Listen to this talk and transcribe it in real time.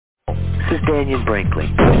This is Daniel Brinkley.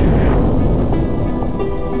 This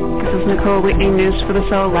is Nicole Whitney, News for the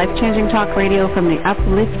Soul, life-changing talk radio from the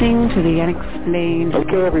uplifting to the unexplained.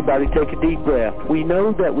 Okay, everybody, take a deep breath. We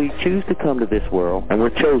know that we choose to come to this world, and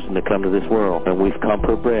we're chosen to come to this world, and we've come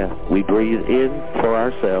for breath. We breathe in for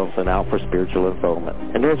ourselves and out for spiritual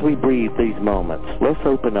unfoldment. And as we breathe these moments, let's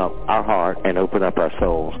open up our heart and open up our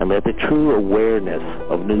souls, and let the true awareness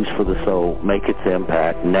of News for the Soul make its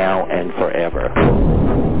impact now and forever.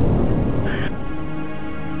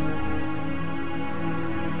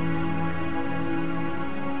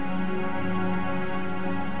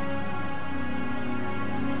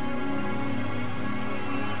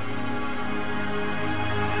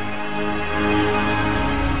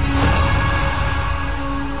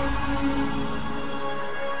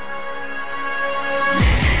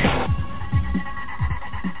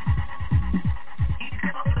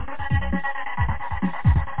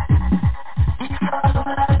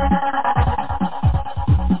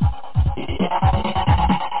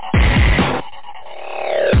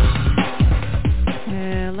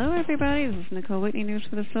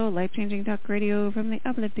 Life-changing talk radio from the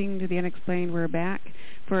uplifting to the unexplained. We're back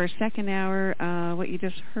for our second hour. What you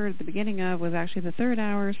just heard at the beginning of was actually the third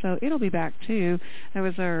hour, so it'll be back too. That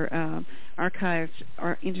was our archived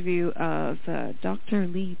our interview of Dr.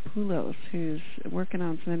 Lee Poulos, who's working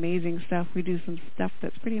on some amazing stuff. We do some stuff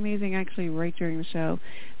that's pretty amazing actually right during the show.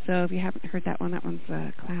 So if you haven't heard that one's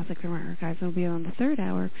a classic from our archives. It'll be on the third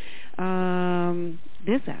hour.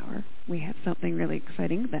 This hour, we have something really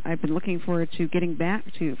exciting that I've been looking forward to getting back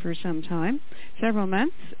to for some time, several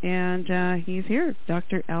months, and he's here,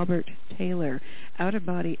 Dr. Albert Taylor,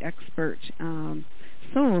 out-of-body expert,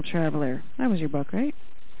 soul traveler. That was your book, right?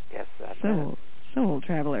 Yes, that's Soul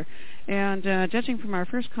Traveler. And judging from our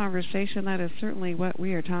first conversation, that is certainly what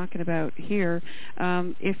we are talking about here.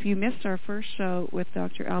 If you missed our first show with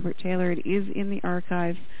Dr. Albert Taylor, it is in the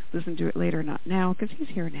archives. Listen to it later, not now, because he's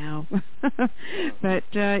here now. But,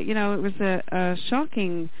 it was a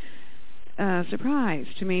shocking surprise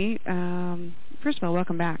to me. First of all,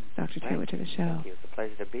 welcome back, Dr. Taylor, to the show. Thank you. It's a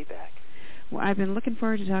pleasure to be back. Well, I've been looking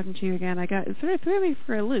forward to talking to you again. It sort of threw me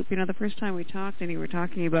for a loop. The first time we talked, and you were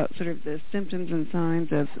talking about sort of the symptoms and signs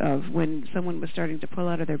of when someone was starting to pull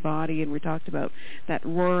out of their body, and we talked about that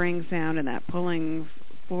roaring sound and that pulling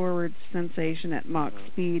forward sensation at Mach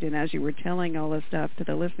speed. And as you were telling all this stuff to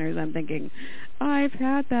the listeners, I'm thinking, I've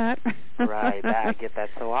had that. Right, I get that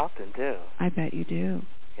so often, too. I bet you do.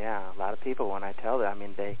 Yeah, a lot of people, when I tell them,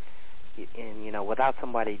 without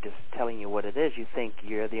somebody just telling you what it is, you think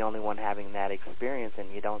you're the only one having that experience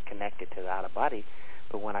and you don't connect it to the out-of-body.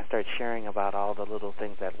 But when I start sharing about all the little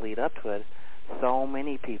things that lead up to it, so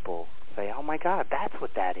many people say, oh, my God, that's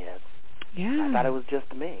what that is. Yeah. I thought it was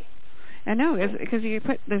just me. I know, because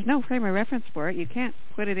there's no frame of reference for it. You can't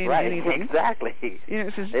put it in anything. Right, exactly.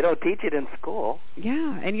 They don't teach it in school.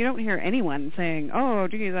 Yeah, and you don't hear anyone saying, oh,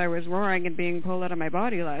 geez, I was roaring and being pulled out of my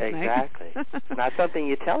body last night. Exactly. It's not something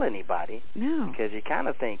you tell anybody. No. Because you kind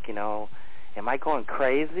of think, am I going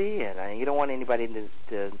crazy? And you don't want anybody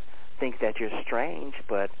to think that you're strange,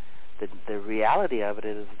 but the reality of it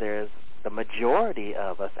is there's the majority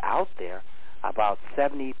of us out there. About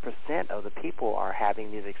 70% of the people are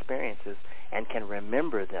having these experiences and can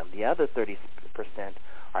remember them. The other 30%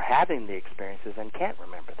 are having the experiences and can't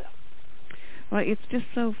remember them. Well, it's just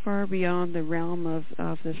so far beyond the realm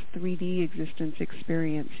of this 3D existence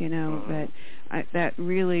experience, that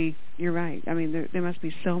really, you're right. I mean, there must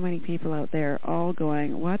be so many people out there all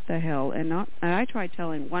going, what the hell? And I tried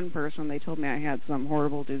telling one person, they told me I had some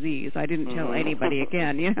horrible disease. I didn't tell anybody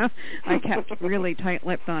again, I kept really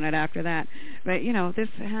tight-lipped on it after that. But, this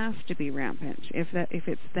has to be rampant. If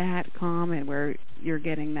it's that common where you're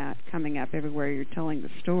getting that coming up everywhere you're telling the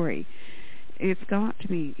story, it's got to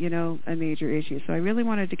be, a major issue. So I really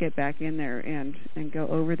wanted to get back in there and go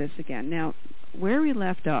over this again. Now, where we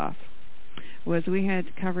left off was we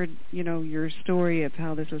had covered, your story of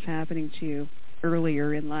how this was happening to you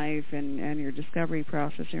earlier in life and your discovery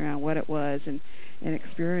process around what it was and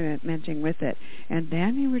experimenting with it. And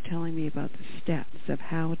then you were telling me about the steps of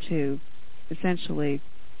how to essentially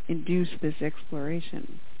induce this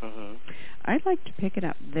exploration. Mm-hmm. I'd like to pick it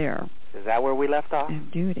up there. Is that where we left off?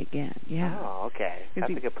 And do it again, yeah. Oh, okay.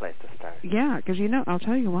 That's a good place to start. Yeah, because, I'll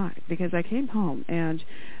tell you why. Because I came home and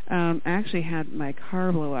I actually had my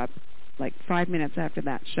car blow up like 5 minutes after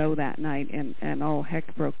that show that night, and all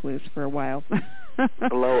heck broke loose for a while.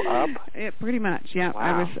 Blow up? Pretty much, yeah. Wow.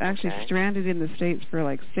 I was actually stranded in the States for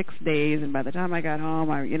like 6 days, and by the time I got home,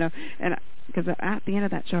 because at the end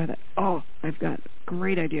of that show, I thought, oh, I've got a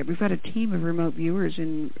great idea. We've got a team of remote viewers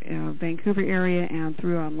in Vancouver area and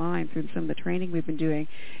through online through some of the training we've been doing.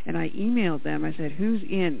 And I emailed them. I said, who's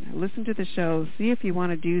in? Listen to the show. See if you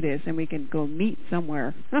want to do this, and we can go meet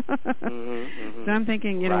somewhere. So I'm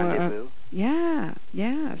thinking, yeah.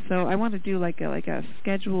 So I want to do like a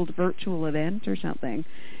scheduled virtual event or something,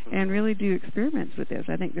 and really do experiments with this.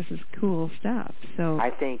 I think this is cool stuff. So I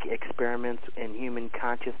think experiments in human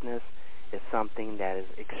consciousness is something that is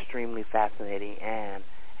extremely fascinating, and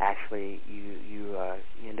actually you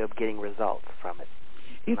end up getting results from it.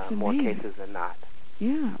 It's more cases than not.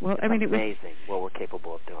 Yeah, well, it's amazing what we're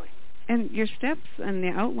capable of doing. And your steps and the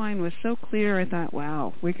outline was so clear. I thought,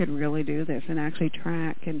 wow, we could really do this and actually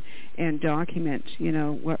track and document,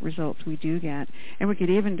 what results we do get, and we could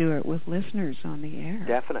even do it with listeners on the air.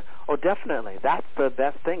 Definitely. That's the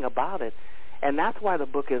best thing about it, and that's why the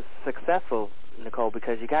book is successful, Nicole,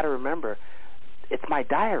 because you got to remember, it's my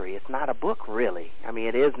diary. It's not a book, really. I mean,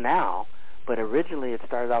 it is now, but originally it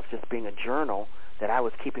started off just being a journal that I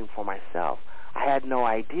was keeping for myself. I had no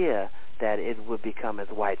idea that it would become as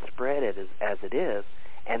widespread as it is,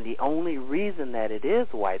 and the only reason that it is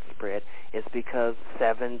widespread is because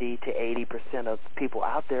 70 to 80% of people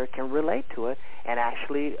out there can relate to it and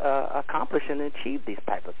actually accomplish and achieve these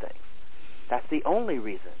type of things. That's the only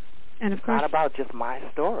reason. And of it's course, not about just my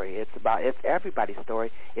story. It's everybody's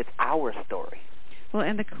story. It's our story. Well,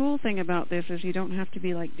 and the cool thing about this is you don't have to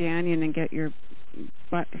be like Daniel and get your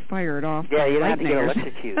butt fired off. Yeah, you don't have to get lightningers.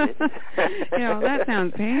 electrocuted. That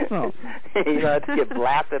sounds painful. You don't have to get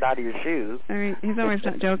blasted out of your shoes. I mean, he's always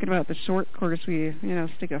joking about the short course where you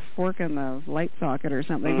stick a fork in the light socket or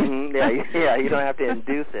something. Mm-hmm. Yeah, you don't have to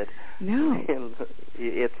induce it. No.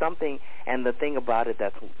 It's something, and the thing about it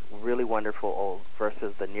that's really wonderful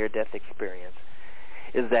versus the near-death experience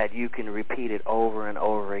is that you can repeat it over and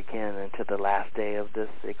over again into the last day of this,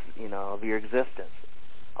 of your existence.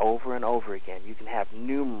 Over and over again. You can have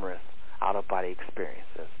numerous out-of-body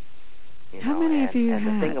experiences. How many have you had?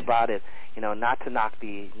 And the thing about it, not to knock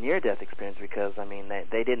the near-death experience, because,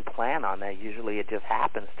 they didn't plan on that. Usually it just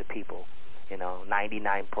happens to people.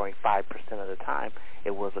 99.5% of the time,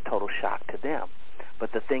 it was a total shock to them.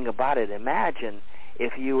 But the thing about it, imagine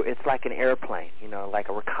it's like an airplane, like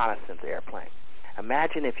a reconnaissance airplane.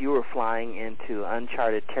 Imagine if you were flying into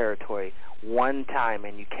uncharted territory one time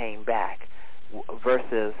and you came back,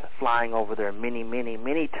 versus flying over there many, many,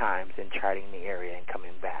 many times and charting the area and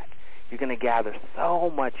coming back. You're going to gather so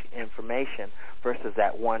much information versus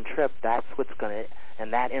that one trip. That's what's going to,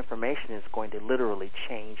 and that information is going to literally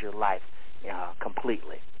change your life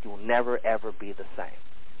completely. You will never, ever be the same.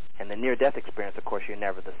 And the near-death experience, of course, you're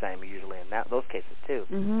never the same usually in those cases too.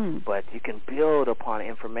 Mm-hmm. But you can build upon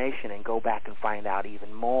information and go back and find out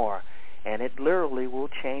even more, and it literally will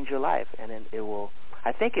change your life. And it will,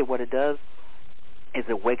 I think what it does is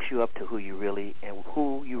it wakes you up to who you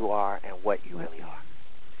are and what you really are.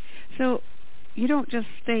 So you don't just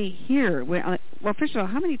stay here. Well, first of all,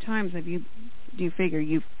 how many times do you figure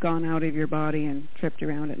you've gone out of your body and tripped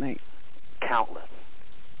around at night? Countless,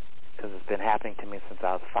 because it's been happening to me since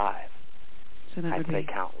I was 5. So I'd say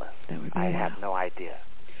countless. That would be I have no idea.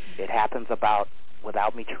 It happens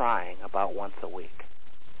without me trying, about once a week.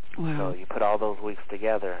 Wow. So you put all those weeks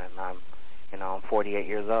together, and I'm 48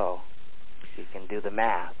 years old. You can do the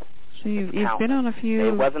math. So you've been on a few.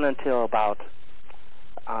 It wasn't until about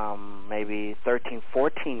maybe 13,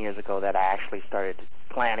 14 years ago that I actually started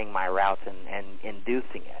planning my routes and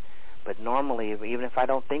inducing it. But normally, even if I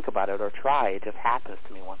don't think about it or try, it just happens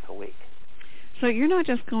to me once a week. So you're not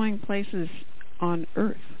just going places on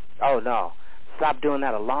Earth? Oh, no. Stopped doing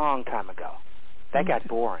that a long time ago. That got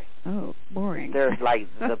boring. Oh, boring. There's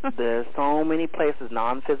there's so many places,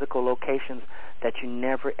 non-physical locations that you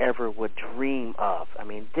never ever would dream of.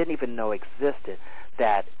 Didn't even know existed.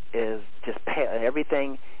 That is just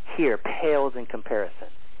everything here pales in comparison.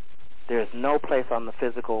 There's no place on the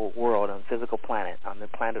physical world, on the physical planet, on the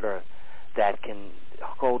planet Earth, that can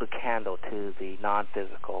hold a candle to the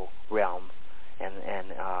non-physical realm and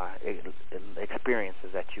experiences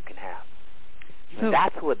that you can have. So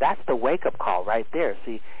that's the wake-up call right there.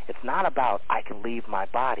 See, it's not about I can leave my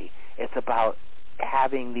body. It's about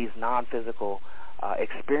having these non-physical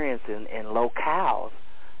experiences in locales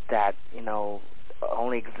that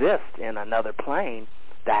only exist in another plane.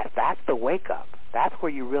 That's the wake-up. That's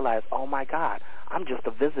where you realize, oh my God, I'm just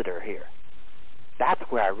a visitor here. That's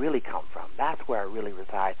where I really come from. That's where I really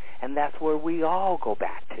reside, and that's where we all go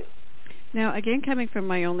back to. Now, again, coming from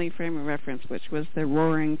my only frame of reference, which was the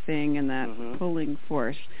roaring thing and that pulling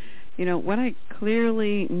force, what I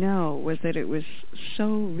clearly know was that it was so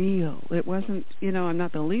real. It wasn't, I'm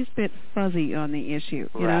not the least bit fuzzy on the issue.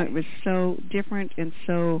 Right. It was so different and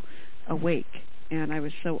so awake, and I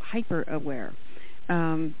was so hyper aware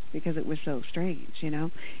because it was so strange,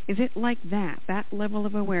 Is it like that level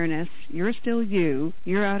of awareness? You're still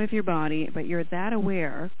you're out of your body, but you're that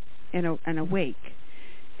aware and awake.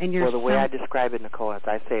 And you're the way I describe it, Nicole, is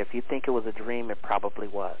I say if you think it was a dream, it probably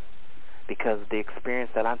was. Because the experience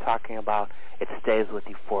that I'm talking about, it stays with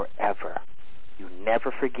you forever. You never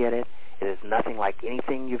forget it. It is nothing like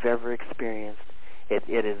anything you've ever experienced.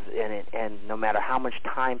 It is, and no matter how much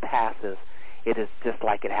time passes, it is just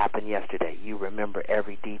like it happened yesterday. You remember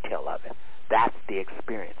every detail of it. That's the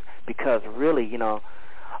experience. Because really,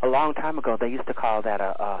 a long time ago, they used to call that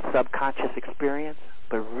a subconscious experience.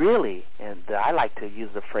 But really, and I like to use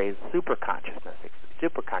the phrase superconscious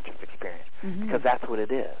experience, because that's what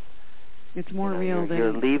it is. It's more real than...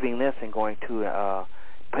 You're leaving this and going to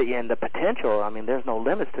put you in the potential. I mean, there's no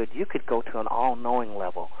limits to it. You could go to an all-knowing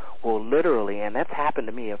level. Well, literally, and that's happened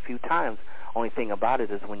to me a few times. Only thing about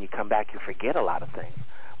it is when you come back, you forget a lot of things.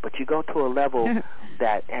 But you go to a level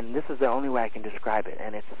that, and this is the only way I can describe it,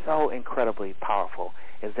 and it's so incredibly powerful,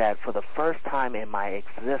 is that for the first time in my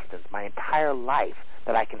existence, my entire life,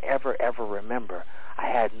 that I can ever remember, I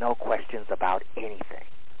had no questions about anything.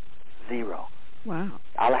 Zero. Wow.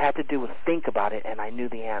 All I had to do was think about it, and I knew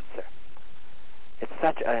the answer. It's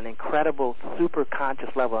such an incredible, super conscious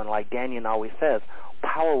level, and like Daniel always says,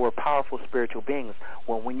 we're powerful spiritual beings.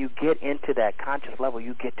 Well, when you get into that conscious level,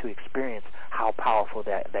 you get to experience how powerful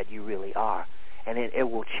that you really are. And it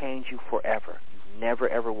will change you forever. You never,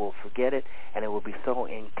 ever will forget it, and it will be so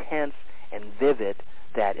intense and vivid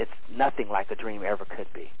that it's nothing like a dream ever could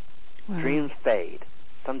be. Wow. Dreams fade.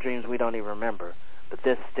 Some dreams we don't even remember, but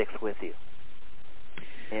this sticks with you.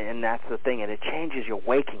 And that's the thing, and it changes your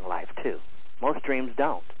waking life, too. Most dreams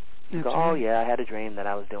don't. You go, oh, yeah, I had a dream that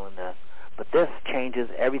I was doing this. But this changes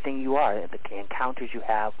everything you are, the encounters you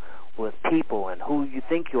have with people and who you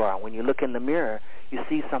think you are. When you look in the mirror, you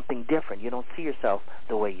see something different. You don't see yourself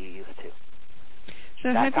the way you used to.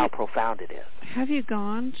 So that's how profound it is. Have you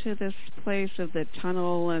gone to this place of the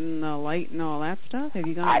tunnel and the light and all that stuff? Have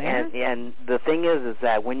you gone there? And the thing is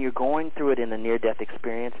that when you're going through it in a near-death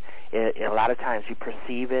experience, a lot of times you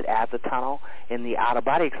perceive it as a tunnel. In the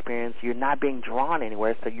out-of-body experience, you're not being drawn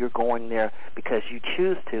anywhere, so you're going there because you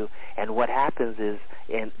choose to. And what happens is,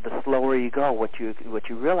 the slower you go, what you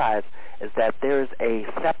realize is that there's a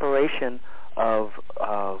separation of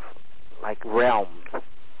like realms.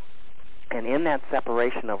 And in that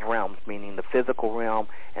separation of realms, meaning the physical realm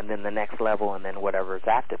and then the next level and then whatever is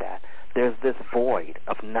after that, there's this void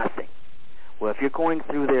of nothing. Well, if you're going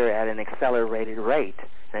through there at an accelerated rate,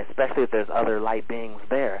 and especially if there's other light beings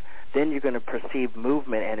there, then you're going to perceive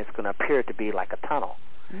movement and it's going to appear to be like a tunnel.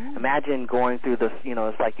 Imagine going through this,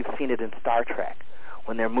 it's like you've seen it in Star Trek.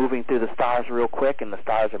 When they're moving through the stars real quick and the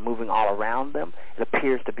stars are moving all around them, it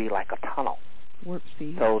appears to be like a tunnel. Warp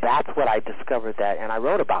speed. So that's what I discovered and I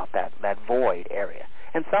wrote about that void area.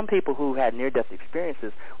 And some people who had near-death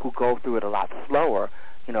experiences who go through it a lot slower,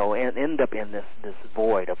 and end up in this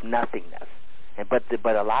void of nothingness.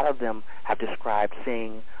 But a lot of them have described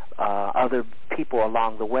seeing other people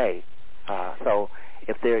along the way. So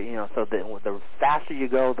if they're, so the faster you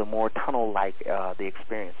go, the more tunnel-like the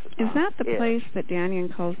experience is. That the place that Daniel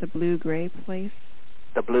calls the blue-gray place?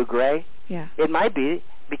 The blue-gray? Yeah. It might be,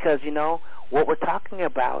 because, what we're talking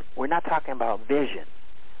about, we're not talking about vision,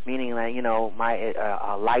 meaning that,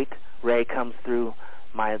 my light ray comes through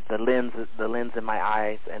the lens in my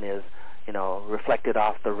eyes and is, reflected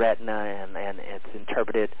off the retina and it's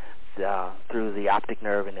interpreted through the optic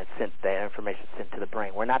nerve and it's sent, the information sent to the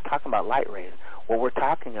brain. We're not talking about light rays. What we're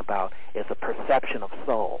talking about is a perception of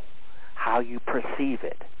soul, how you perceive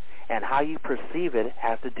it. And how you perceive it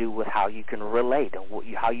has to do with how you can relate and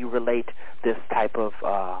how you relate this type of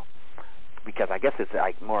because I guess it's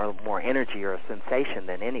like more energy or a sensation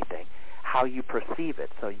than anything, how you perceive it.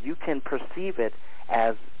 So you can perceive it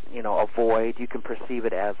as, a void. You can perceive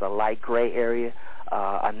it as a light gray area,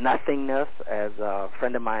 a nothingness, as a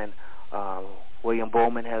friend of mine, William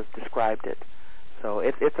Bowman, has described it. So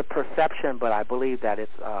it's a perception, but I believe that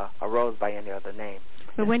it's arose by any other name.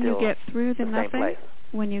 But when you get through the nothing, place.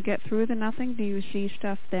 When you get through the nothing, do you see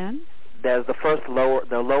stuff then? There's the first level.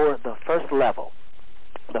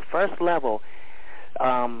 The first level,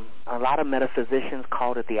 a lot of metaphysicians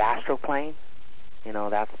called it the astral plane.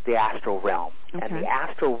 That's the astral realm. Okay. And the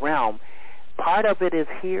astral realm, part of it is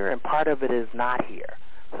here and part of it is not here.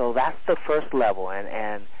 So that's the first level.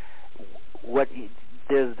 And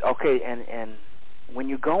and when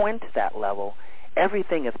you go into that level,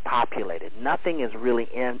 everything is populated. Nothing is really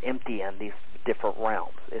empty in these different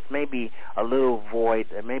realms. It may be a little void,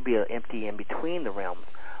 it may be empty in between the realms,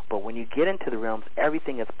 but when you get into the realms,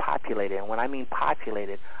 everything is populated. And when I mean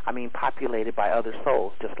populated by other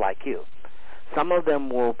souls just like you. Some of them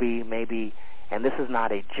will be maybe, and this is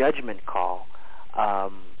not a judgment call,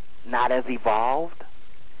 not as evolved,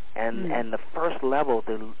 and the first level,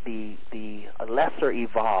 the lesser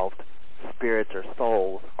evolved spirits or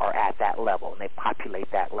souls are at that level, and they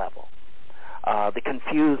populate that level. The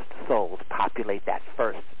confused souls populate that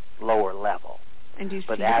first lower level. And do you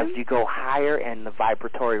but see as them? you go higher and the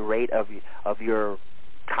vibratory rate of your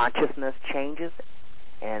consciousness changes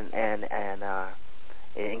and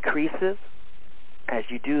it increases, as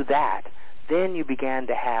you do that, then you began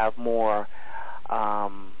to have more,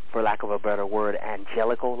 for lack of a better word,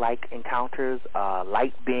 angelical-like encounters,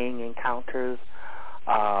 light being encounters,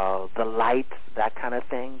 the light, that kind of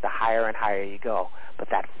thing. The higher and higher you go. But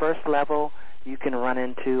that first level, you can run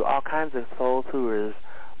into all kinds of souls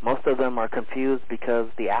most of them are confused because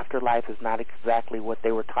the afterlife is not exactly what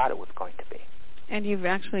they were taught it was going to be. And you've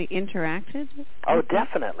actually interacted? Oh,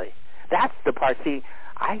 definitely. That's the part. See,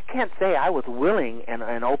 I can't say I was willing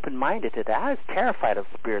and open-minded to that. I was terrified of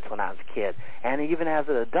spirits when I was a kid, and even as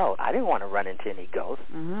an adult. I didn't want to run into any ghosts.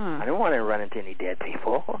 I didn't want to run into any dead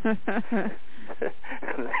people. That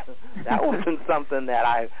wasn't something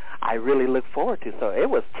that I really looked forward to. So it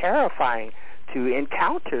was terrifying to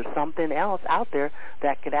encounter something else out there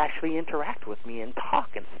that could actually interact with me and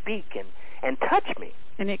talk and speak and touch me.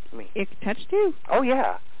 And it touched you? Oh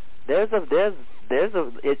yeah. Well,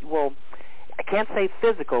 I can't say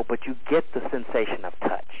physical, but you get the sensation of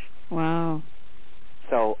touch. Wow.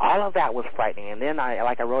 So all of that was frightening. And then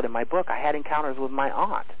like I wrote in my book, I had encounters with my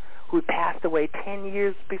aunt who had passed away 10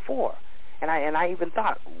 years before. And I even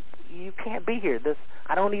thought, you can't be here.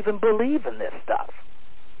 I don't even believe in this stuff.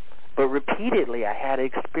 But repeatedly I had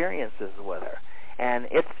experiences with her. And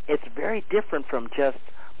it's very different from just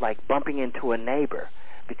like bumping into a neighbor,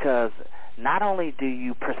 because not only do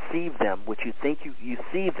you perceive them, which you think you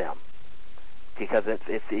see them, because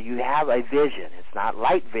it's you have a vision. It's not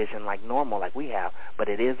light vision like normal like we have, but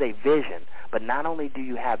it is a vision. But not only do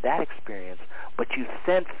you have that experience, but you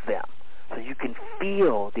sense them. So you can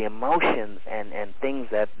feel the emotions and things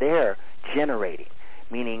that they're generating.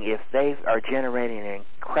 Meaning if they are generating an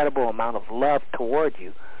incredible amount of love toward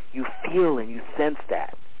you, you feel and you sense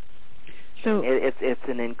that. So it's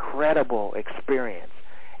an incredible experience.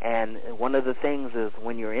 And one of the things is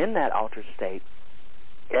when you're in that altered state,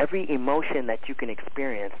 every emotion that you can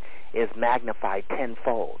experience is magnified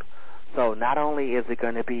tenfold. So not only is it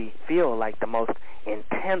going to feel like the most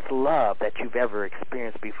intense love that you've ever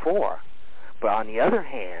experienced before, but on the other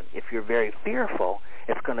hand, if you're very fearful,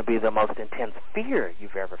 it's going to be the most intense fear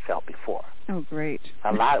you've ever felt before. Oh, great.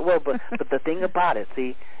 A lot. Well, but the thing about it,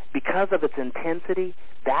 see, because of its intensity,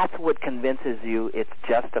 that's what convinces you it's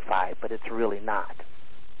justified, but it's really not.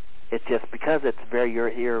 It's just because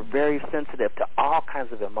you're very sensitive to all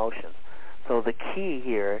kinds of emotions. So the key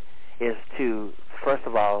here is to, first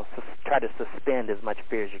of all, try to suspend as much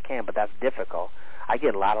fear as you can, but that's difficult. I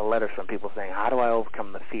get a lot of letters from people saying, how do I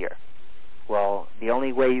overcome the fear? Well, the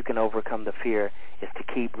only way you can overcome the fear is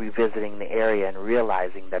to keep revisiting the area and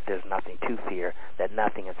realizing that there's nothing to fear, that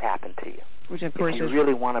nothing has happened to you. Which, of course, if you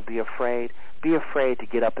really want to be afraid to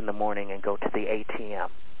get up in the morning and go to the ATM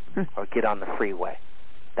or get on the freeway.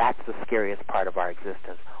 That's the scariest part of our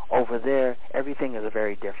existence. Over there, everything is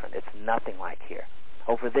very different. It's nothing like here.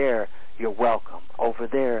 Over there, you're welcome. Over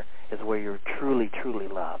there is where you're truly, truly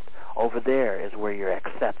loved. Over there is where you're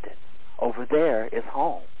accepted. Over there is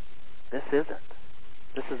home. This isn't.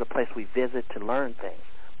 This is a place we visit to learn things,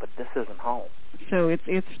 but this isn't home. So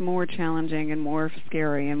it's more challenging and more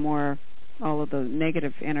scary and more, all of the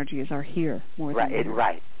negative energies are here more than there.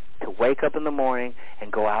 Right. To wake up in the morning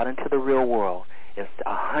and go out into the real world is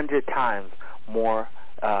 100 times more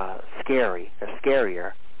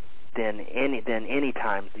scarier than any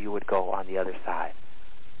times you would go on the other side.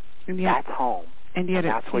 And yet, that's home. And yet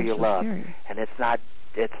that's where you're so loved. Scary. And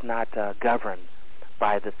it's not governed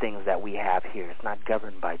by the things that we have here. It's not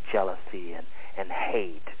governed by jealousy and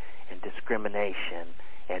hate and discrimination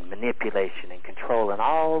and manipulation and control and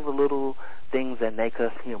all the little things that make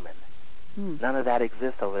us human. None of that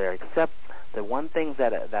exists over there, except the one thing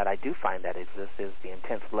that I do find that exists is the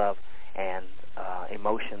intense love and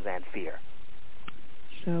emotions and fear.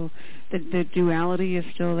 So the duality is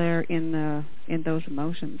still there in those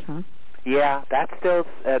emotions, huh? Yeah, that's still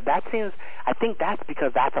that seems. I think that's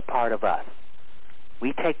because that's a part of us.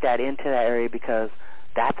 We take that into that area because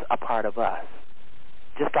That's a part of us.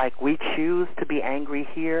 Just like we choose to be angry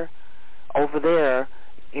here, over there,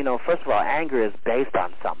 first of all, anger is based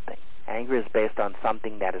on something. Anger is based on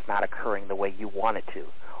something that is not occurring the way you want it to.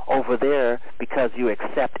 Over there, because you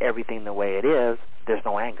accept everything the way it is, there's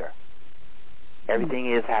no anger.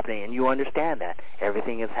 Everything is happening, and you understand that.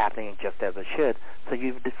 Everything is happening just as it should. So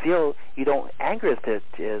you feel you don't. Anger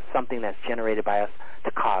is something that's generated by us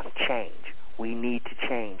to cause change. We need to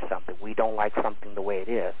change something. We don't like something the way it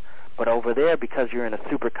is. But over there, because you're in a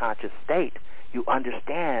superconscious state, you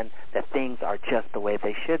understand that things are just the way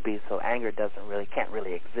they should be. So anger can't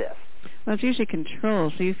really exist. Well, it's usually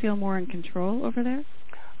control. So you feel more in control over there?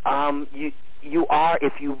 You are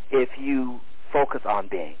if you focus on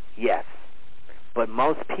being, yes. But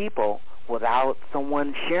most people, without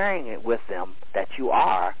someone sharing it with them that you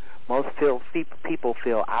are, most people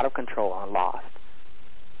feel out of control and lost.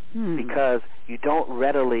 Because you don't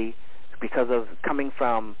readily, because of coming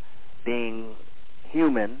from being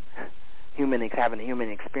human, having a human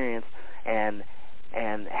experience, and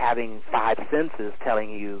having five senses telling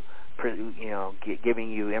you,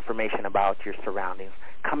 giving you information about your surroundings,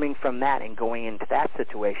 coming from that and going into that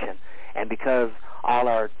situation, and because all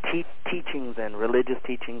our teachings and religious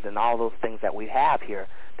teachings and all those things that we have here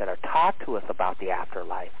that are taught to us about the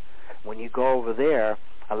afterlife, when you go over there,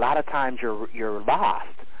 a lot of times you're lost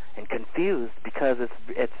and confused because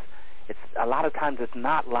it's a lot of times it's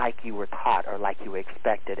not like you were taught or like you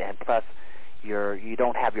expected, and plus you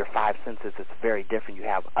don't have your five senses. It's very different. You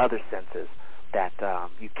have other senses that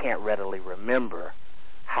you can't readily remember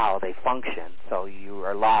how they function, so you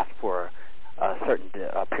are lost for a certain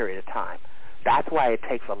period of time. That's why it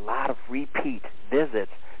takes a lot of repeat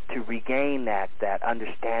visits to regain that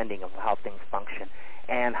understanding of how things function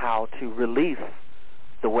and how to release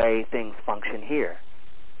the way things function here.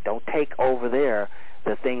 Don't take over there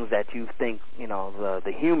the things that you think,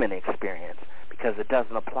 the human experience, because it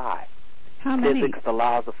doesn't apply. How many? Physics, the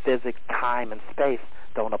laws of physics, time, and space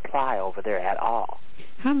don't apply over there at all.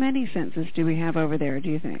 How many senses do we have over there, do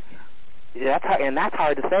you think? That's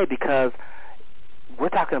hard to say, because we're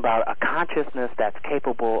talking about a consciousness that's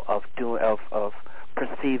capable of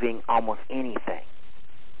perceiving almost anything.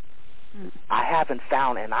 I haven't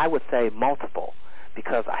found, and I would say multiple,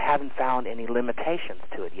 because I haven't found any limitations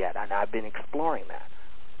to it yet, and I've been exploring that.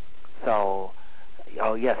 So,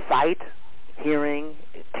 sight, hearing,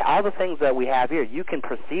 all the things that we have here, you can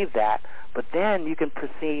perceive that, but then you can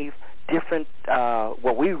perceive different,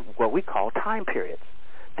 what we call time periods,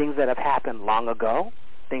 things that have happened long ago,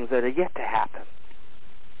 things that are yet to happen.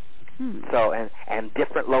 So, and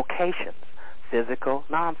different locations, physical,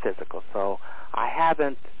 non-physical. So I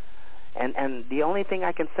haven't, and the only thing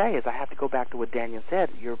I can say is I have to go back to what Daniel said.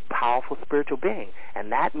 You're a powerful spiritual being,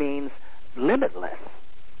 and that means limitless.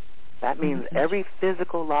 That means every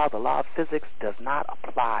physical law, the law of physics, does not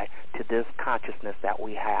apply to this consciousness that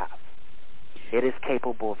we have. It is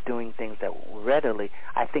capable of doing things that readily,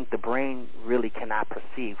 I think the brain really cannot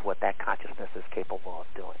perceive what that consciousness is capable of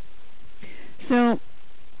doing. So,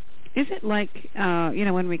 is it like,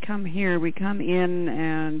 when we come here, we come in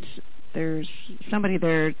and there's somebody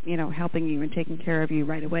there, helping you and taking care of you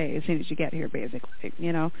right away as soon as you get here, basically,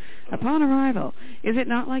 upon arrival. Is it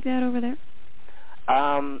not like that over there?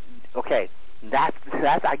 Okay. That's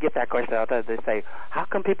I get that question all the time. They say, how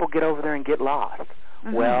come people get over there and get lost?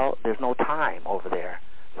 Well, there's no time over there.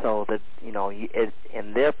 So that,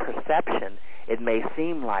 in their perception, it may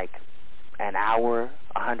seem like an hour,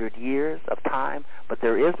 100 years of time, but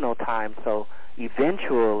there is no time, so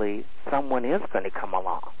eventually someone is going to come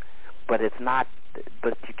along. But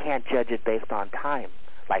you can't judge it based on time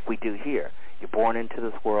like we do here. You're born into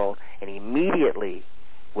this world, and immediately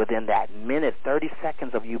within that minute, 30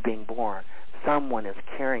 seconds of you being born, someone is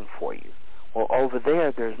caring for you. Well, over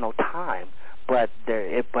there's no time, but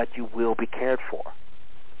you will be cared for.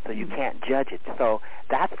 So you can't judge it. So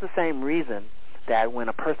that's the same reason that when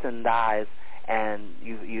a person dies and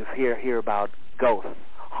you hear about ghosts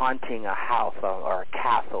haunting a house or a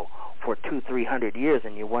castle for 200-300 years,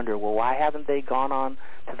 and you wonder, well, why haven't they gone on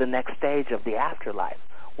to the next stage of the afterlife?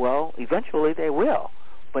 Well, eventually they will,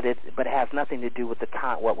 but it has nothing to do with the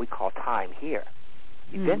time, what we call time here.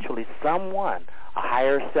 Eventually someone, a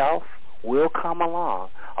higher self, will come along,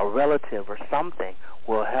 a relative or something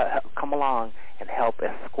will come along and help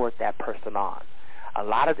escort that person on. A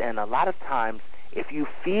lot of times, if you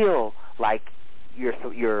feel like you're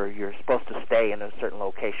supposed to stay in a certain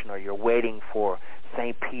location, or you're waiting for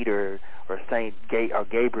St. Peter or or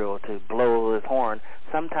Gabriel to blow his horn,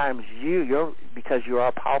 sometimes because you are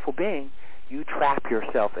a powerful being, you trap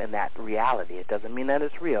yourself in that reality. It doesn't mean that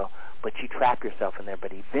it's real, but you trap yourself in there.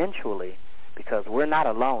 But eventually, because we're not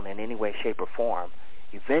alone in any way, shape, or form.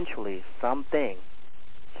 Eventually, something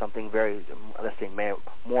very, let's say,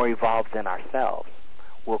 more evolved than ourselves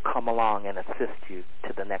will come along and assist you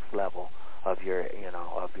to the next level of your,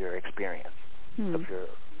 of your experience, of your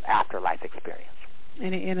afterlife experience.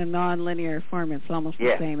 In a non-linear form, it's almost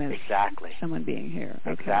the same as someone being here.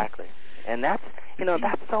 Okay. Exactly. And that's,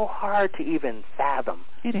 that's so hard to even fathom.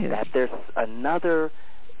 It is. That there's another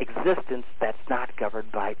existence that's not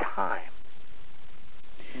governed by time.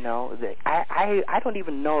 I don't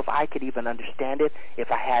even know if I could even understand it if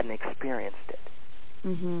I hadn't experienced it.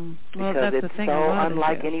 Mm-hmm. Well, because that's it's the thing, so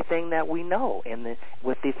unlike anything that we know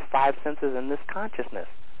with these five senses and this consciousness,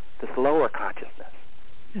 this lower consciousness.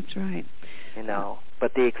 That's right.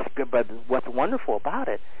 But what's wonderful about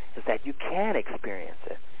it is that you can experience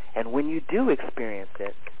it, and when you do experience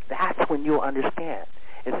it, that's when you'll understand.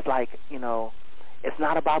 It's like it's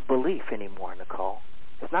not about belief anymore, Nicole.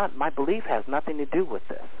 It's not. My belief has nothing to do with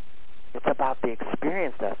this. It's about the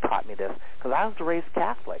experience that's taught me this. Because I was raised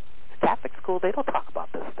Catholic. Catholic school, they don't talk about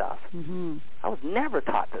this stuff. Mm-hmm. I was never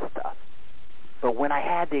taught this stuff. But when I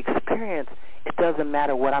had the experience, it doesn't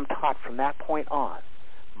matter what I'm taught from that point on.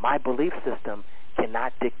 My belief system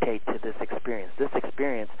cannot dictate to this experience. This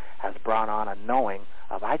experience has brought on a knowing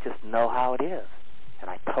of I just know how it is. And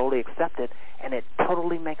I totally accept it, and it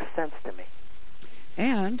totally makes sense to me.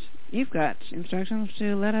 And you've got instructions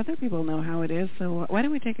to let other people know how it is. So why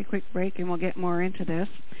don't we take a quick break, and we'll get more into this.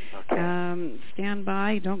 Okay. Stand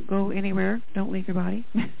by. Don't go anywhere. Don't leave your body.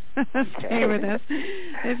 Stay with us.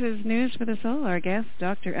 This is News for the Soul. Our guest,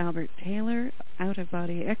 Dr. Albert Taylor,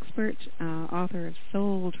 out-of-body expert, author of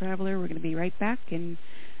Soul Traveler. We're going to be right back in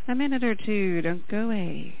a minute or two. Don't go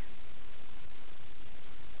away.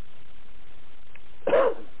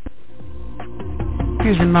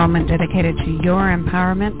 Here's a moment dedicated to your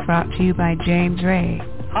empowerment, brought to you by James Ray.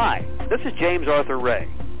 Hi, this is James Arthur Ray.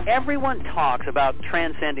 Everyone talks about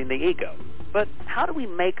transcending the ego, but how do we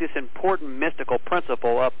make this important mystical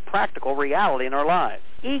principle a practical reality in our lives?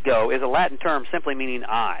 Ego is a Latin term simply meaning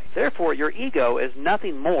I. Therefore, your ego is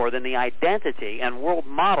nothing more than the identity and world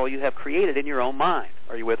model you have created in your own mind.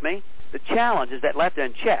 Are you with me? The challenge is that left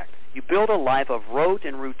unchecked, you build a life of rote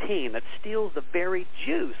and routine that steals the very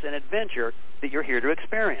juice and adventure that you're here to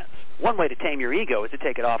experience. One way to tame your ego is to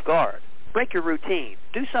take it off guard. Break your routine.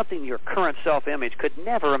 Do something your current self-image could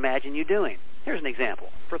never imagine you doing. Here's an example.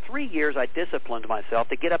 For 3 years, I disciplined myself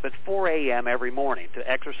to get up at 4 a.m. every morning to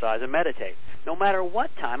exercise and meditate, no matter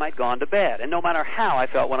what time I'd gone to bed, and no matter how I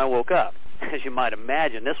felt when I woke up. As you might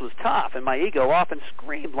imagine, this was tough, and my ego often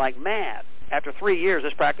screamed like mad. After 3 years,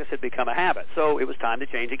 this practice had become a habit, so it was time to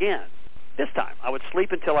change again. This time, I would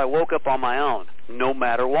sleep until I woke up on my own, no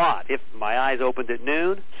matter what. If my eyes opened at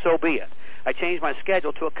noon, so be it. I changed my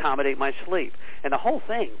schedule to accommodate my sleep, and the whole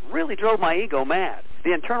thing really drove my ego mad.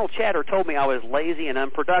 The internal chatter told me I was lazy and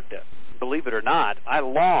unproductive. Believe it or not, I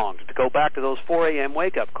longed to go back to those 4 a.m.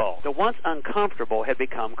 wake-up calls. The once uncomfortable had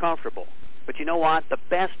become comfortable. But you know what? The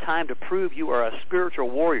best time to prove you are a spiritual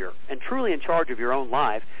warrior and truly in charge of your own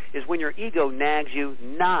life is when your ego nags you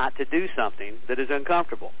not to do something that is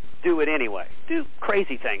uncomfortable. Do it anyway. Do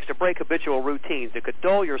crazy things to break habitual routines that could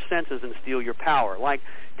dull your senses and steal your power, like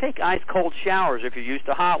take ice-cold showers if you're used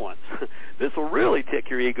to hot ones. This will really tick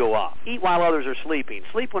your ego off. Eat while others are sleeping.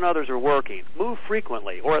 Sleep when others are working. Move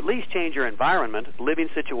frequently, or at least change your environment, living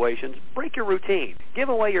situations. Break your routine. Give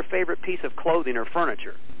away your favorite piece of clothing or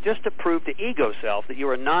furniture, just to prove to ego self that you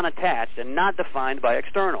are non-attached and not defined by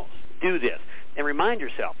externals. Do this, and remind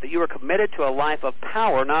yourself that you are committed to a life of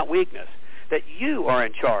power, not weakness. That you are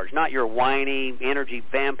in charge, not your whiny, energy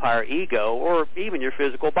vampire ego or even your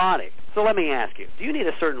physical body. So let me ask you, do you need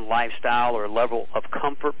a certain lifestyle or level of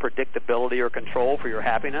comfort, predictability, or control for your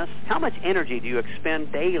happiness? How much energy do you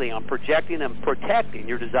expend daily on projecting and protecting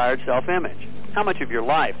your desired self-image? How much of your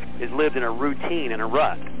life is lived in a routine and a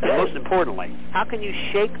rut? And most importantly, how can you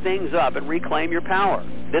shake things up and reclaim your power?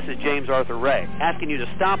 This is James Arthur Ray, asking you to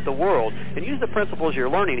stop the world and use the principles you're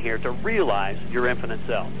learning here to realize your infinite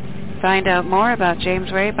self. Find out more about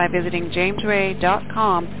James Ray by visiting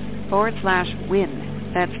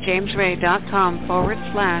jamesray.com/win. That's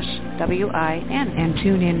jamesray.com/WIN. And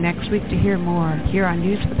tune in next week to hear more here on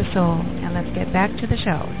News for the Soul. And let's get back to the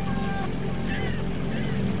show.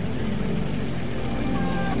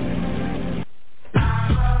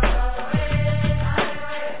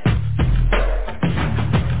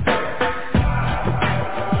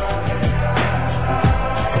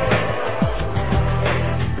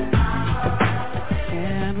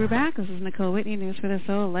 We're back. This is Nicole Whitney, News for the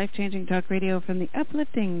Soul, life-changing talk radio from the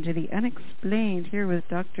uplifting to the unexplained, here with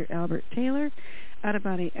Dr. Albert Taylor,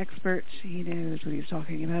 out-of-body expert. He knows what he's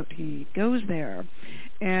talking about. He goes there.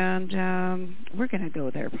 And we're going to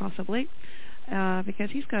go there possibly because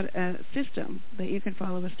he's got a system that you can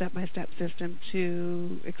follow, a step-by-step system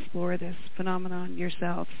to explore this phenomenon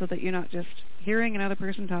yourself so that you're not just hearing another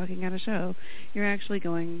person talking at a show. You're actually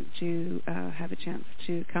going to have a chance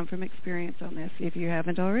to come from experience on this if you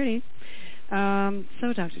haven't already.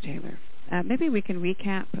 So, Dr. Taylor, maybe we can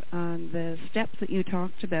recap on the steps that you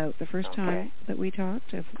talked about the first time that we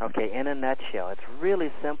talked. Okay, in a nutshell, it's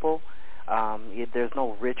really simple. There's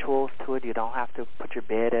no rituals to it. You don't have to put your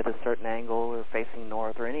bed at a certain angle or facing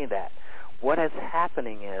north or any of that. What is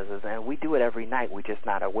happening is and we do it every night, we're just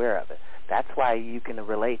not aware of it. That's why you can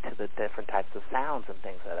relate to the different types of sounds and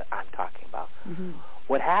things that I'm talking about. Mm-hmm.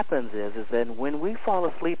 What happens is that when we fall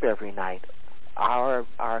asleep every night, our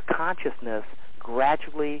consciousness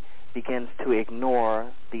gradually begins to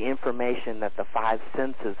ignore the information that the five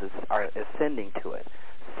senses are sending to it: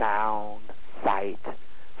 sound, sight,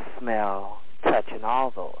 smell, touch, and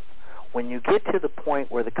all those. When you get to the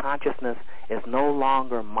point where the consciousness is no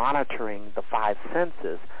longer monitoring the five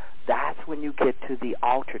senses, that's when you get to the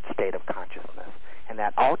altered state of consciousness. And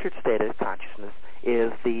that altered state of consciousness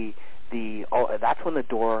is that's when the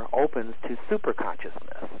door opens to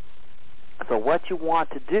superconsciousness. So what you want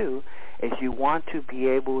to do is you want to be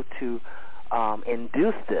able to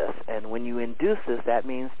induce this, and when you induce this, that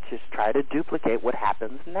means just try to duplicate what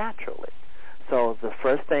happens naturally. So the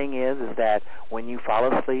first thing is that when you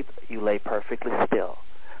fall asleep, you lay perfectly still.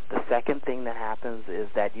 The second thing that happens is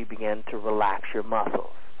that you begin to relax your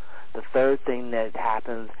muscles. The third thing that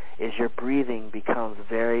happens is your breathing becomes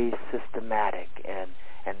very systematic and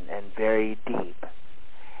very deep.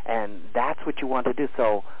 And that's what you want to do.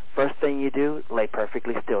 So first thing you do, lay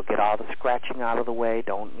perfectly still. Get all the scratching out of the way.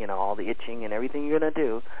 Don't, all the itching and everything you're going to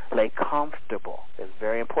do. Lay comfortable. It's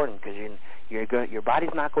very important because your body's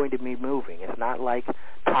not going to be moving. It's not like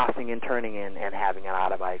tossing and turning and having an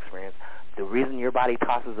out-of-body experience. The reason your body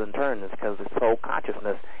tosses and turns is because the soul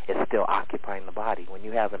consciousness is still occupying the body. When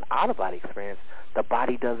you have an out-of-body experience, the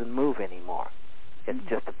body doesn't move anymore. It's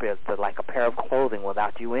just like a pair of clothing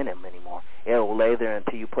without you in them anymore. It will lay there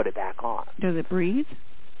until you put it back on. Does it breathe?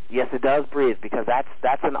 Yes, it does breathe because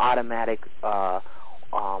that's an automatic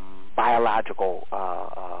biological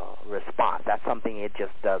response. That's something it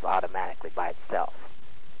just does automatically by itself.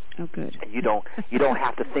 Oh, good. And you don't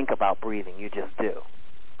have to think about breathing. You just do.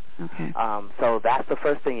 Okay. So that's the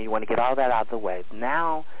first thing. You want to get all that out of the way.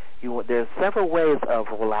 Now, there's several ways of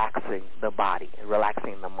relaxing the body,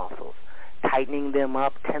 relaxing the muscles. Tightening them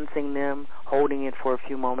up, tensing them, holding it for a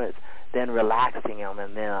few moments, then relaxing them,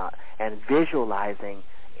 and visualizing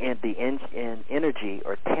the energy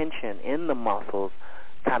or tension in the muscles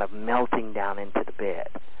kind of melting down into the bed.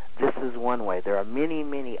 This is one way. There are many,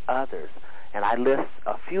 many others, and I list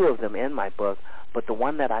a few of them in my book, but the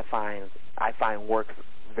one that I find works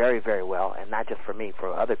very, very well, and not just for me,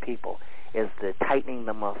 for other people, is the tightening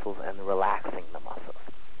the muscles and the relaxing the muscles.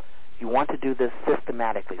 You want to do this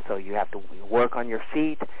systematically, so you have to work on your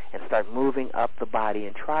feet and start moving up the body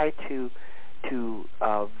and try to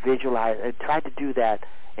visualize, try to do that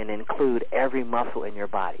and include every muscle in your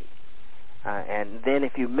body. And then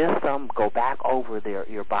if you miss some, go back over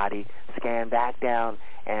your body, scan back down,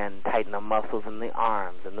 and tighten the muscles in the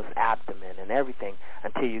arms and the abdomen and everything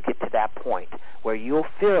until you get to that point where you'll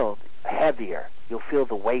feel heavier. You'll feel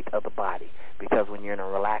the weight of the body because when you're in a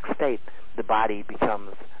relaxed state, the body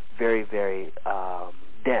becomes very, very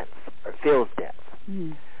dense or feels dense.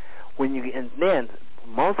 Mm. And then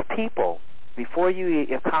most people, before you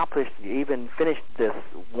even finish this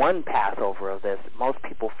one Passover of this, most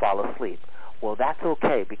people fall asleep. Well, that's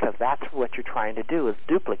okay because that's what you're trying to do is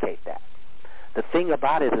duplicate that. The thing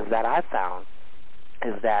about it is that I found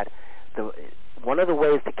is that one of the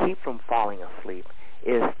ways to keep from falling asleep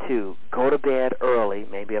is to go to bed early,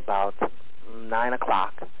 maybe about 9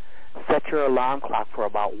 o'clock. Set your alarm clock for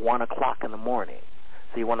about 1 o'clock in the morning.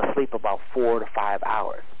 So you want to sleep about 4 to 5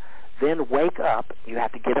 hours. Then wake up. You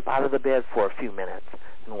have to get up out of the bed for a few minutes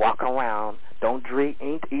and walk around. Don't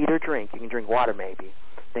eat or drink. You can drink water maybe.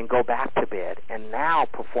 Then go back to bed and now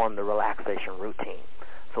perform the relaxation routine.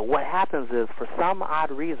 So what happens is, for some odd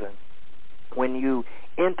reason, when you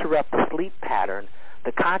interrupt the sleep pattern,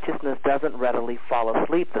 the consciousness doesn't readily fall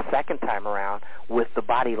asleep the second time around with the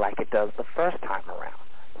body like it does the first time around.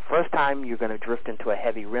 First time, you're going to drift into a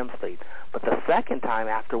heavy REM sleep. But the second time,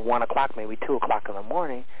 after 1 o'clock, maybe 2 o'clock in the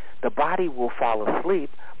morning, the body will fall asleep,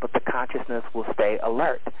 but the consciousness will stay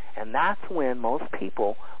alert. And that's when most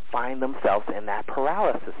people find themselves in that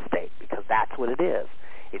paralysis state, because that's what it is.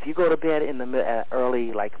 If you go to bed in the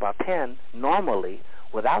early, like about 10, normally,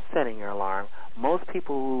 without setting your alarm, most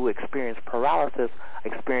people who experience paralysis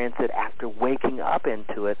experience it after waking up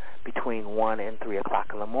into it between 1 and 3 o'clock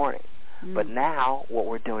in the morning. But now what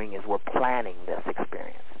we're doing is we're planning this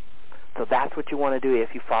experience. So that's what you want to do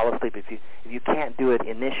if you fall asleep, if you can't do it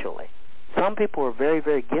initially. Some people are very,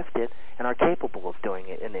 very gifted and are capable of doing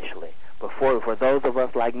it initially. But for those of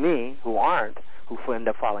us like me who aren't, who end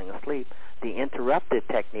up falling asleep, the interrupted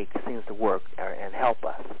technique seems to work and help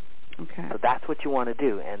us. Okay. So that's what you want to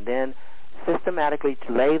do. And then systematically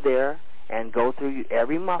lay there and go through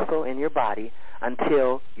every muscle in your body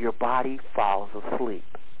until your body falls asleep.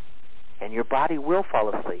 And your body will fall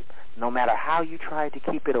asleep. No matter how you try to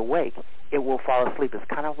keep it awake, it will fall asleep. It's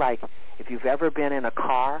kind of like if you've ever been in a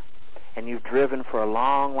car and you've driven for a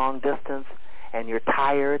long, long distance and you're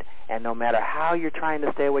tired, and no matter how you're trying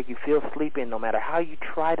to stay awake, you feel sleepy, and no matter how you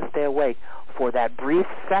try to stay awake, for that brief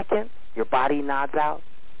second, your body nods out.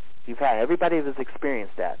 Everybody has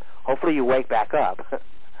experienced that. Hopefully you wake back up.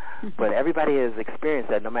 But everybody has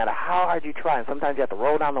experienced that no matter how hard you try, and sometimes you have to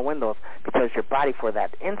roll down the windows because your body for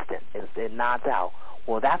that instant, it nods out.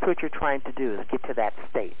 Well, that's what you're trying to do, is get to that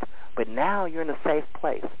state. But now you're in a safe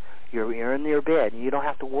place. You're in your bed, and you don't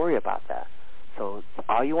have to worry about that. So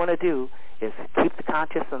all you want to do is keep the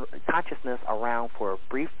consciousness around for a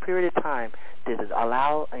brief period of time to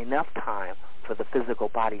allow enough time for the physical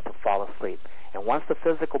body to fall asleep. And once the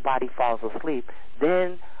physical body falls asleep,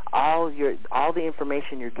 then all the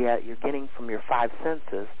information you're getting from your 5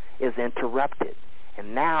 senses is interrupted.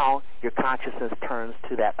 And now your consciousness turns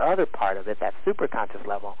to that other part of it, that superconscious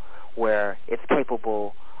level, where it's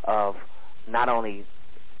capable of not only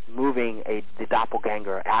moving the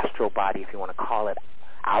doppelganger astral body, if you want to call it,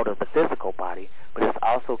 out of the physical body, but it's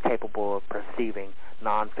also capable of perceiving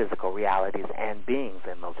non-physical realities and beings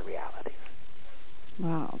in those realities.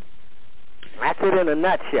 Wow. That's it in a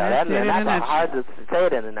nutshell. That's hard to say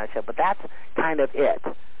it in a nutshell, but that's kind of it.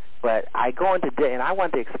 But I go into and I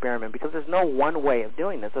want to experiment because there's no one way of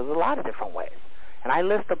doing this. There's a lot of different ways. And I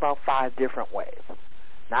list about 5 different ways.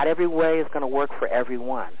 Not every way is going to work for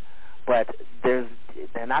everyone. But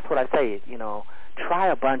and that's what I say,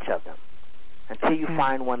 try a bunch of them until you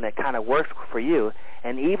find one that kind of works for you.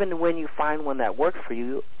 And even when you find one that works for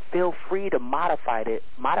you, feel free to modify it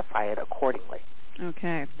accordingly.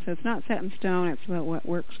 Okay, so it's not set in stone. It's about what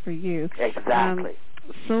works for you. Exactly.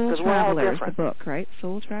 Soul Traveler is the book, right?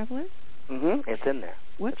 Soul Traveler? Mm-hmm. It's in there.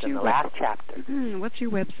 It's in the last chapter. What's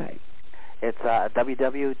your website? It's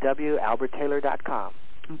www.alberttaylor.com.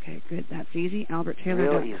 Okay, good. That's easy.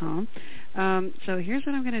 alberttaylor.com. So here's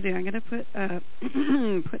what I'm going to do. I'm going to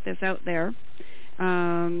put this out there.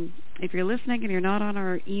 If you're listening and you're not on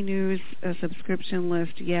our e-news subscription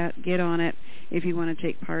list yet, get on it if you want to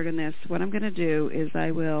take part in this. What I'm going to do is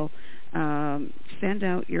I will send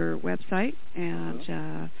out your website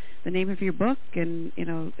and the name of your book and,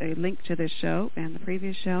 a link to this show and the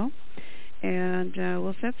previous show. And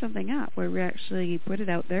we'll set something up where we actually put it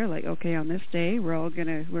out there, like, okay, on this day, we're all going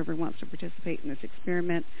to, whoever wants to participate in this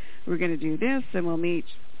experiment, we're going to do this, and we'll meet,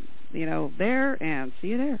 there, and see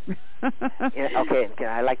you there. Okay,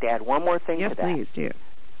 I'd like to add one more thing to that. Yes, please do.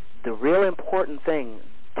 The real important thing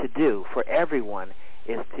to do for everyone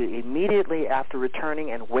is to immediately after returning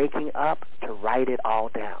and waking up to write it all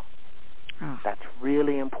down. Oh. That's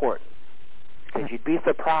really important because you'd be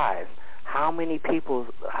surprised how many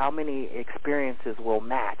experiences will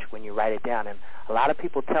match when you write it down. And a lot of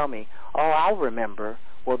people tell me, I'll remember.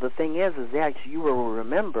 Well, the thing is that you will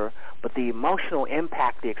remember, but the emotional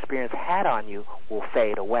impact the experience had on you will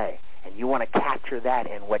fade away. And you want to capture that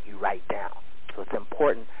in what you write down. So it's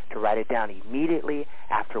important to write it down immediately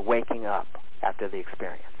after waking up, after the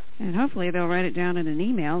experience. And hopefully they'll write it down in an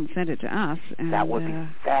email and send it to us. And, that would be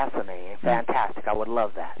fascinating, fantastic. I would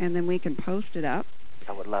love that. And then we can post it up.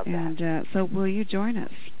 I would love that. And so will you join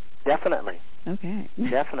us? Definitely. Okay.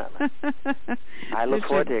 Definitely. I look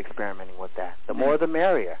forward to experimenting with that. The more the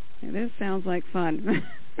merrier. This sounds like fun.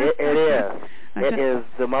 It is. It is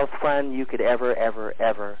the most fun you could ever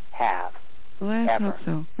have. Well, I hope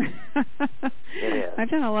so. It is. I've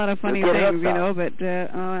done a lot of funny things, but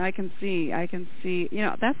I can see.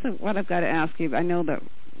 That's what I've got to ask you. I know that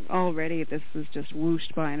already this was just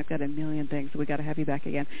whooshed by, and I've got a million things, so we got to have you back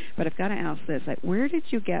again. But I've got to ask this: where did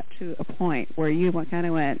you get to a point where you kind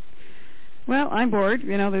of went, well, I'm bored.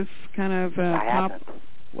 This kind of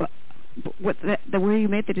where you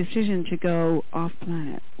made the decision to go off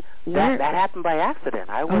planet. That happened by accident.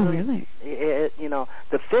 Really?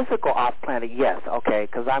 The physical off planet, yes, okay,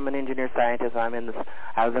 because I'm an engineer scientist. I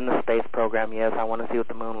was in the space program. Yes, I want to see what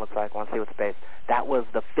the moon looks like. I want to see what space. That was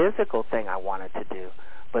the physical thing I wanted to do.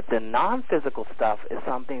 But the non-physical stuff is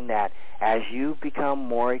something that, as you become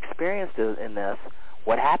more experienced in this,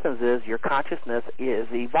 what happens is your consciousness is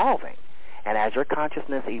evolving. And as your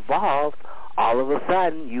consciousness evolves, all of a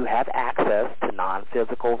sudden you have access to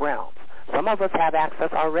non-physical realms. Some of us have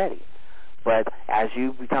access already. But as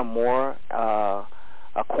you become more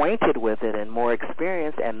acquainted with it and more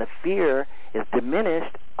experienced, and the fear is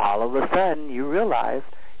diminished, all of a sudden you realize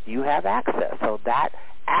you have access. So that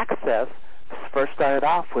access first started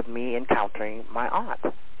off with me encountering my aunt,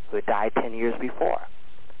 who had died 10 years before.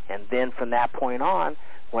 And then from that point on,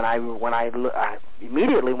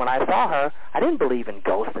 immediately when I saw her, I didn't believe in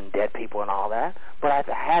ghosts and dead people and all that, but I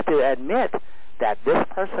had to admit that this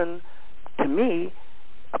person, to me,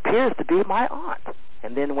 appears to be my aunt.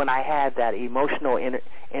 And then when I had that emotional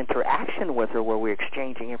interaction with her where we were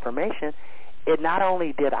exchanging information, it not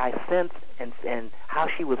only did I sense and how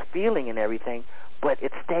she was feeling and everything, but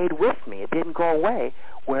it stayed with me. It didn't go away,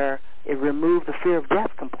 where it removed the fear of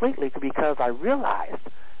death completely, because I realized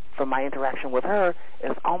from my interaction with her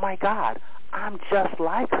is, oh my God, I'm just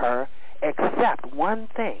like her, except one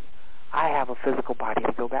thing. I have a physical body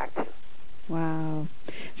to go back to. Wow.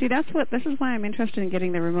 See, this is why I'm interested in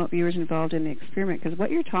getting the remote viewers involved in the experiment, because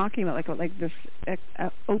what you're talking about, like this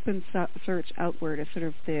open search outward, is sort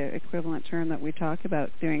of the equivalent term that we talk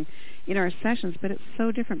about doing in our sessions, but it's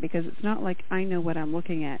so different because it's not like I know what I'm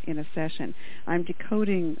looking at in a session. I'm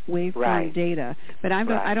decoding waveform data, but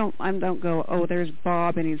I don't go, oh, there's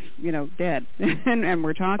Bob and he's dead and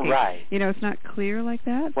we're talking. Right. It's not clear like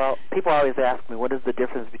that. Well, people always ask me, what is the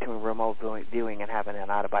difference between remote viewing and having an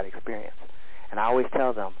out-of-body experience? And I always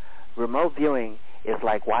tell them, remote viewing is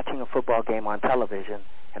like watching a football game on television,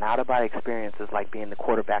 and out-of-body experience is like being the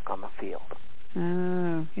quarterback on the field.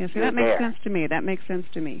 Oh, yeah. See, that makes sense to me. That makes sense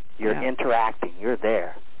to me. You're interacting. You're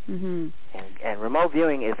there. Mm-hmm. And remote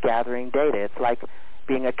viewing is gathering data. It's like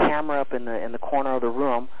being a camera up in the corner of the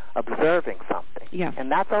room observing something. Yeah. And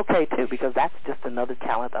that's okay, too, because that's just another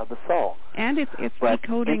talent of the soul. And it's but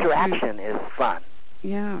decoding. Interaction is fun.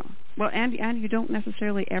 Yeah. Well, and you don't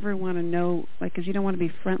necessarily ever want to know, because you don't want to be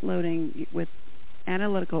front-loading with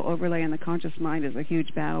analytical overlay, and the conscious mind is a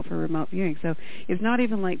huge battle for remote viewing. So it's not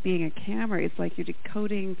even like being a camera. It's like you're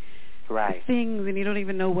decoding things, and you don't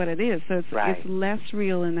even know what it is. So it's less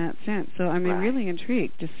real in that sense. So I'm really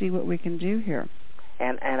intrigued to see what we can do here.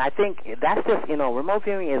 And I think that's just, remote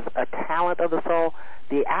viewing is a talent of the soul.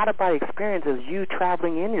 The out-of-body experience is you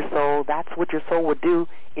traveling in your soul. That's what your soul would do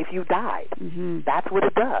if you died. Mm-hmm. That's what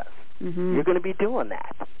it does. Mm-hmm. You're going to be doing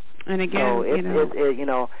that. And again, so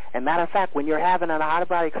and matter of fact, when you're having an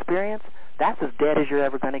out-of-body experience, that's as dead as you're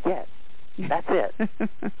ever going to get. That's it.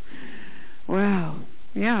 Wow.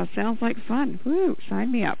 Yeah, sounds like fun. Woo,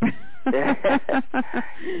 sign me up. It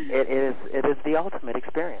is the ultimate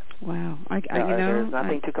experience. Wow. There's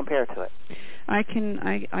nothing to compare to it. I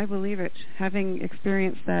believe it. Having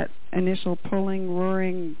experienced that initial pulling,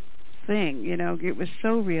 roaring thing, it was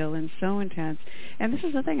so real and so intense. And this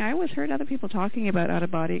is the thing, I always heard other people talking about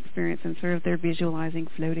out-of-body experience and sort of they're visualizing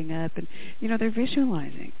floating up, and they're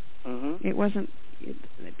visualizing. Mm-hmm. It wasn't,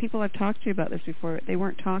 people I've talked to about this before, they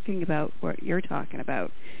weren't talking about what you're talking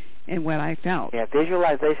about and what I felt. Yeah,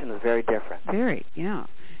 visualization is very different. Very, yeah.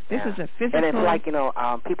 This is a physical... And it's like,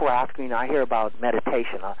 people are asking, I hear about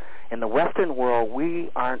meditation. In the Western world, we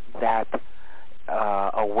aren't that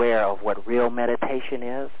aware of what real meditation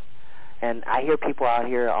is. And I hear people out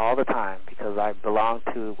here all the time, because I belong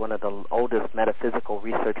to one of the oldest metaphysical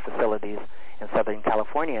research facilities in Southern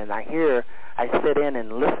California, and I sit in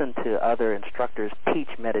and listen to other instructors teach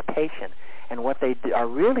meditation, and what they are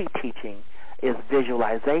really teaching is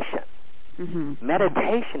visualization. Mm-hmm.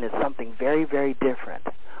 Meditation is something very, very different.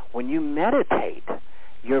 When you meditate,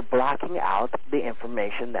 you're blocking out the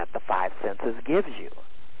information that the five senses gives you.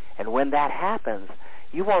 And when that happens,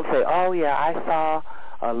 you won't say, oh yeah, I saw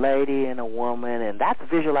a lady and a woman, and that's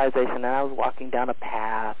visualization, and I was walking down a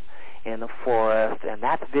path in the forest, and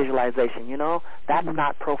that's visualization. That's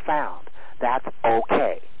not profound. That's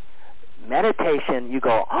okay. Meditation, you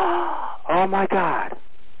go, oh my God.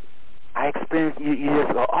 I experienced, you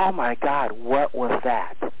just go, oh my God, what was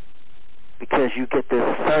that? Because you get this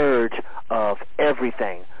surge of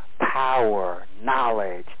everything, power,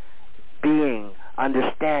 knowledge, being,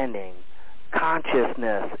 understanding,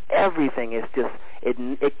 consciousness, everything is just,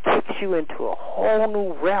 it kicks you into a whole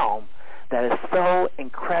new realm that is so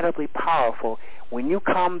incredibly powerful. When you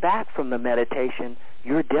come back from the meditation,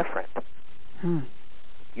 you're different.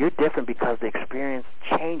 You're different because the experience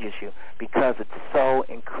changes you, because it's so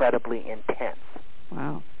incredibly intense.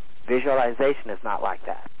 Wow. Visualization is not like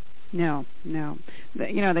that. No.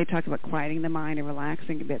 They talk about quieting the mind and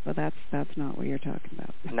relaxing a bit, but that's not what you're talking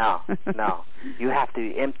about. No. You have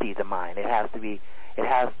to empty the mind. It has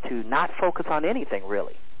to not focus on anything,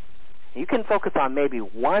 really. You can focus on maybe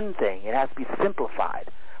one thing. It has to be simplified,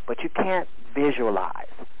 but you can't visualize.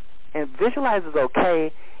 And visualize is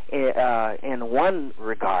okay in one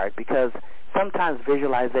regard, because sometimes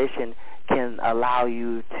visualization can allow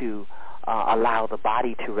you to allow the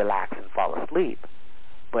body to relax and fall asleep.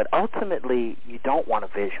 But ultimately, you don't want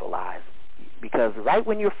to visualize, because right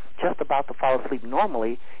when you're just about to fall asleep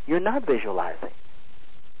normally, you're not visualizing.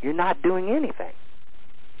 You're not doing anything.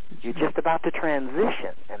 You're just about to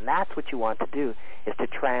transition, and that's what you want to do, is to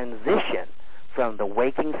transition from the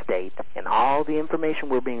waking state and all the information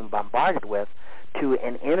we're being bombarded with to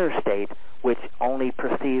an inner state which only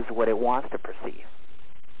perceives what it wants to perceive.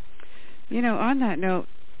 On that note,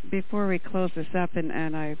 before we close this up,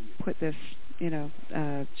 and I put this,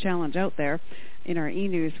 challenge out there in our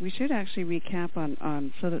e-news, we should actually recap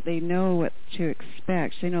on so that they know what to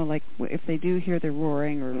expect. Like if they do hear the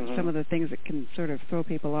roaring or some of the things that can sort of throw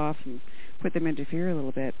people off and put them into fear a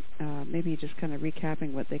little bit, maybe just kind of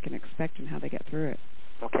recapping what they can expect and how they get through it.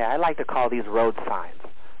 Okay, I like to call these road signs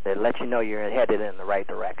that let you know you're headed in the right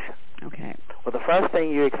direction. Okay. Well, the first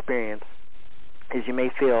thing you experience is you may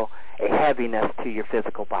feel a heaviness to your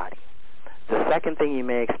physical body. The second thing you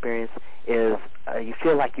may experience is you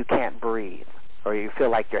feel like you can't breathe, or you feel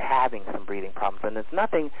like you're having some breathing problems. And it's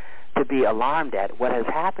nothing to be alarmed at. What is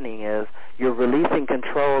happening is you're releasing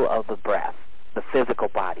control of the breath, the physical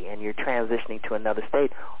body, and you're transitioning to another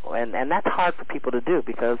state. And that's hard for people to do,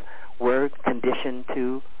 because we're conditioned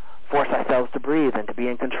to force ourselves to breathe and to be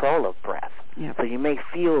in control of breath. Yep. So you may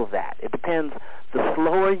feel that. It depends. The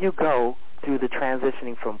slower you go through the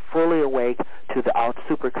transitioning from fully awake to the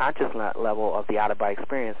superconscious level of the out-of-body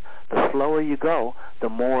experience, the slower you go, the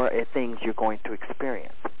more things you're going to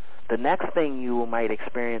experience. The next thing you might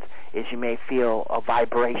experience is you may feel a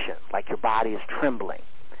vibration, like your body is trembling.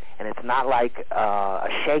 And it's not like a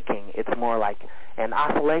shaking, it's more like an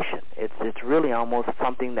oscillation. It's really almost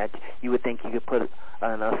something that you would think you could put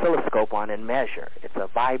an oscilloscope on and measure. It's a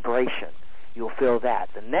vibration. You'll feel that.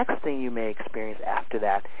 The next thing you may experience after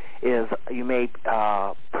that is you may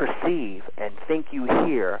perceive and think you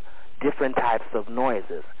hear different types of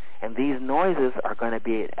noises. And these noises are going to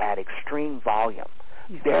be at extreme volume,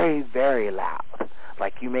 very, very loud.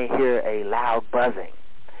 Like you may hear a loud buzzing.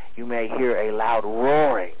 You may hear a loud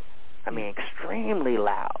roaring. Extremely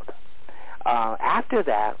loud. After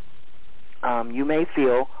that, you may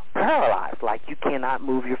feel paralyzed, like you cannot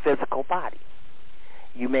move your physical body.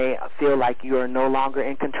 You may feel like you are no longer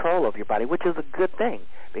in control of your body, which is a good thing,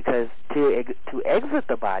 because to exit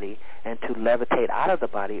the body and to levitate out of the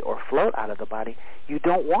body or float out of the body, you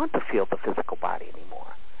don't want to feel the physical body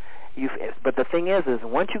anymore. But the thing is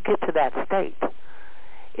once you get to that state,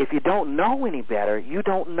 if you don't know any better, you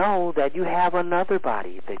don't know that you have another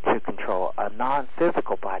body that you control, a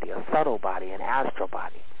non-physical body, a subtle body, an astral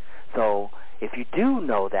body. So if you do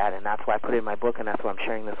know that, and that's why I put it in my book, and that's why I'm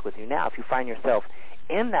sharing this with you now, if you find yourself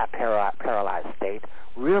in that paralyzed state,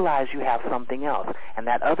 realize you have something else. And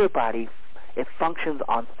that other body, it functions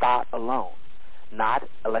on thought alone, not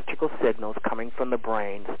electrical signals coming from the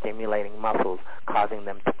brain stimulating muscles, causing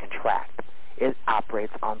them to contract. It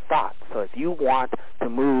operates on thought. So if you want to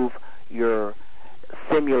move your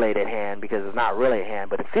simulated hand, because it's not really a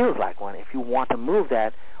hand, but it feels like one, if you want to move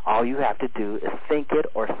that, all you have to do is think it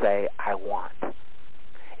or say, I want.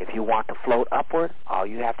 If you want to float upward, all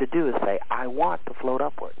you have to do is say, I want to float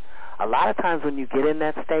upward. A lot of times when you get in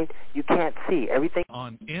that state, you can't see everything.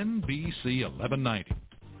 On NBC 1190.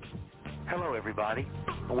 Hello, everybody.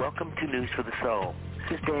 Welcome to News for the Soul.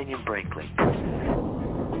 This is Daniel Brinkley.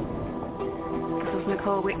 This is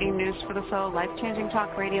Nicole Whitney, News for the Soul, life-changing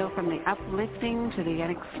talk radio from the uplifting to the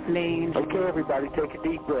unexplained. Okay, everybody, take a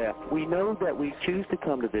deep breath. We know that we choose to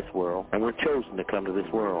come to this world, and we're chosen to come to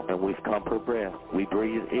this world, and we've come per breath. We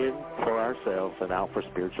breathe in for ourselves and out for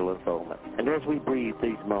spiritual unfoldment. And as we breathe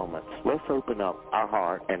these moments, let's open up our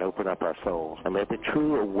heart and open up our souls, and let the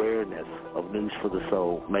true awareness of News for the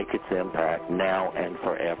Soul make its impact now and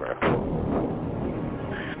forever.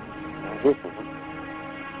 This is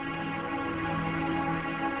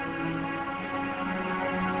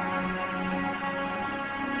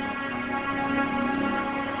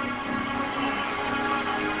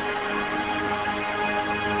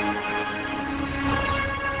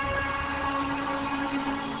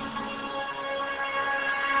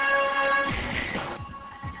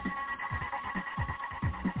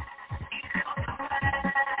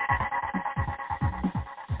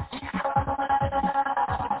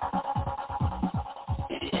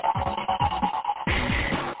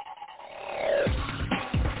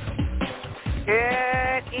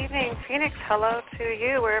Phoenix, hello to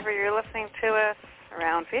you wherever you're listening to us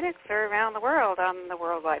around Phoenix or around the world on the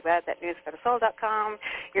World Wide Web at newsforthesoul.com.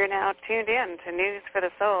 You're now tuned in to News for the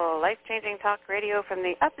Soul, life-changing talk radio from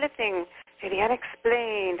the uplifting to the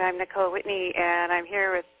unexplained. I'm Nicole Whitney, and I'm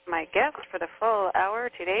here with my guest for the full hour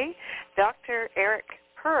today, Dr. Eric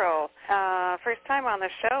Pearl. First time on the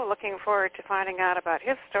show. Looking forward to finding out about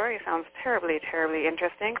his story. Sounds terribly, terribly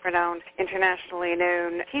interesting. Renowned, internationally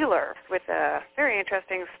known healer with a very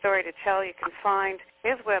interesting story to tell. You can find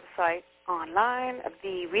his website online,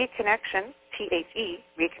 the Reconnection, T-H-E,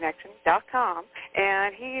 reconnection.com.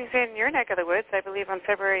 And he's in your neck of the woods, I believe, on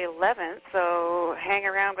February 11th, so hang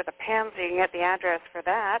around with a pansy and get the address for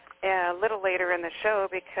that a little later in the show,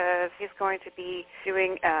 because he's going to be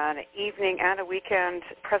doing an evening and a weekend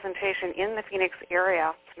presentation in the Phoenix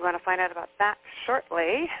area. You want to find out about that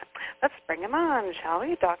shortly. Let's bring him on, shall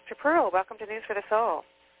we? Dr. Pearl, welcome to News for the Soul.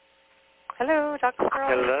 Hello, Dr. Pearl.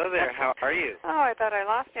 Hello there. How are you? Oh, I thought I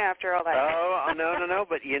lost you after all that. Oh, no,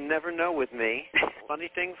 but you never know with me. Funny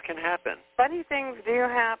things can happen. Funny things do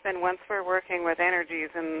happen once we're working with energies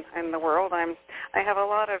in the world. I have a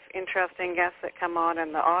lot of interesting guests that come on,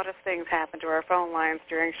 and the oddest things happen to our phone lines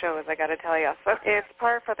during shows, I got to tell you. So it's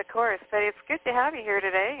par for the course, but it's good to have you here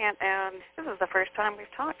today, and this is the first time we've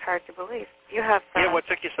talked, hard to believe. You have... yeah, what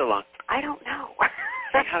took you so long? I don't know.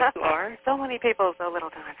 How you are? So many people, so little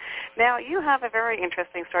time. Now, you have a very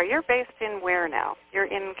interesting story. You're based in where now? You're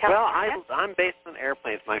in California? Well, I'm based on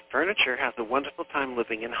airplanes. My furniture has a wonderful time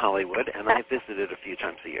living in Hollywood, and I visit it a few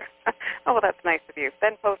times a year. Oh, well, that's nice of you.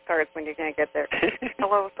 Send postcards when you're going to get there.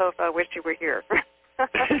 Hello, Sofa. Wish you were here.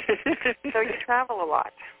 So you travel a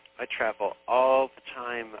lot. I travel all the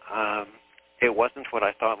time. It wasn't what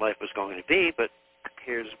I thought life was going to be, but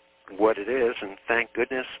here's what it is, and thank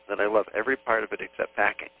goodness that I love every part of it except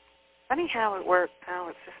packing. Funny how it works, how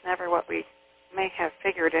it's just never what we may have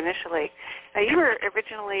figured initially. Now, you were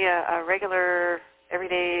originally a regular,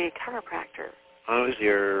 everyday chiropractor. I was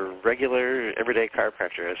your regular, everyday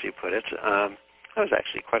chiropractor, as you put it. I was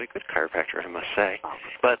actually quite a good chiropractor, I must say. Oh.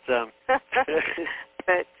 But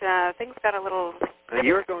but things got a little...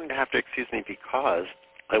 You're going to have to excuse me because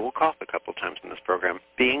I will cough a couple times in this program.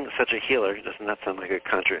 Being such a healer, doesn't that sound like a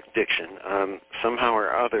contradiction? Somehow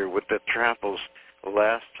or other, with the travels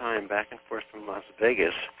last time back and forth from Las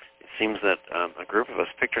Vegas, it seems that a group of us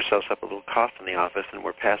picked ourselves up a little cough in the office, and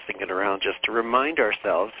we're passing it around just to remind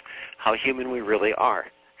ourselves how human we really are.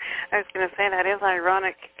 I was going to say, that is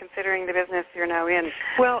ironic, considering the business you're now in.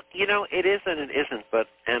 Well, it is and it isn't,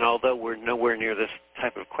 and although we're nowhere near this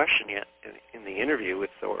type of question yet in the interview,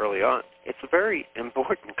 it's so early on, it's a very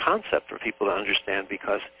important concept for people to understand,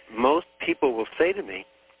 because most people will say to me,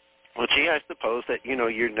 well, gee, I suppose that,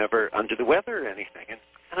 you're never under the weather or anything.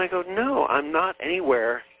 And I go, no, I'm not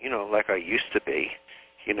anywhere, like I used to be.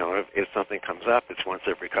 If something comes up, it's once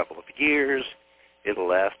every couple of years. It'll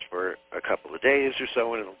last for a couple of days or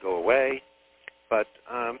so, and it'll go away. But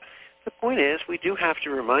the point is, we do have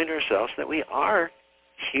to remind ourselves that we are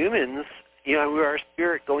humans. We are a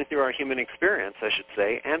spirit going through our human experience, I should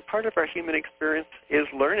say, and part of our human experience is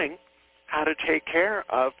learning how to take care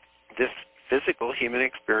of this physical human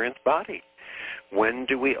experience body. When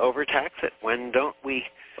do we overtax it? When don't we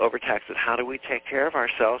overtax it? How do we take care of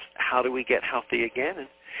ourselves? How do we get healthy again? And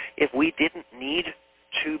if we didn't need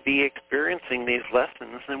to be experiencing these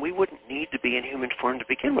lessons, then we wouldn't need to be in human form to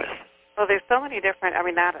begin with. Well, there's so many different,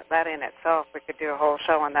 that in itself, we could do a whole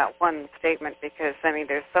show on that one statement, because,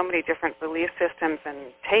 there's so many different belief systems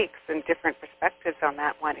and takes and different perspectives on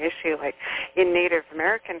that one issue. Like in Native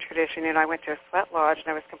American tradition, I went to a sweat lodge,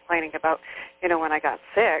 and I was complaining about, when I got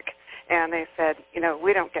sick, and they said,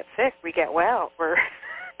 we don't get sick, we get well.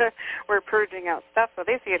 We're purging out stuff. So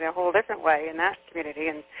they see it in a whole different way in that community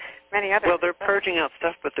and many others. Well, they're purging out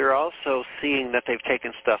stuff, but they're also seeing that they've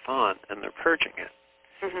taken stuff on, and they're purging it.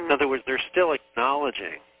 Mm-hmm. In other words, they're still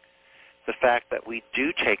acknowledging the fact that we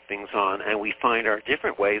do take things on, and we find our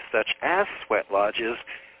different ways, such as sweat lodges,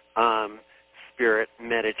 spirit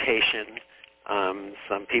meditation.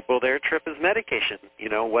 Some people, their trip is medication,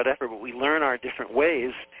 whatever. But we learn our different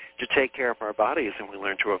ways to take care of our bodies, and we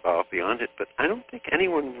learn to evolve beyond it. But I don't think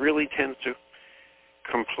anyone really tends to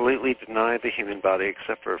completely deny the human body,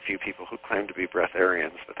 except for a few people who claim to be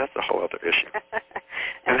breatharians. But that's a whole other issue.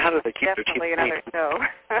 And how do they keep their teeth clean? Definitely another show.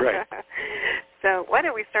 Right. So why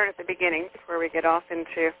don't we start at the beginning before we get off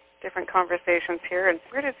into different conversations here? And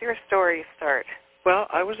where does your story start? Well,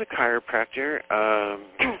 I was a chiropractor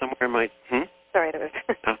somewhere in my... Sorry, that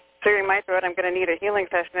was clearing my throat. I'm going to need a healing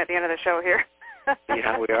session at the end of the show here.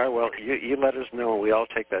 Yeah, we are. Well, you let us know. We all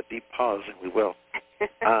take that deep pause, and we will.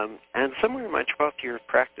 And somewhere in my 12th year of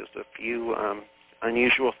practice, a few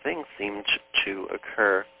unusual things seemed to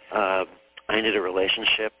occur. I ended a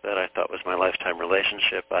relationship that I thought was my lifetime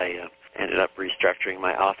relationship. I ended up restructuring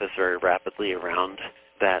my office very rapidly around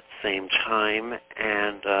that same time,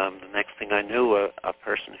 and the next thing I knew, a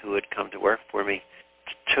person who had come to work for me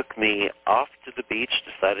took me off to the beach,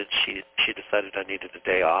 she decided I needed a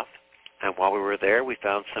day off, and while we were there, we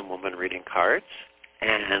found some woman reading cards,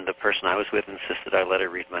 and the person I was with insisted I let her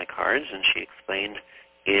read my cards, and she explained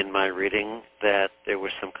in my reading that there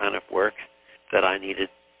was some kind of work that I needed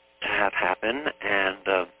to have happen,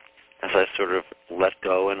 and as I sort of let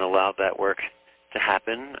go and allowed that work to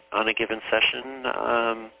happen on a given session,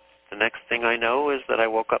 the next thing I know is that I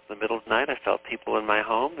woke up in the middle of the night, I felt people in my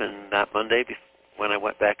home, and that Monday when I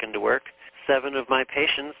went back into work, 7 of my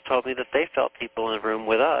patients told me that they felt people in the room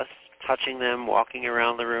with us, touching them, walking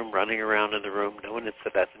around the room, running around in the room. No one had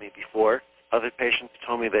said that to me before. Other patients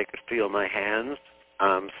told me they could feel my hands,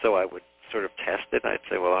 so I would sort of test it. I'd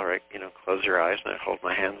say, well, all right, close your eyes, and I'd hold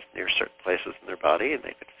my hands near certain places in their body, and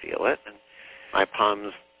they could feel it. And my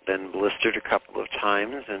palms then blistered a couple of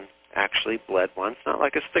times and actually bled once, not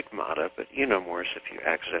like a stigmata, but more as if you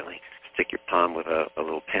accidentally stick your palm with a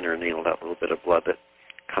little pin or needle, that little bit of blood that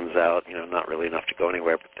comes out, not really enough to go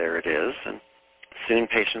anywhere, but there it is. And soon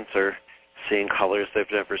patients are seeing colors they've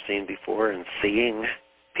never seen before and seeing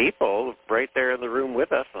people right there in the room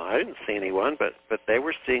with us. Well, I didn't see anyone, but they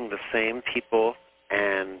were seeing the same people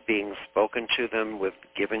and being spoken to them with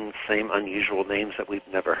giving the same unusual names that we've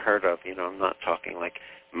never heard of. I'm not talking like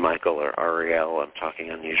Michael or Ariel. I'm talking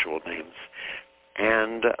unusual names.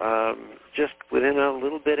 And just within a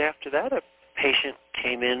little bit after that, a patient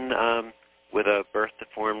came in with a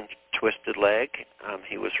birth-deformed twisted leg.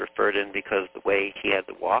 He was referred in because the way he had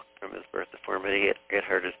to walk from his birth deformity, it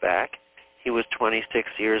hurt his back. He was 26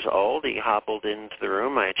 years old. He hobbled into the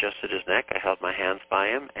room. I adjusted his neck. I held my hands by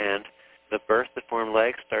him, and the birth-deformed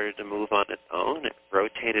leg started to move on its own. It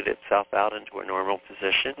rotated itself out into a normal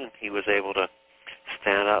position, and he was able to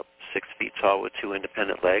stand up 6 feet tall with 2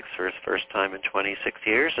 independent legs for his first time in 26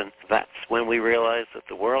 years, and that's when we realized that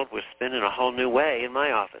the world was spinning a whole new way in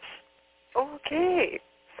my office. Okay.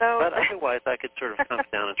 So but otherwise, I could sort of come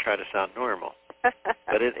down and try to sound normal.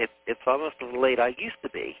 But it's almost as late I used to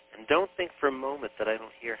be. And don't think for a moment that I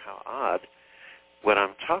don't hear how odd when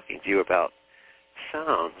I'm talking to you about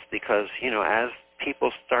sounds, because, as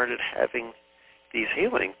people started having these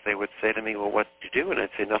healings, they would say to me, well, what did you do? And I'd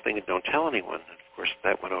say nothing and don't tell anyone. And of course,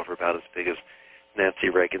 that went over about as big as Nancy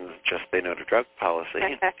Reagan's Just Say No to Drug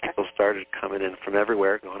policy. People started coming in from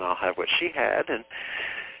everywhere going, I'll have what she had.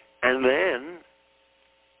 And then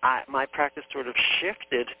my practice sort of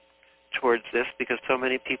shifted towards this because so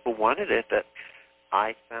many people wanted it that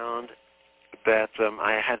I found that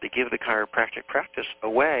I had to give the chiropractic practice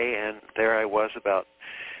away, and there I was about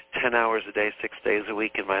 10 hours a day, 6 days a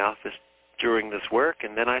week in my office doing this work,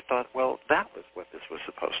 and then I thought, well, that was what this was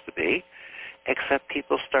supposed to be, except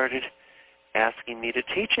people started asking me to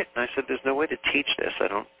teach it, and I said, there's no way to teach this. I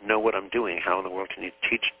don't know what I'm doing. How in the world can you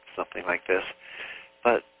teach something like this?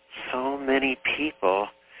 But so many people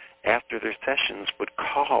after their sessions would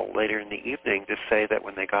call later in the evening to say that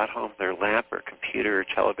when they got home, their lamp or computer or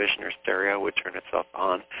television or stereo would turn itself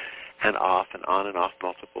on and off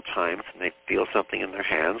multiple times, and they'd feel something in their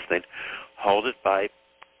hands. They'd hold it by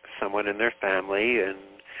someone in their family, and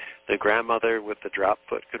the grandmother with the drop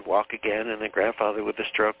foot could walk again, and the grandfather with the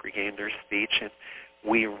stroke regained their speech. And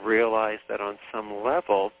we realized that on some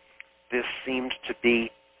level, this seemed to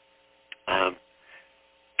be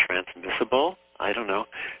transmissible, I don't know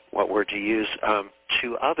what word to use,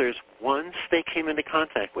 to others once they came into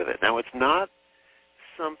contact with it. Now, it's not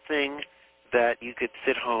something that you could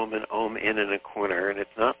sit home and ohm in a corner, and it's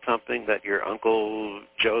not something that your Uncle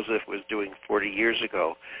Joseph was doing 40 years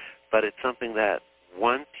ago, but it's something that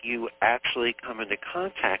once you actually come into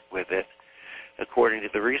contact with it, according to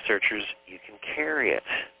the researchers, you can carry it.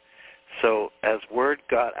 So as word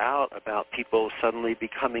got out about people suddenly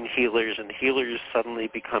becoming healers and healers suddenly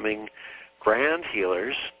becoming grand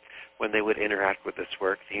healers when they would interact with this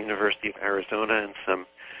work, the University of Arizona and some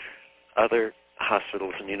other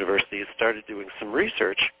hospitals and universities started doing some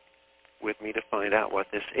research with me to find out what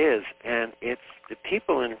this is. And it's the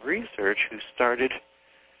people in research who started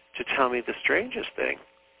to tell me the strangest thing,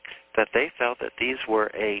 that they felt that these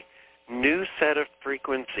were a new set of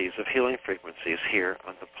frequencies, of healing frequencies here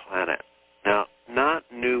on the planet. Now, not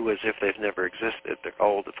new as if they've never existed. They're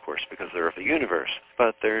old, of course, because they're of the universe.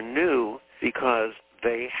 But they're new because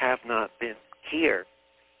they have not been here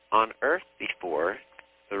on Earth before.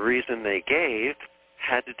 The reason they gave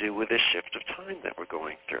had to do with this shift of time that we're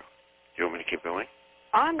going through. Do you want me to keep going?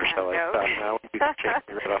 On Or that shall I note, stop now and we can take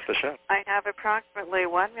you right off the show? I have approximately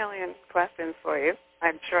 1 million questions for you.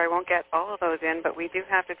 I'm sure I won't get all of those in, but we do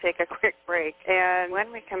have to take a quick break. And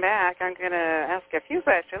when we come back, I'm going to ask a few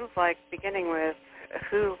questions, like beginning with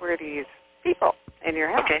who were these people in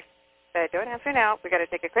your house? Okay. Don't answer now. We've got to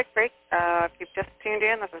take a quick break. If you've just tuned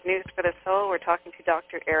in, this is News for the Soul. We're talking to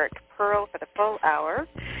Dr. Eric Pearl for the full hour.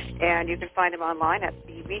 And you can find him online at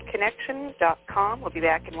theweconnection.com. We'll be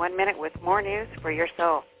back in 1 minute with more news for your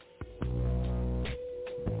soul.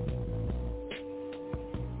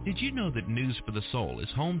 Did you know that News for the Soul is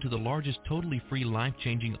home to the largest totally free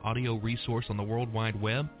life-changing audio resource on the World Wide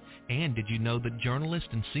Web? And did you know that journalist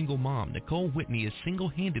and single mom Nicole Whitney is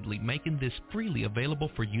single-handedly making this freely available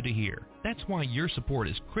for you to hear? That's why your support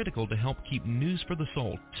is critical to help keep News for the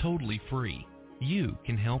Soul totally free. You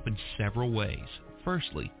can help in several ways.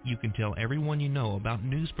 Firstly, you can tell everyone you know about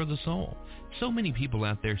News for the Soul. So many people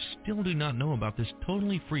out there still do not know about this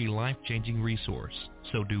totally free life-changing resource.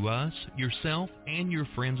 So do us, yourself, and your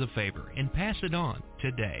friends a favor and pass it on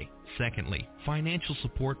today. Secondly, financial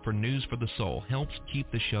support for News for the Soul helps keep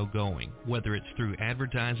the show going, whether it's through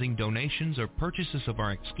advertising, donations, or purchases of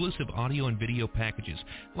our exclusive audio and video packages,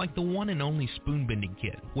 like the one and only Spoon Bending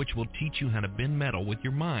Kit, which will teach you how to bend metal with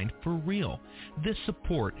your mind for real. This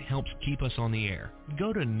support helps keep us on the air.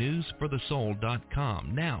 Go to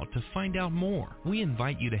newsforthesoul.com now to find out more. We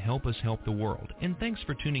invite you to help us help the world, and thanks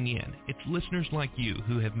for tuning in. It's listeners like you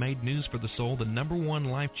who have made News for the Soul the #1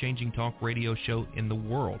 life-changing talk radio show in the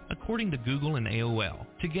world, according to Google and AOL.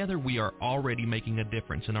 Together we are already making a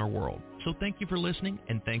difference in our world. So thank you for listening,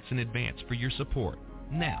 and thanks in advance for your support.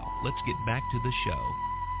 Now, let's get back to the show.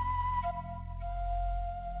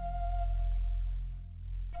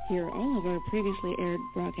 Hear all of our previously aired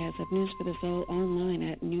broadcasts of News for the Soul online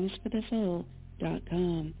at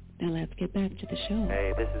newsforthesoul.com. Now let's get back to the show.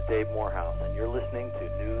 Hey, this is Dave Morehouse, and you're listening to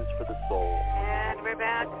News for the Soul. And we're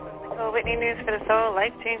back with Nicole Whitney, News for the Soul,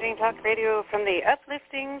 life-changing talk radio from the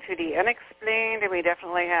uplifting to the unexplained, and we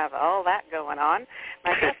definitely have all that going on.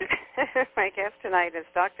 My guest tonight is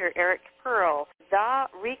Dr. Eric Pearl.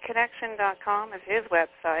 TheWeConnection.com is his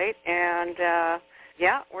website, and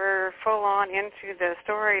we're full on into the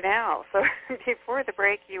story now. So before the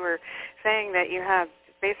break, you were saying that you have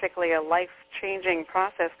basically a life-changing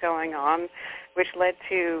process going on, which led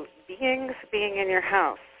to beings being in your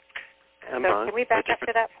house. So can we back up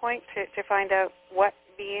to that point to find out what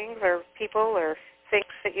beings or people or things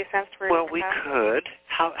that you sensed were in your house? Well, we could.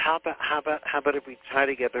 How about if we tie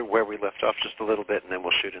together where we left off just a little bit, and then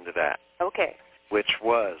we'll shoot into that. Okay. Which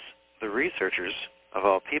was the researchers, of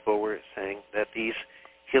all people, were saying that these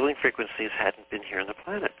healing frequencies hadn't been here on the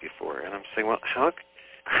planet before. And I'm saying, well, how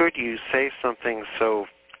could you say something so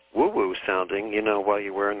woo-woo sounding, while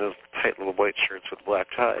you're wearing those tight little white shirts with black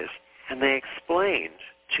ties? And they explained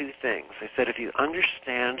two things. They said if you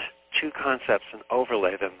understand two concepts and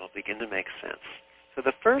overlay them, they'll begin to make sense. So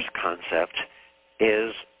the first concept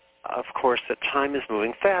is, of course, that time is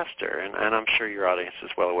moving faster, and I'm sure your audience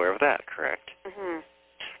is well aware of that, correct? Mm-hmm.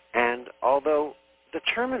 And although the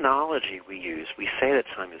terminology we use, we say that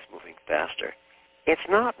time is moving faster, it's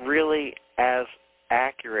not really as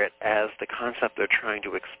accurate as the concept they're trying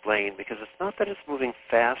to explain, because it's not that it's moving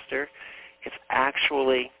faster, it's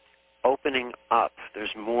actually opening up.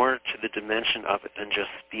 There's more to the dimension of it than just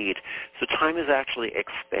speed. So time is actually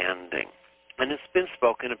expanding. And it's been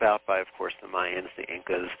spoken about by, of course, the Mayans, the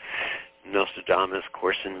Incas. Nostradamus,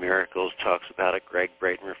 Course in Miracles, talks about it. Greg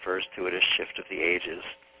Braden refers to it as shift of the ages.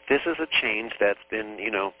 This is a change that's been,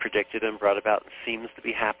 predicted and brought about and seems to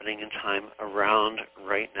be happening in time around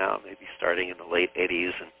right now, maybe starting in the late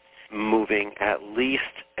 80s and moving at least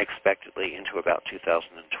expectedly into about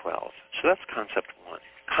 2012. So that's concept one.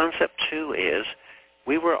 Concept two is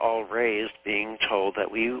we were all raised being told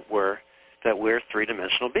that we're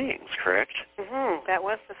three-dimensional beings, correct? Mm-hmm. That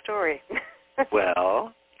was the story.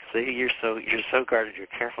 Well, see, you're so guarded, you're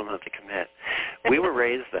careful not to commit. We were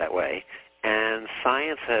raised that way, and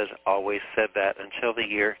science has always said that until the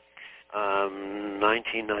year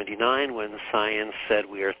 1999, when science said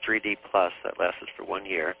we are 3D plus. That lasted for 1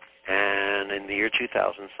 year. And in the year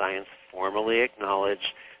 2000, science formally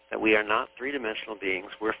acknowledged that we are not three-dimensional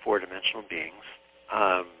beings, we're four-dimensional beings.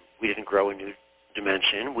 We didn't grow a new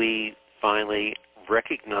dimension. We finally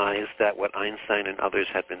recognized that what Einstein and others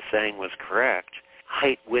had been saying was correct.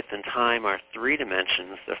 Height, width, and time are three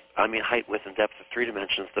dimensions. Height, width, and depth are three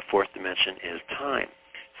dimensions. The fourth dimension is time.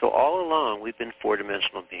 So all along, we've been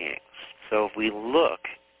four-dimensional beings. So if we look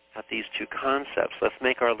at these two concepts, let's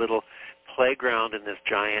make our little playground in this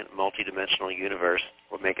giant multidimensional universe.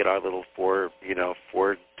 We'll make it our little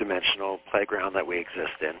four-dimensional playground that we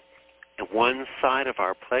exist in. one side of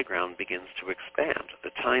our playground begins to expand,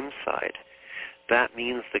 the time side. That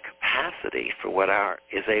means the capacity for what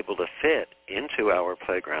is able to fit into our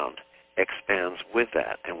playground expands with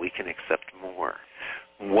that, and we can accept more.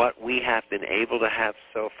 What we have been able to have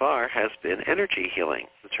so far has been energy healing,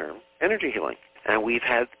 the term energy healing. And we've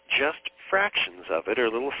had just fractions of it, or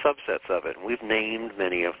little subsets of it. And we've named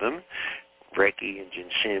many of them: Reiki and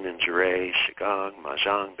Jinshin and Jurei, Qigong,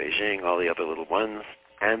 Mahjong, Beijing, all the other little ones.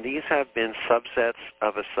 And these have been subsets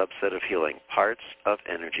of a subset of healing, parts of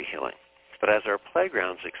energy healing. But as our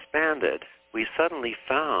playgrounds expanded, we suddenly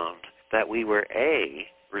found that we were,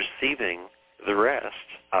 receiving the rest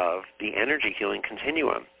of the energy healing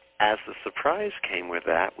continuum. As the surprise came with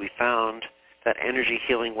that, we found that energy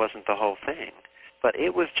healing wasn't the whole thing, but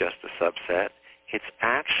it was just a subset. It's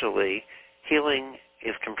actually, healing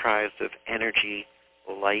is comprised of energy,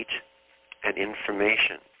 light, and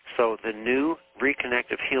information. So the new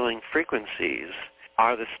reconnective healing frequencies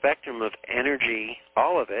are the spectrum of energy,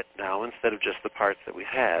 all of it now, instead of just the parts that we've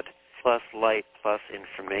had, plus light, plus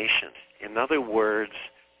information. In other words,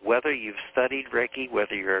 whether you've studied Reiki,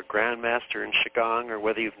 whether you're a grandmaster in Qigong, or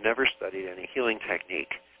whether you've never studied any healing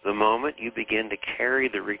technique, the moment you begin to carry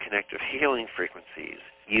the reconnective healing frequencies,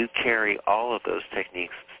 you carry all of those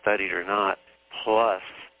techniques, studied or not, plus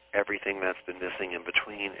everything that's been missing in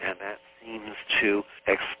between, and that seems to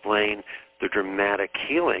explain the dramatic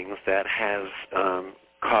healings that has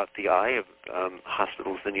caught the eye of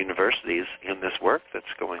hospitals and universities in this work that's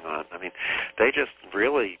going on. I mean, I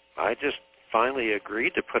just finally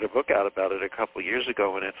agreed to put a book out about it a couple years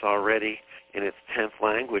ago, and it's already in its 10th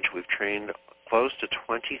language. We've trained close to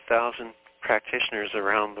 20,000 practitioners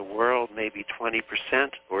around the world. Maybe 20%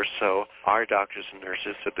 or so are doctors and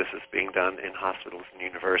nurses, so this is being done in hospitals and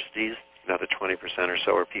universities. Another 20% or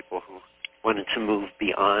so are people who wanted to move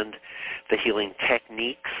beyond the healing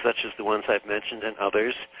techniques, such as the ones I've mentioned and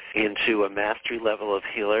others, into a mastery level of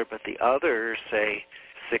healer. But the other, say,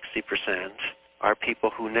 60%, are people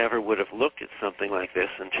who never would have looked at something like this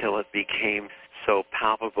until it became so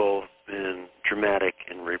palpable and dramatic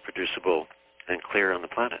and reproducible and clear on the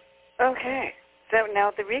planet. Okay. So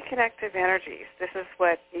now the reconnective energies, this is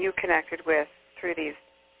what you connected with through these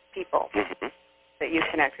people that you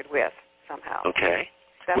connected with somehow. Okay.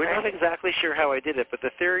 We're not exactly sure how I did it, but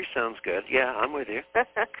the theory sounds good. Yeah, I'm with you. So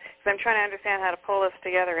I'm trying to understand how to pull this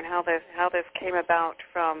together and how this came about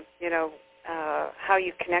from, how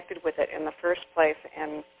you connected with it in the first place.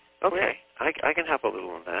 And okay, I can help a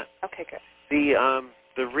little on that. Okay, good.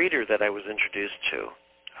 The reader that I was introduced to,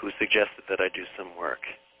 who suggested that I do some work,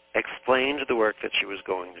 explained the work that she was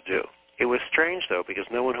going to do. It was strange, though, because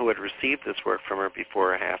no one who had received this work from her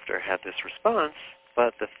before or after had this response,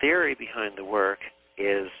 but the theory behind the work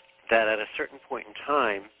is that at a certain point in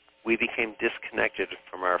time, we became disconnected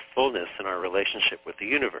from our fullness in our relationship with the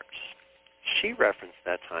universe. She referenced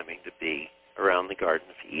that timing to be around the Garden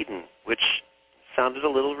of Eden, which sounded a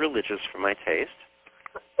little religious for my taste.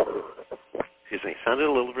 Sounded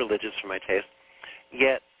a little religious for my taste.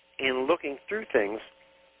 Yet, in looking through things,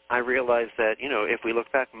 I realized that, if we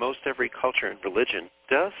look back, most every culture and religion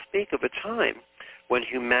does speak of a time when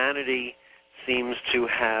humanity seems to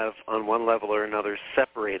have, on one level or another,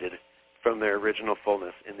 separated from their original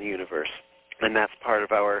fullness in the universe. And that's part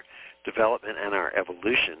of our development and our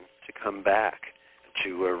evolution to come back to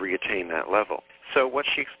reattain that level. So what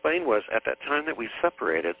she explained was, at that time that we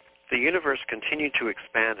separated, the universe continued to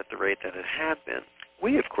expand at the rate that it had been.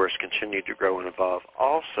 We, of course, continued to grow and evolve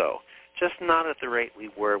also, just not at the rate we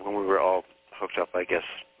were when we were all hooked up, I guess,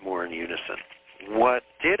 more in unison. What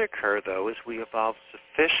did occur, though, is we evolved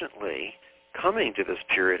sufficiently coming to this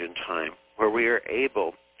period in time where we are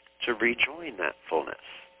able to rejoin that fullness.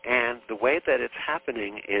 And the way that it's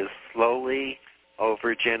happening is slowly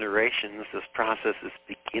over generations. This process is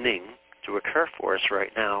beginning to occur for us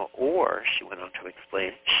right now, or, she went on to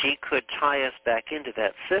explain, she could tie us back into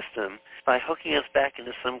that system by hooking us back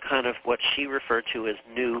into some kind of what she referred to as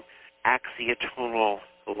new axiotonal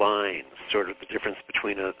lines, sort of the difference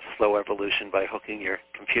between a slow evolution by hooking your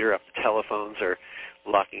computer up to telephones or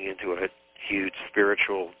locking into a huge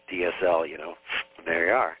spiritual DSL, and there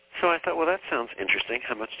you are. So I thought, well, that sounds interesting.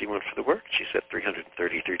 How much do you want for the work? She said $333,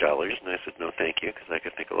 and I said, no, thank you, because I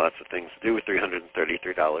could think of lots of things to do with $333,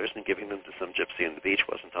 and giving them to some gypsy on the beach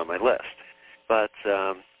wasn't on my list. But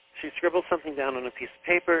she scribbled something down on a piece of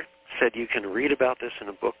paper, said you can read about this in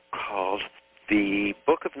a book called The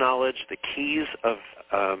Book of Knowledge, The Keys of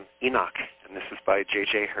Enoch, and this is by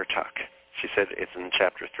J.J. Hertak. She said it's in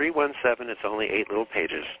chapter 317. It's only 8 little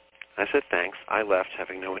pages. I said, thanks. I left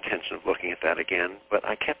having no intention of looking at that again, but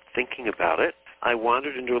I kept thinking about it. I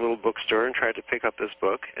wandered into a little bookstore and tried to pick up this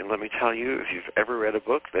book, and let me tell you, if you've ever read a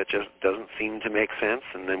book that just doesn't seem to make sense,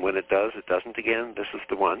 and then when it does, it doesn't again, this is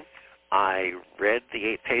the one. I read the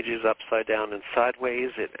 8 pages upside down and sideways.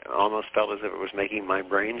 It almost felt as if it was making my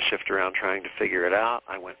brain shift around trying to figure it out.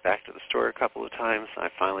 I went back to the store a couple of times. I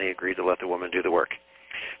finally agreed to let the woman do the work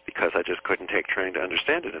because I just couldn't take trying to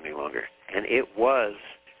understand it any longer. And it was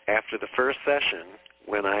after the first session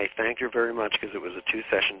when I thanked her very much, because it was a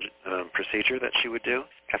 2-session procedure that she would do.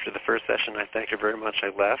 After the first session, I thanked her very much. I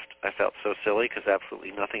left. I felt so silly because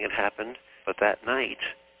absolutely nothing had happened. But that night,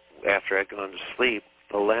 after I'd gone to sleep,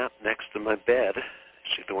 the lamp next to my bed,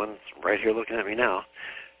 she's the one that's right here looking at me now,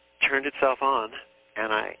 turned itself on,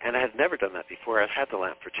 and I had never done that before. I've had the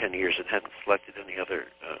lamp for 10 years and hadn't selected any other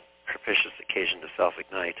propitious occasion to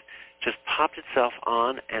self-ignite. Just popped itself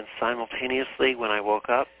on, and simultaneously when I woke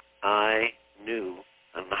up, I knew,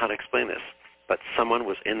 I don't know how to explain this, but someone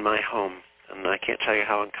was in my home, and I can't tell you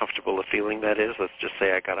how uncomfortable a feeling that is. Let's just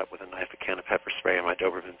say I got up with a knife, a can of pepper spray, and my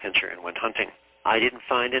Doberman Pinscher and went hunting. I didn't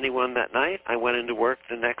find anyone that night. I went into work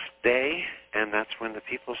the next day, and that's when the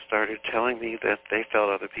people started telling me that they felt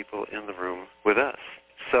other people in the room with us.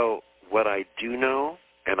 So what I do know,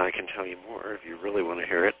 and I can tell you more if you really want to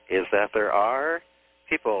hear it, is that there are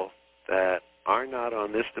people that are not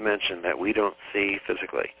on this dimension that we don't see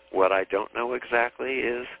physically. What I don't know exactly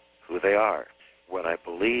is who they are. What I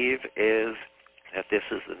believe is that this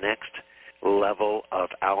is the next level of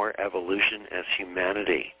our evolution as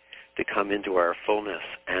humanity to come into our fullness,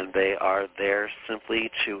 and they are there simply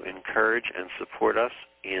to encourage and support us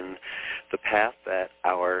in the path that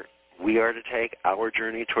we are to take, our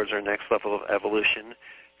journey towards our next level of evolution,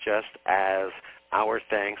 just as our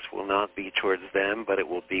thanks will not be towards them, but it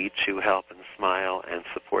will be to help and smile and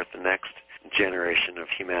support the next generation of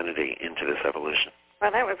humanity into this evolution.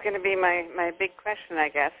 Well, that was going to be my big question, I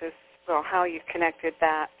guess, is how you connected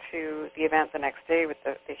that to the event the next day with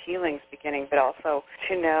the healings beginning, but also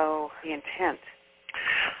to know the intent.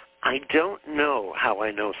 I don't know how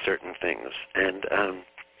I know certain things, and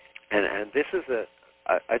this is a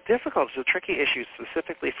difficult, it's a tricky issue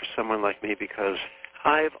specifically for someone like me, because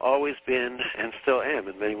I've always been, and still am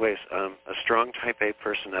in many ways, a strong type A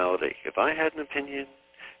personality. If I had an opinion,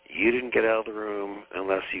 you didn't get out of the room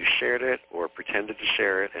unless you shared it or pretended to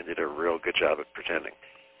share it and did a real good job at pretending.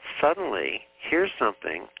 Suddenly, here's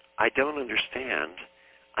something I don't understand,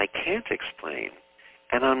 I can't explain,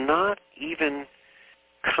 and I'm not even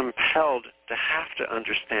compelled to have to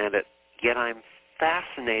understand it, yet I'm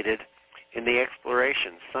fascinated in the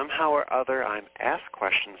exploration. Somehow or other, I'm asked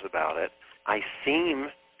questions about it. I seem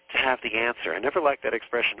to have the answer. I never liked that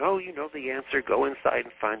expression, oh, you know the answer, go inside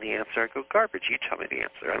and find the answer. I go, garbage, you tell me the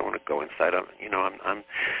answer. I don't want to go inside.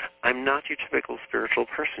 I'm not your typical spiritual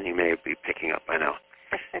person you may be picking up by now.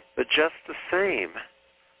 But just the same,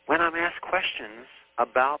 when I'm asked questions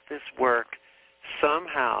about this work,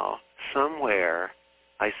 somehow, somewhere,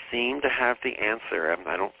 I seem to have the answer.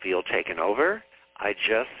 I don't feel taken over. I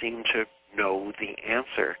just seem to know the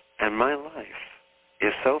answer. And my life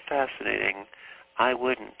is so fascinating, I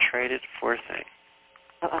wouldn't trade it for a thing.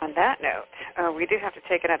 Well, on that note, we do have to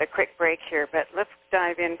take another quick break here, but let's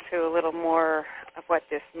dive into a little more of what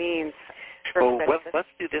this means. Let's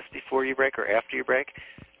do this before you break or after you break.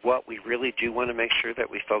 What we really do want to make sure that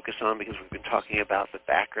we focus on, because we've been talking about the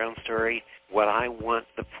background story, what I want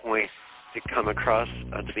the point to come across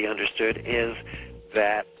to be understood is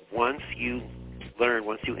that once you learn,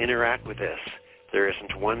 once you interact with this, there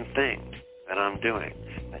isn't one thing that I'm doing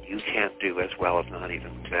that you can't do as well, if not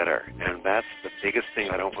even better. And that's the biggest thing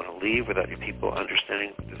I don't want to leave without people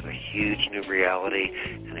understanding that there's a huge new reality,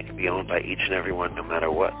 and it can be owned by each and every one, no matter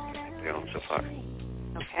what they own so far.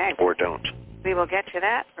 Okay. Or don't. We will get to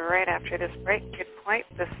that right after this break. Good point.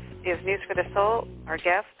 This is News for the Soul. Our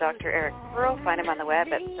guest, Dr. Eric Pearl. Find him on the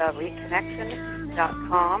web at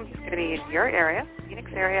thereconnection.com. He's going to be in your area,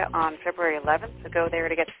 Phoenix area, on February 11th, so go there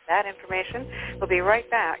to get that information. We'll be right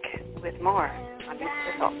back with more on News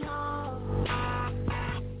for the Soul.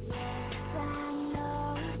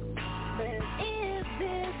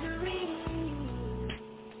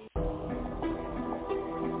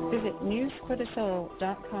 Visit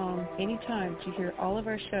newsforthesoul.com anytime to hear all of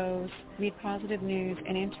our shows, read positive news,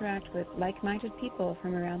 and interact with like-minded people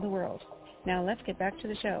from around the world. Now let's get back to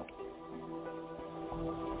the show.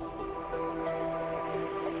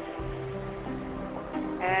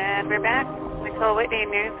 And we're back. Nicole Whitney,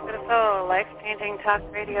 News for the Soul, life-changing talk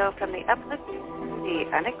radio from the uplifting to the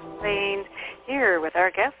unexplained, here with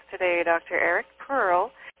our guest today, Dr. Eric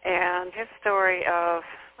Pearl, and his story of,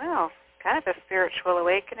 well, kind of a spiritual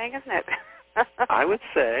awakening, isn't it? I would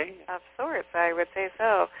say. Of sorts, I would say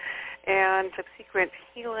so. and subsequent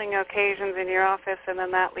healing occasions in your office, and then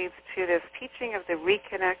that leads to this teaching of the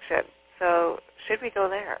reconnection. So should we go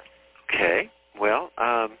there? Okay. Well,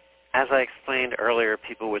 as I explained earlier,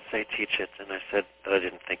 people would say teach it, and I said that I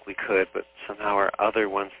didn't think we could, but somehow or other,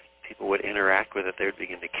 once people would interact with it, they would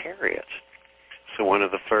begin to carry it. So one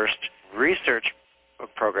of the first research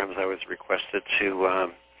programs I was requested to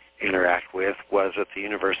interact with was at the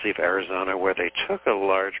University of Arizona, where they took a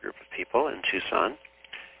large group of people in Tucson,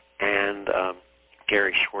 and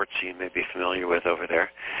Gary Schwartz, you may be familiar with over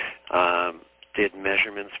there, did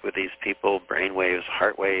measurements with these people, brain waves,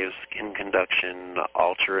 heart waves, skin conduction,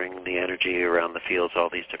 altering the energy around the fields, all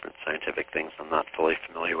these different scientific things I'm not fully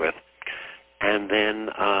familiar with. And then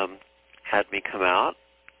had me come out.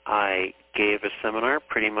 I gave a seminar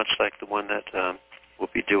pretty much like the one that we'll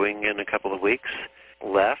be doing in a couple of weeks,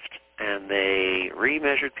 left, and they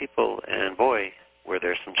re-measured people, and boy, were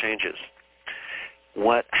there some changes.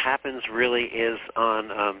 What happens really is on,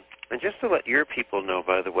 and just to let your people know,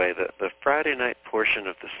 by the way, the Friday night portion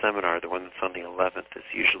of the seminar, the one that's on the 11th, is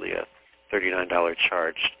usually a $39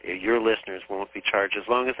 charge. Your listeners won't be charged as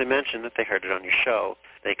long as they mention that they heard it on your show.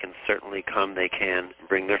 They can certainly come. They can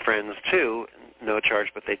bring their friends too, no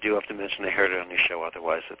charge, but they do have to mention they heard it on your show.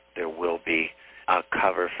 Otherwise, there will be a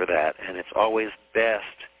cover for that. And it's always best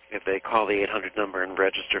if they call the 800 number and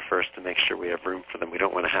register first to make sure we have room for them. We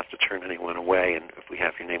don't want to have to turn anyone away, and if we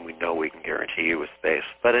have your name, we know we can guarantee you a space.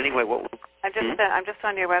 But anyway, I'm just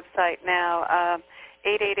on your website now.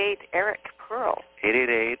 888-ERIC-PEARL.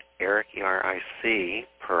 888-ERIC, E-R-I-C,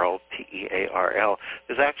 Pearl, P-E-A-R-L.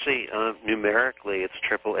 There's actually, numerically, it's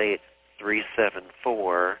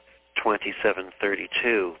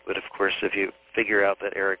 888-374-2732. But, of course, if you figure out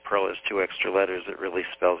that Eric Pearl is 2 extra letters, it really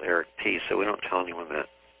spells Eric P., so we don't tell anyone that.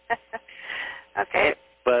 Okay.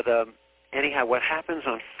 But anyhow, what happens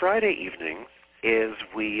on Friday evenings is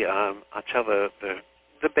I'll tell the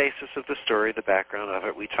basis of the story, the background of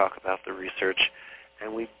it. We talk about the research,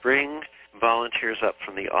 and we bring volunteers up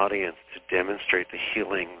from the audience to demonstrate the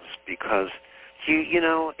healings, because you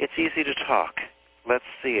know, it's easy to talk. Let's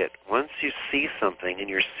see it. Once you see something, and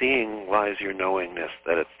you're seeing lies your knowingness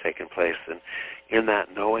that it's taken place, and in that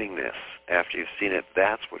knowingness, after you've seen it,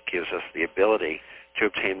 that's what gives us the ability to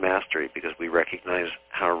obtain mastery, because we recognize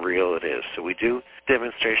how real it is. So we do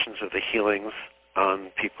demonstrations of the healings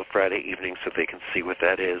on people Friday evening so they can see what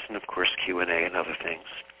that is, and of course Q&A and other things.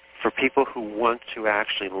 For people who want to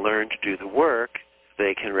actually learn to do the work,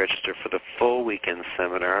 they can register for the full weekend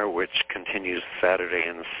seminar, which continues Saturday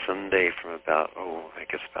and Sunday from about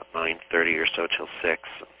 9:30 or so till 6,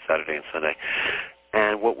 Saturday and Sunday.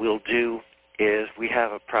 And what we'll do is we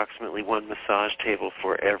have approximately 1 massage table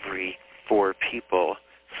for every 4 people,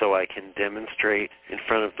 so I can demonstrate in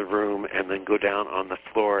front of the room and then go down on the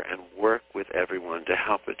floor and work with everyone to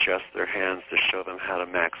help adjust their hands, to show them how to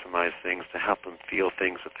maximize things, to help them feel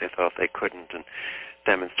things that they thought they couldn't, and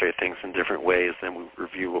demonstrate things in different ways. Then we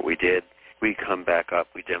review what we did. We come back up,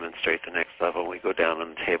 we demonstrate the next level, we go down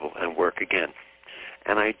on the table and work again.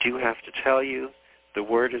 And I do have to tell you, the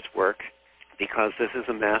word is work, because this is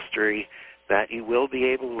a mastery that you will be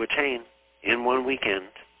able to attain in 1 weekend.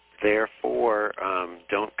 Therefore,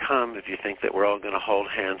 don't come if you think that we're all going to hold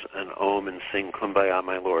hands and om and sing Kumbaya,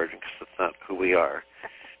 my Lord, because that's not who we are.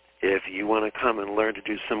 If you want to come and learn to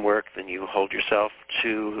do some work, then you hold yourself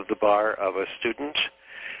to the bar of a student,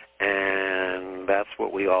 and that's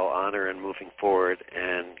what we all honor in moving forward,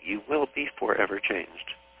 and you will be forever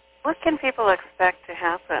changed. What can people expect to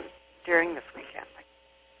happen during this weekend?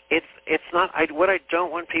 It's not. What I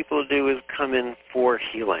don't want people to do is come in for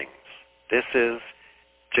healings. This is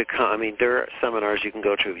to come. I mean, there are seminars you can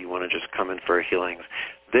go to if you want to just come in for healings.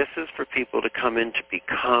 This is for people to come in to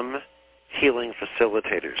become healing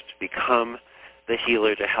facilitators, to become the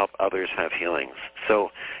healer to help others have healings.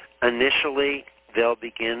 So initially, they'll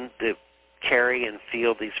begin to carry and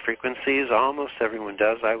feel these frequencies. Almost everyone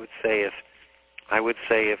does. I would say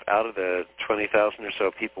if out of the 20,000 or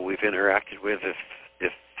so people we've interacted with, if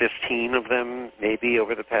 15 of them maybe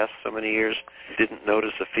over the past so many years didn't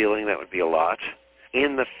notice a feeling, that would be a lot.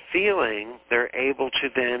 In the feeling, they're able to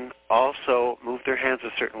then also move their hands a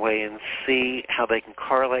certain way and see how they can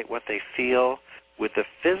correlate what they feel with the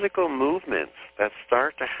physical movements that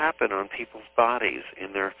start to happen on people's bodies,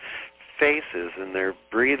 in their faces, in their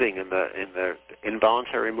breathing, in the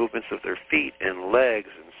involuntary movements of their feet and legs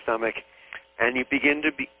and stomach. And you begin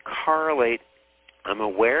to correlate, I'm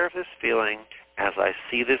aware of this feeling as I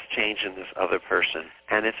see this change in this other person.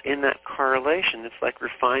 And it's in that correlation. It's like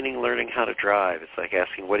refining learning how to drive. It's like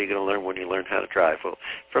asking, what are you going to learn when you learn how to drive? Well,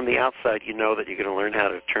 from the outside, you know that you're going to learn how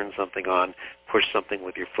to turn something on, push something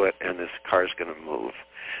with your foot and this car is going to move.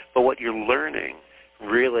 But what you're learning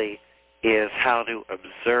really is how to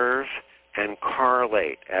observe and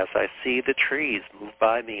correlate. As I see the trees move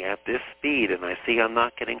by me at this speed and I see I'm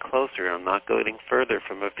not getting closer, I'm not going further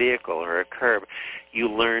from a vehicle or a curb, you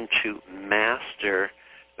learn to master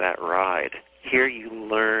that ride. Here you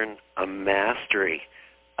learn a mastery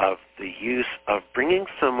of the use of bringing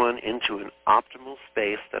someone into an optimal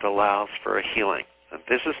space that allows for a healing. And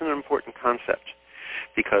this is an important concept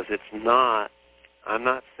because it's not, I'm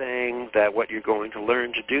not saying that what you're going to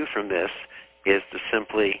learn to do from this is to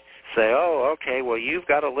simply say, oh, okay, well, you've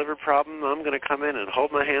got a liver problem. I'm going to come in and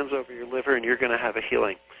hold my hands over your liver and you're going to have a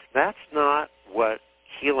healing. That's not what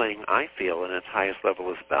healing, I feel, in its highest level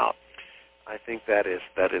is about. I think that is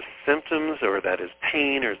symptoms or that is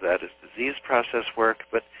pain or that is disease process work.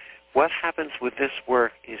 But what happens with this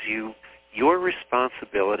work is your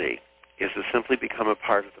responsibility is to simply become a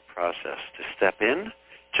part of the process, to step in,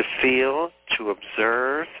 to feel, to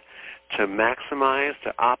observe, to maximize,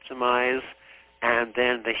 to optimize, and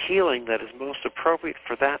then the healing that is most appropriate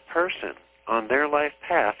for that person on their life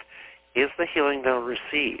path is the healing they'll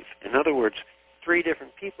receive. In other words, 3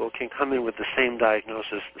 different people can come in with the same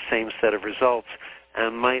diagnosis, the same set of results,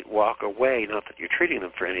 and might walk away, not that you're treating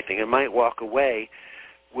them for anything, and might walk away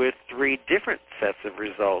with 3 different sets of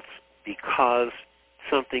results because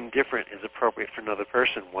something different is appropriate for another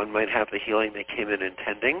person. One might have the healing they came in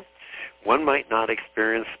intending. One might not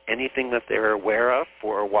experience anything that they're aware of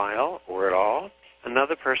for a while or at all.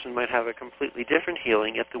 Another person might have a completely different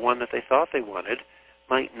healing, yet the one that they thought they wanted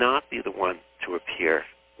might not be the one to appear.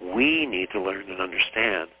 We need to learn and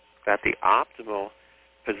understand that the optimal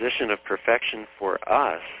position of perfection for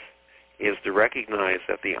us is to recognize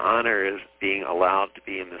that the honor is being allowed to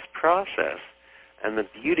be in this process, and the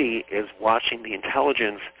beauty is watching the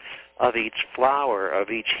intelligence of each flower, of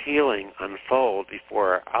each healing unfold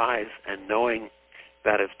before our eyes and knowing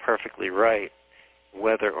that it's perfectly right,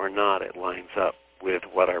 whether or not it lines up with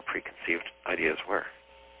what our preconceived ideas were.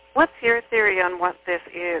 What's your theory on what this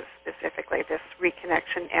is specifically, this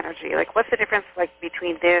reconnection energy? Like, what's the difference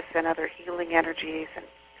between this and other healing energies?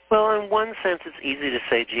 Well, in one sense, it's easy to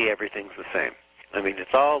say, gee, everything's the same. I mean,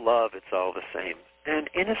 it's all love, it's all the same. And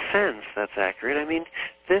in a sense, that's accurate. I mean,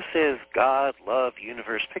 this is God, love,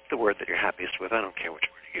 universe. Pick the word that you're happiest with. I don't care which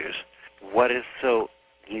word you use. What is so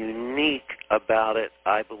unique about it,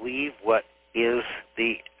 I believe, what is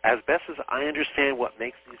as best as I understand what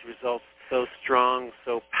makes these results so strong,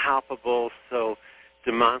 so palpable, so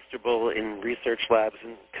demonstrable in research labs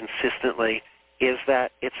and consistently, is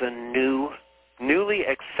that it's a newly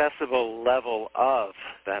accessible level of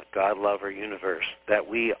that God, love, or universe that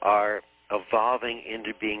we are evolving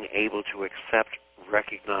into being able to accept,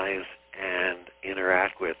 recognize, and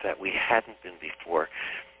interact with that we hadn't been before.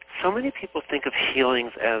 So many people think of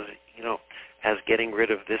healings as, as getting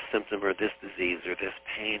rid of this symptom or this disease or this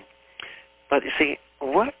pain. But you see,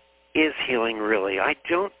 what is healing really? I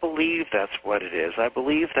don't believe that's what it is. I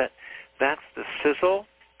believe that that's the sizzle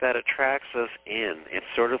that attracts us in. It's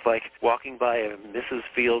sort of like walking by a Mrs.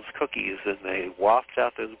 Fields cookies and they waft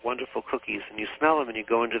out those wonderful cookies and you smell them and you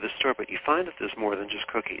go into the store, but you find that there's more than just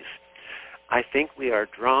cookies. I think we are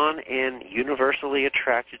drawn in, universally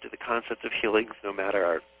attracted to the concept of healings, no matter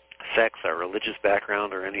our sex, our religious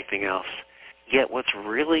background, or anything else. Yet what's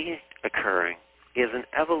really occurring is an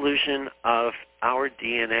evolution of our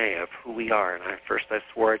DNA, of who we are. And first I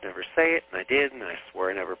swore I'd never say it, and I did, and I swore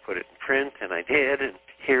I never put it in print, and I did, and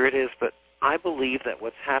here it is. But I believe that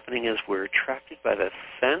what's happening is we're attracted by the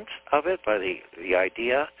sense of it, by the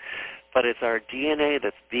idea, but it's our DNA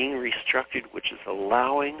that's being restructured, which is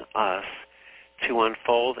allowing us to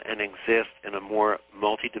unfold and exist in a more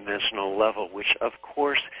multidimensional level, which of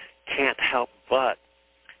course can't help but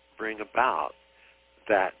bring about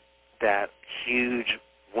that huge,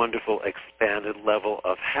 wonderful, expanded level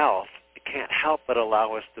of health. It can't help but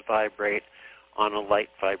allow us to vibrate on a light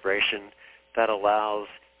vibration that allows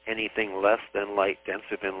anything less than light,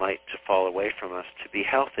 denser than light, to fall away from us, to be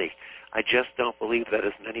healthy. I just don't believe that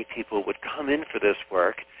as many people would come in for this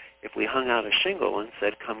work if we hung out a shingle and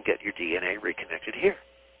said, come get your DNA reconnected here.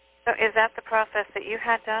 So is that the process that you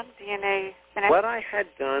had done, DNA connection? What I had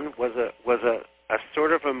done was a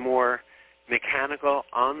sort of a more mechanical,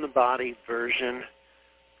 on-the-body version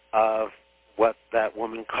of what that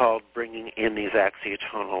woman called bringing in these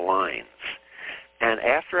axiotonal lines. And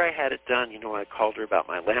after I had it done, I called her about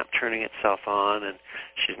my lamp turning itself on, and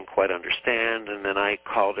she didn't quite understand. And then I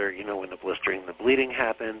called her, when the blistering and the bleeding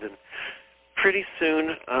happened. And pretty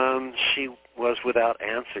soon she was without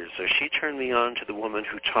answers. So she turned me on to the woman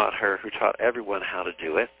wwho taught everyone how to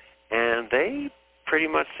do it. And they pretty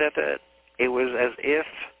much said that it was as if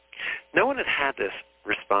no one had this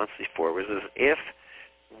response before. It was as if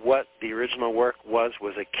what the original work was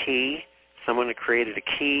a key. Someone had created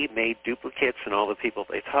a key, made duplicates, and all the people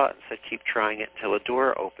they taught and said, keep trying it until a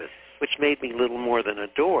door opens, which made me little more than a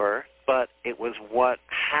door, but it was what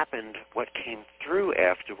happened, what came through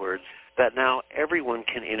afterwards, that now everyone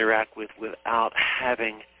can interact with without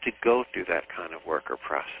having to go through that kind of work or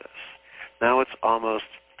process. Now it's almost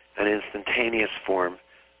an instantaneous form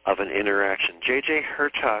of an interaction. J.J.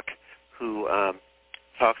 Hurtak, who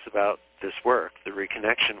talks about this work, the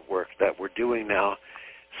reconnection work that we're doing now,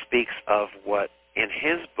 speaks of what in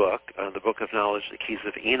his book, the Book of Knowledge, The Keys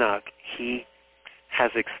of Enoch, he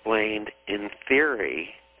has explained in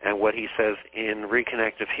theory, and what he says in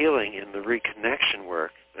reconnective healing, in the reconnection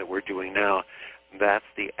work that we're doing now, that's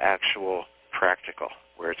the actual practical,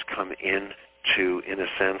 where it's come in to, in a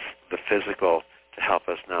sense, the physical to help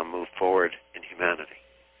us now move forward in humanity.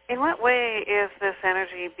 In what way is this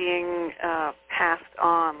energy being passed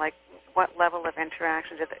on? Like, what level of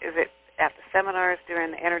interaction? Is it at the seminars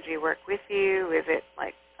during the energy work with you? Is it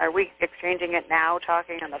like, are we exchanging it now,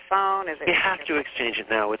 talking on the phone? Is it? You have to exchange it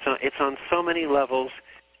now. It's on so many levels.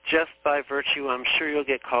 Just by virtue, I'm sure you'll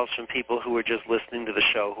get calls from people who are just listening to the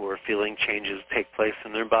show who are feeling changes take place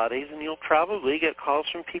in their bodies, and you'll probably get calls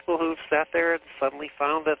from people who've sat there and suddenly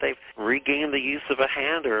found that they've regained the use of a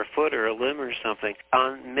hand or a foot or a limb or something.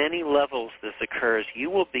 On many levels this occurs. You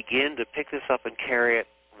will begin to pick this up and carry it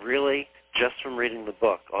really just from reading the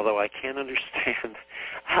book, although I can't understand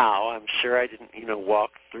how. I'm sure I didn't,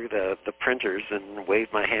 walk through the printers and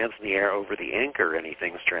wave my hands in the air over the ink or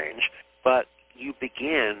anything strange. But you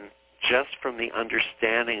begin just from the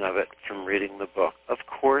understanding of it from reading the book. Of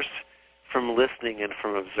course, from listening and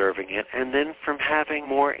from observing it, and then from having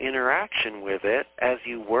more interaction with it as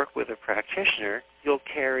you work with a practitioner, you'll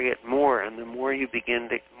carry it more, and the more you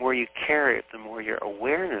carry it, the more your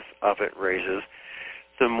awareness of it raises,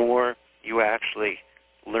 the more you actually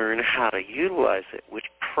learn how to utilize it, which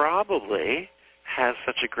probably has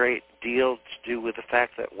such a great deal to do with the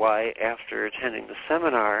fact that why, after attending the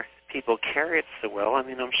seminar, people carry it so well. I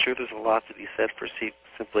mean, I'm sure there's a lot to be said for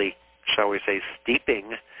simply, shall we say,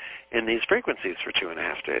 steeping in these frequencies for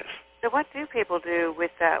 2.5 days. So what do people do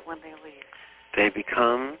with that when they leave? They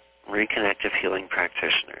become reconnective healing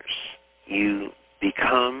practitioners. You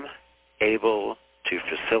become able to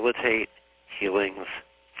facilitate healings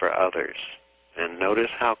for others. And notice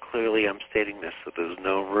how clearly I'm stating this, so there's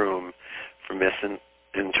no room for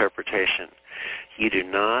misinterpretation. You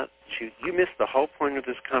missed the whole point of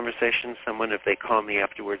this conversation. Someone, if they call me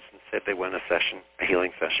afterwards and said they want a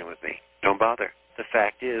healing session with me, don't bother. The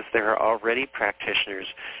fact is there are already practitioners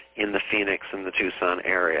in the Phoenix and the Tucson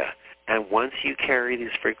area. And once you carry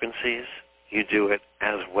these frequencies, you do it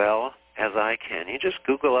as well as I can. You just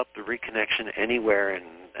Google up the reconnection anywhere and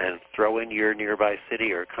throw in your nearby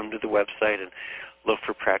city or come to the website and look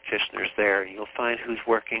for practitioners there. You'll find who's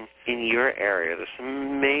working in your area. There's some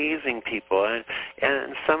amazing people,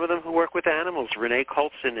 and some of them who work with animals. Renee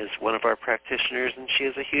Colson is one of our practitioners, and she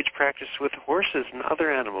has a huge practice with horses and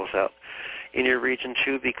other animals out in your region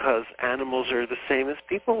too, because animals are the same as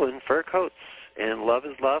people in fur coats, and love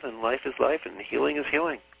is love, and life is life, and healing is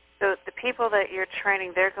healing. So the people that you're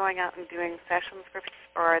training, they're going out and doing sessions for people,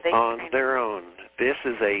 or are they on training? their own? This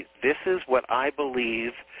is what I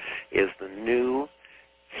believe is the new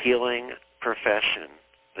healing profession,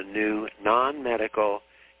 the new non-medical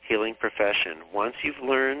healing profession. Once you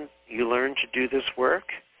learn to do this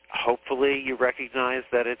work, hopefully you recognize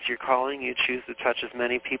that it's your calling. You choose to touch as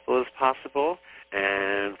many people as possible,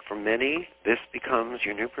 and for many, this becomes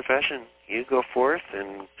your new profession. You go forth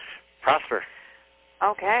and prosper.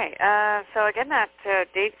 Okay. So again, that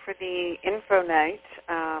date for the info night,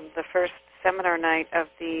 the first seminar night of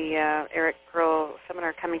the Eric Pearl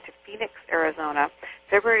seminar coming to Phoenix, Arizona,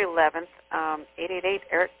 February 11th,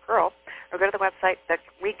 888-ERIC Pearl, or go to the website,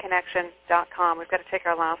 thereconnection.com. We've got to take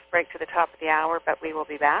our last break to the top of the hour, but we will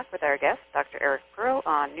be back with our guest, Dr. Eric Pearl,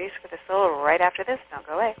 on News for the Soul right after this. Don't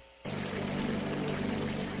go away.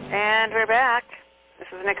 And we're back. This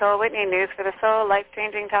is Nicole Whitney, News for the Soul,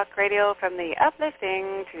 life-changing talk radio from the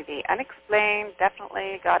uplifting to the unexplained.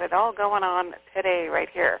 Definitely got it all going on today right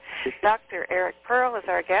here. Dr. Eric Pearl is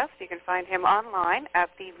our guest. You can find him online at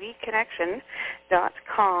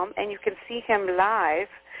thereconnection.com, and you can see him live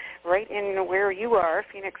right in where you are,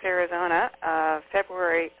 Phoenix, Arizona,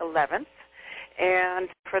 February 11th. And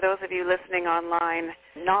for those of you listening online,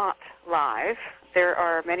 not live, there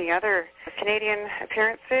are many other Canadian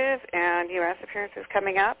appearances and U.S. appearances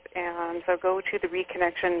coming up, and so go to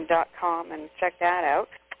thereconnection.com and check that out.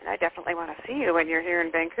 And I definitely want to see you when you're here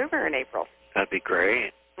in Vancouver in April. That'd be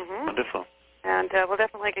great. Mm-hmm. Wonderful. we'll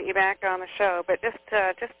definitely get you back on the show. But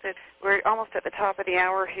we're almost at the top of the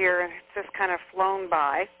hour here, and it's just kind of flown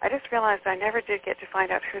by. I just realized I never did get to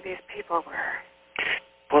find out who these people were.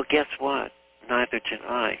 Well, guess what? Neither did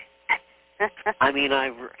I. I mean,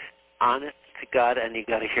 honest to God, and you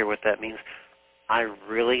got to hear what that means, I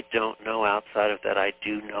really don't know outside of that. I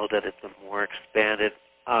do know that it's a more expanded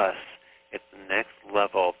us. It's the next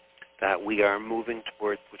level that we are moving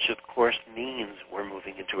towards, which of course means we're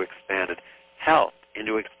moving into expanded health,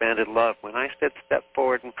 into expanded love. When I said step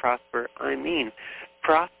forward and prosper, I mean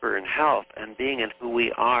prosper in health and being in who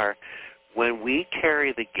we are. When we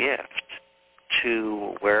carry the gift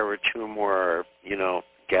to wherever two or more are,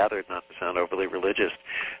 gathered, not to sound overly religious,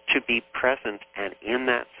 to be present and in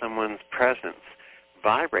that someone's presence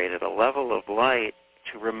vibrate at a level of light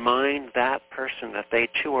to remind that person that they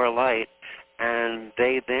too are light, and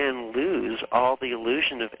they then lose all the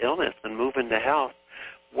illusion of illness and move into health.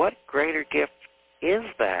 What greater gift is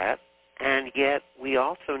that? And yet we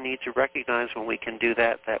also need to recognize when we can do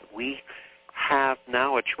that we have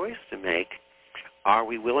now a choice to make. Are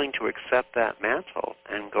we willing to accept that mantle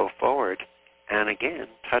and go forward and, again,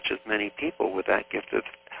 touch as many people with that gift of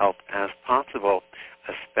health as possible,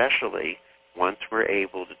 especially once we're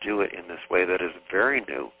able to do it in this way that is very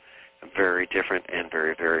new, very different, and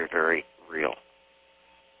very, very, very real.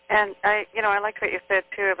 And I liked what you said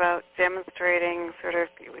too about demonstrating, sort of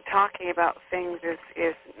talking about things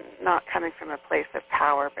is not coming from a place of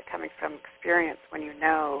power, but coming from experience when you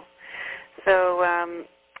know. So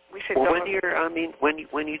we should. Well,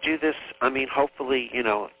 when you do this, hopefully,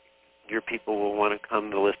 your people will want to come,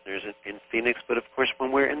 the listeners in Phoenix. But of course,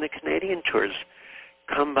 when we're in the Canadian tours,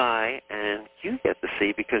 come by and you get to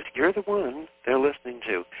see, because you're the one they're listening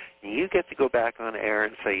to. You get to go back on air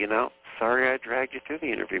and say, sorry I dragged you through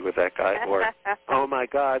the interview with that guy, or, oh, my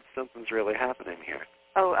God, something's really happening here.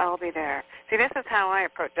 Oh, I'll be there. See, this is how I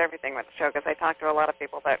approach everything with the show, because I talk to a lot of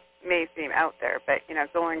people that may seem out there, but,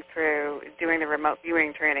 going through doing the remote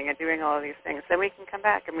viewing training and doing all of these things, then we can come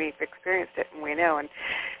back and we've experienced it and we know. And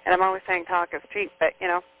I'm always saying talk is cheap, but,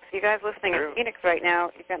 you guys listening in Phoenix right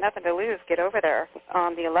now, you've got nothing to lose. Get over there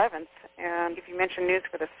on the 11th, and if you mention News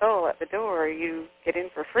for the Soul at the door, you get in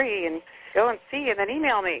for free and go and see, and then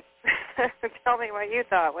email me. Tell me what you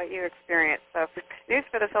thought, what you experienced. So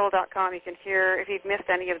newsforthesoul.com, you can hear, if you've missed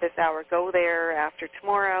any of this hour, go there after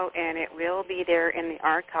tomorrow, and it will be there in the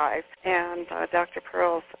archive. And Dr.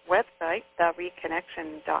 Pearl's website,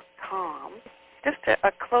 thereconnection.com. Just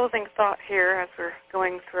a closing thought here as we're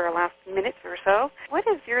going through our last minute or so. What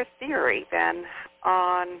is your theory, then,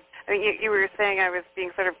 on, you were saying I was being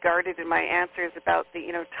sort of guarded in my answers about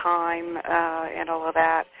the, time and all of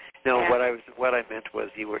that. No, what I meant was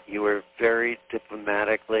you were very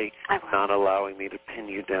diplomatically not allowing me to pin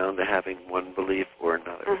you down to having one belief or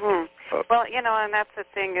another. Mm-hmm. Well, and that's the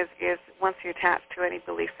thing is once you attach to any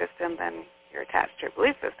belief system, then you're attached to your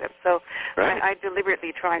belief system. So right. I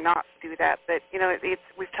deliberately try not to do that. But,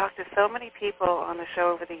 we've talked to so many people on the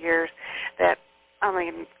show over the years that,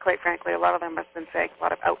 quite frankly, a lot of them have been saying a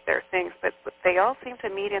lot of out there things, but they all seem to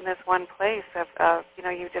meet in this one place of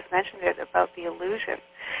you just mentioned it about the illusion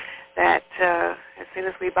that as soon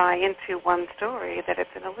as we buy into one story, that it's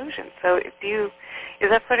an illusion. So is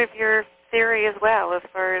that sort of your theory as well as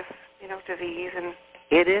far as, disease and...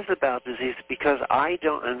 It is about disease because I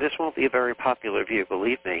don't, and this won't be a very popular view,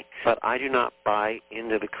 believe me, but I do not buy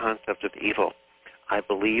into the concept of evil. I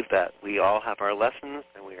believe that we all have our lessons,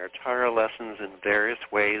 and we are taught our lessons in various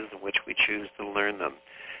ways in which we choose to learn them,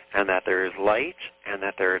 and that there is light, and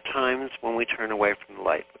that there are times when we turn away from the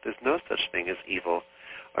light. But there's no such thing as evil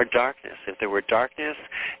or darkness. If there were darkness,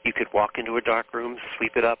 you could walk into a dark room,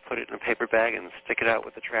 sweep it up, put it in a paper bag, and stick it out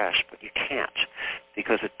with the trash. But you can't,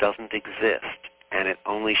 because it doesn't exist. And it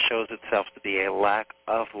only shows itself to be a lack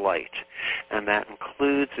of light. And that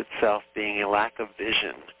includes itself being a lack of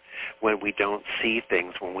vision when we don't see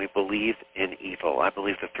things, when we believe in evil. I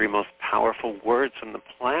believe the three most powerful words on the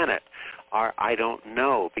planet are I don't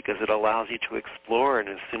know, because it allows you to explore. And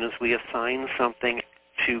as soon as we assign something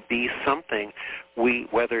to be something,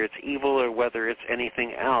 whether it's evil or whether it's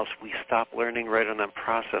anything else, we stop learning right on that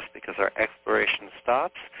process because our exploration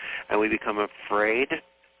stops and we become afraid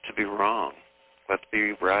to be wrong. Let's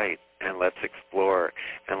be right, and let's explore,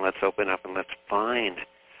 and let's open up, and let's find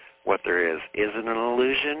what there is. Is it an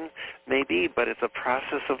illusion? Maybe, but it's a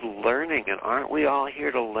process of learning, and aren't we all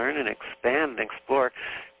here to learn and expand and explore?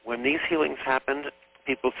 When these healings happened,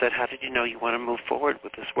 people said, how did you know you want to move forward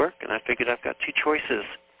with this work? And I figured I've got two choices,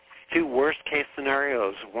 two worst-case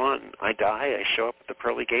scenarios. One, I die, I show up at the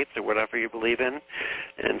pearly gates or whatever you believe in,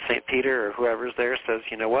 and St. Peter or whoever's there says,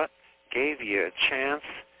 you know what, gave you a chance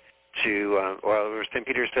Where St.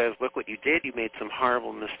 Peter says, look what you did. You made some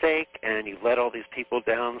horrible mistake, and you led all these people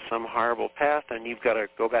down some horrible path, and you've got to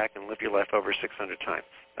go back and live your life over 600 times.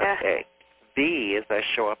 That's A. B is I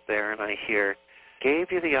show up there and I hear,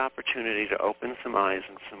 gave you the opportunity to open some eyes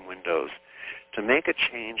and some windows, to make a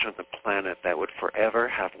change on the planet that would forever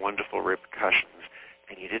have wonderful repercussions,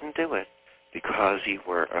 and you didn't do it because you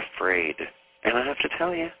were afraid. And I have to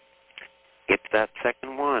tell you, it's that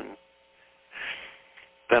second one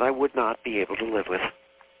that I would not be able to live with,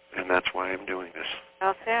 and that's why I'm doing this.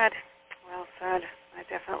 Well said. Well said. I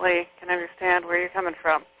definitely can understand where you're coming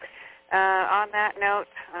from. On that note,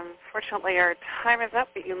 unfortunately our time is up,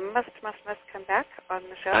 but you must come back on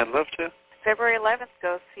the show. I'd love to. February 11th,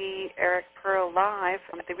 go see Eric Pearl live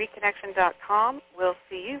at thereconnection.com. We'll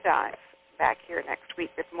see you guys back here next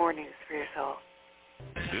week with more News for Your Soul.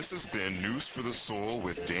 This has been News for the Soul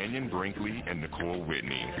with Daniel Brinkley and Nicole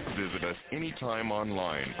Whitney. Visit us anytime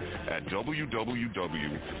online at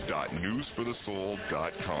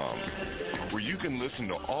www.newsforthesoul.com, where you can listen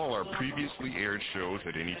to all our previously aired shows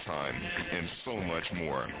at any time and so much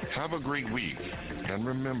more. Have a great week, and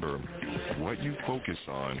remember, what you focus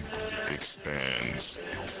on expands.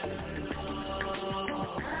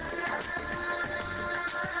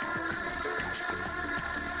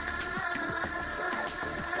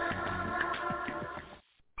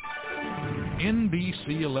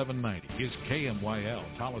 NBC 1190 is KMYL,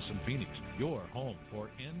 Tolleson, Phoenix, your home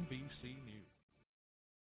for NBC News.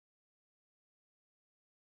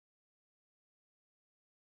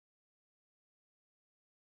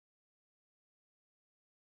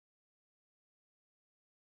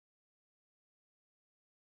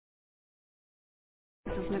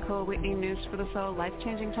 This is Nicole Whitney, News for the Soul,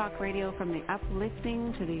 life-changing talk radio from the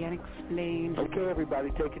uplifting to the unexplained. Okay,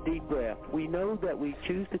 everybody, take a deep breath. We know that we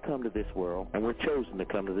choose to come to this world, and we're chosen to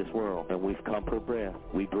come to this world, and we've come for breath.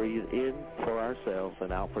 We breathe in for ourselves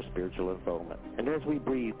and out for spiritual unfoldment. And as we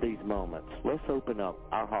breathe these moments, let's open up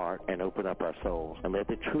our heart and open up our souls, and let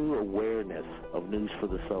the true awareness of News for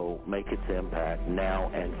the Soul make its impact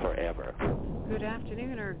now and forever. Good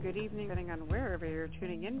afternoon or good evening, depending on wherever you're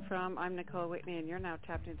tuning in from. I'm Nicole Whitney, and you're now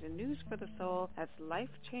tapped into News for the Soul. That's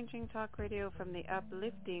life-changing talk radio from the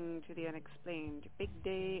uplifting to the unexplained. Big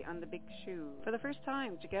day on the big shoe. For the first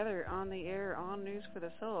time together on the air on News for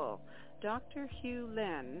the Soul, Dr. Hugh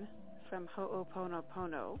Len from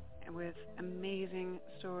Ho'oponopono, and with amazing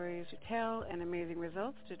stories to tell and amazing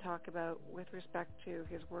results to talk about with respect to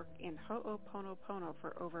his work in Ho'oponopono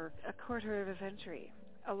for over a quarter of a century.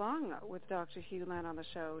 Along with Dr. Hugh Len on the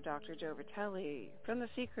show, Dr. Joe Vitale from The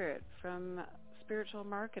Secret, from Spiritual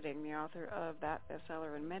Marketing, the author of that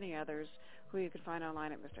bestseller and many others, who you can find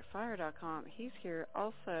online at MrFire.com. He's here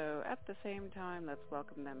also at the same time. Let's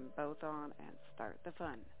welcome them both on and start the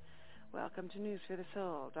fun. Welcome to News for the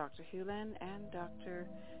Soul, Dr. Hugh Len and Dr.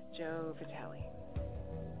 Joe Vitale.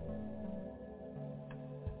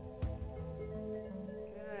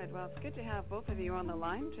 Good. Well, it's good to have both of you on the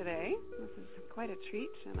line today. This is quite a treat,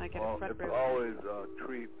 and I get a front row. It's always a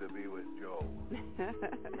treat to be with Joe.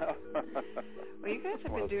 Well, you guys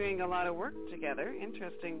have been doing a lot of work together,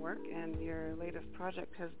 interesting work, and your latest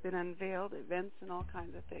project has been unveiled, events and all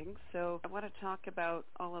kinds of things. So I want to talk about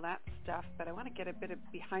all of that stuff, but I want to get a bit of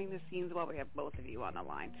behind the scenes while we have both of you on the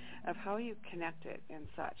line of how you connected and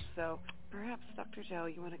such. So perhaps, Dr. Joe,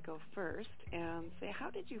 you want to go first and say, how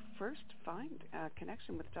did you first find a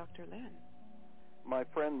connection with Dr. Len? My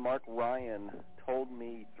friend Mark Ryan told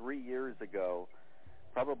me 3 years ago,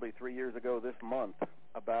 probably 3 years ago this month,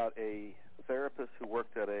 about a therapist who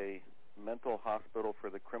worked at a mental hospital for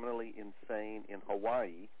the criminally insane in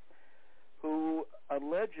Hawaii, who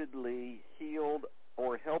allegedly healed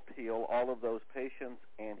or helped heal all of those patients,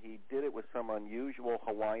 and he did it with some unusual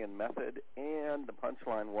Hawaiian method, and the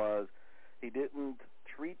punchline was he didn't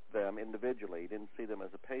treat them individually. He didn't see them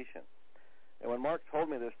as a patient. And when Mark told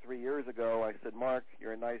me this 3 years ago, I said, Mark,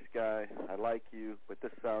 you're a nice guy. I like you, but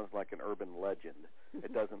this sounds like an urban legend.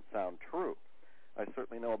 It doesn't sound true. I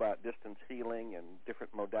certainly know about distance healing and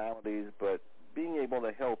different modalities, but being able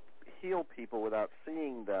to help heal people without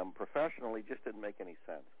seeing them professionally just didn't make any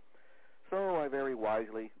sense. So I very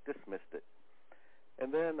wisely dismissed it.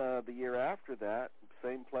 And then the year after that,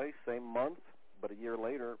 same place, same month, but a year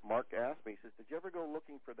later, Mark asked me, he says, did you ever go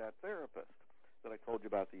looking for that therapist that I told you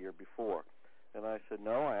about the year before? And I said,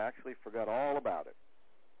 no, I actually forgot all about it.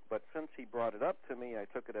 But since he brought it up to me, I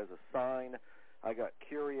took it as a sign. I got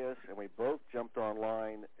curious, and we both jumped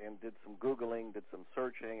online and did some Googling, did some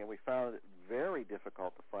searching, and we found it very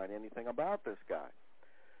difficult to find anything about this guy.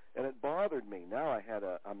 And it bothered me. Now I had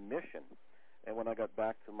a mission. And when I got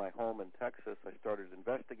back to my home in Texas, I started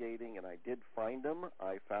investigating, and I did find him.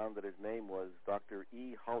 I found that his name was Dr.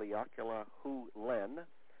 E. Haleakala Hu Len.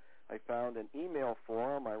 I found an email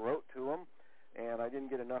for him. I wrote to him, and I didn't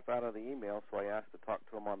get enough out of the email, so I asked to talk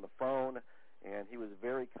to him on the phone, and he was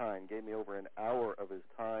very kind, gave me over an hour of his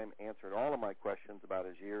time, answered all of my questions about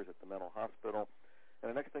his years at the mental hospital.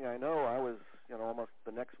 And the next thing I know, I was, almost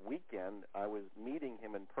the next weekend, I was meeting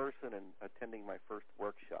him in person and attending my first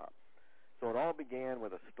workshop. So it all began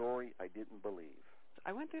with a story I didn't believe.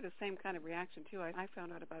 I went through the same kind of reaction, too. I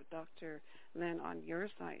found out about Dr. Len on your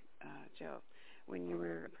site, Joe, when you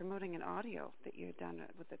were promoting an audio that you had done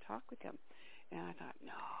with the talk with him. And I thought,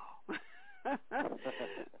 no.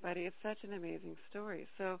 But it's such an amazing story.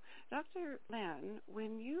 So, Dr. Len,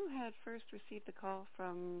 when you had first received the call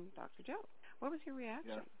from Dr. Joe, what was your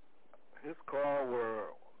reaction? Yeah. His call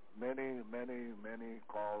were many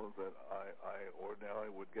calls that I ordinarily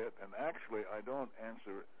would get. And actually, I don't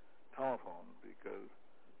answer telephone because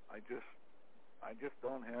I just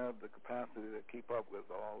don't have the capacity to keep up with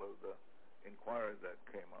all of the inquiries that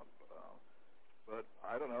came up. But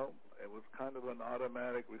I don't know. It was kind of an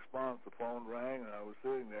automatic response. The phone rang, and I was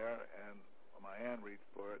sitting there, and my hand reached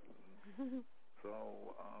for it. So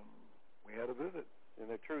we had a visit. And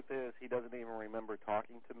the truth is, he doesn't even remember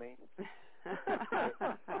talking to me.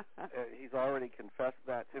 He's already confessed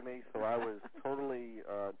that to me, so I was totally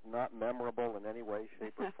not memorable in any way,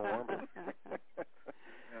 shape, or form.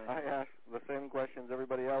 I asked the same questions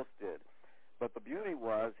everybody else did. But the beauty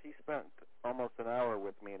was he spent almost an hour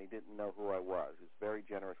with me, and he didn't know who I was. He was very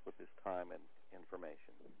generous with his time and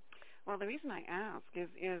information. Well, the reason I ask is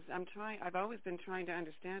I've always been trying to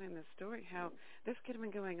understand in this story how this could have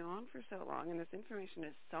been going on for so long, and this information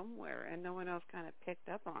is somewhere, and no one else kind of picked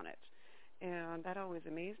up on it. And that always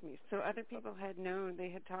amazed me. So other people had known, they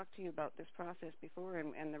had talked to you about this process before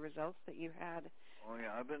and the results that you had. Oh,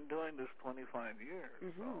 yeah, I've been doing this 25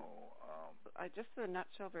 years. So, just the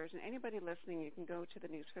nutshell version, anybody listening, you can go to the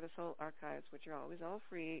News for the Soul archives, which are always all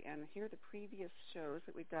free, and hear the previous shows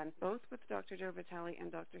that we've done, both with Dr. Joe Vitale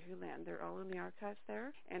and Dr. Hu Len. They're all in the archives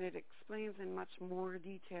there, and it explains in much more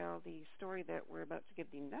detail the story that we're about to give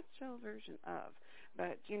the nutshell version of.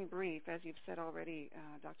 But in brief, as you've said already,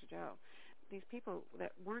 Dr. Joe, these people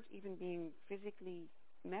that weren't even being physically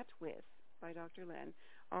met with by Dr. Len,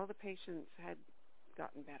 all the patients had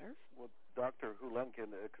gotten better. Well, Dr. Hu Len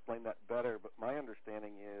can explain that better, but my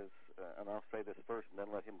understanding is, and I'll say this first and then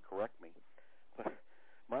let him correct me, but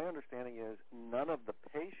my understanding is none of the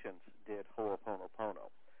patients did Ho'oponopono.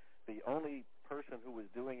 The only person who was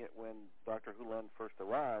doing it when Dr. Hu Len first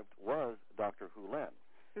arrived was Dr. Hu Len.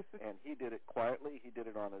 And he did it quietly, he did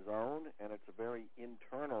it on his own, and it's a very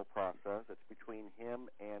internal process. It's between him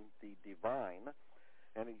and the divine,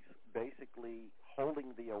 and he's basically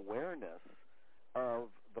holding the awareness of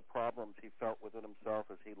the problems he felt within himself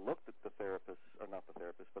as he looked at the therapist, or not the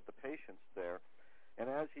therapist, but the patients there. And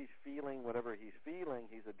as he's feeling whatever he's feeling,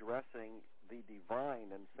 he's addressing the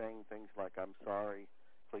divine and saying things like, I'm sorry,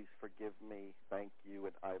 please forgive me, thank you,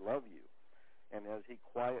 and I love you. And as he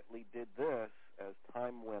quietly did this, as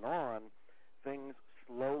time went on, things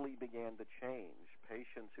slowly began to change.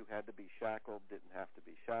 Patients who had to be shackled didn't have to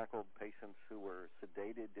be shackled. Patients who were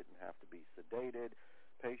sedated didn't have to be sedated.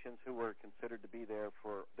 Patients who were considered to be there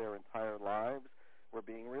for their entire lives were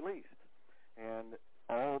being released. And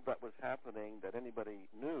all that was happening that anybody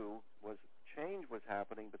knew was change was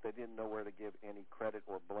happening, but they didn't know where to give any credit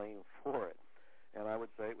or blame for it. And I would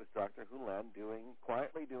say it was Dr. Hu Len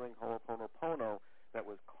quietly doing Ho'oponopono that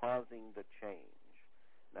was causing the change.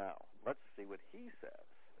 Now, let's see what he says.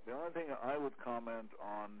 The only thing I would comment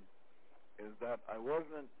on is that I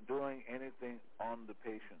wasn't doing anything on the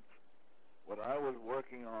patients. What I was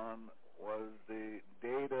working on was the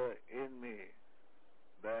data in me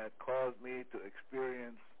that caused me to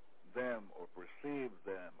experience them or perceive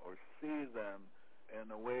them or see them in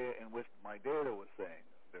the way in which my data was saying.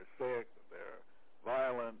 They're sick, they're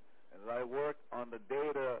violent, and as I worked on the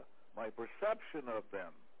data, my perception of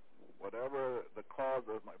them, whatever the cause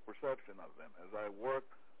of my perception of them, as I worked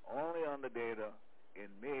only on the data in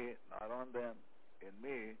me, not on them, in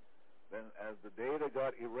me, then as the data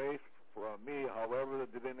got erased from me, however the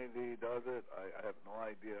divinity does it, I have no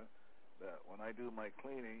idea. That when I do my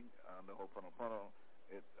cleaning on the Ho'oponopono,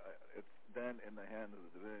 it's then in the hand of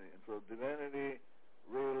the divinity. And so divinity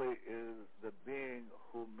really is the being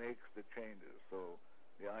who makes the changes. So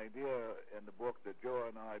the idea in the book that Joe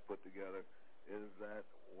and I put together is that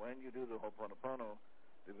when you do the Ho'oponopono,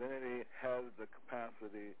 divinity has the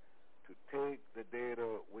capacity to take the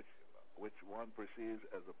data which one perceives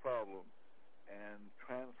as a problem and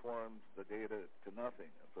transforms the data to nothing.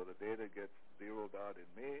 So the data gets zeroed out in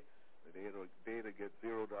me, the data gets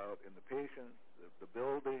zeroed out in the patient, the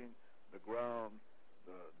building, the ground,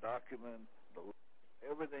 the document,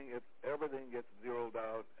 everything gets zeroed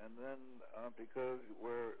out, and then because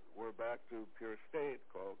we're back to pure state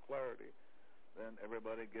called clarity, then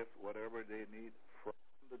everybody gets whatever they need from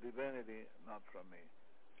the divinity, not from me.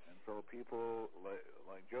 And so people,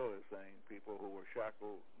 like Joe is saying, people who were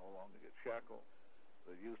shackled no longer get shackled.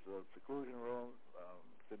 The use of seclusion rooms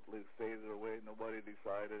simply faded away. Nobody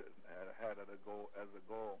decided and had it as a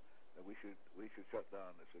goal that we should shut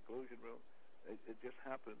down the seclusion room. It just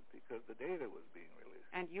happened because the data was being released.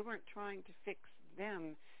 And you weren't trying to fix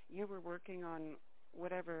them. You were working on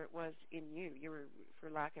whatever it was in you. You were,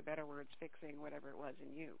 for lack of better words, fixing whatever it was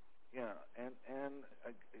in you. Yeah, and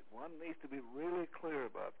one needs to be really clear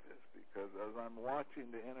about this, because as I'm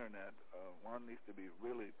watching the internet, one needs to be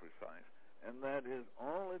really precise, and that is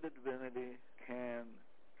only the divinity can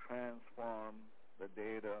transform the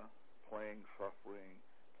data, playing suffering,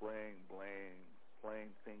 playing blame,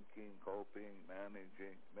 playing thinking, coping,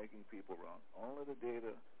 managing, making people wrong. Only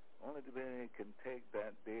divinity can take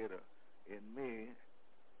that data in me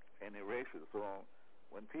and erase it. So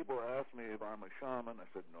when people ask me if I'm a shaman, I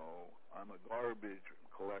said, no, I'm a garbage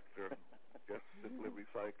collector, just simply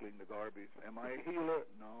recycling the garbage. Am I a healer?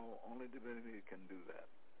 No, only divinity can do that.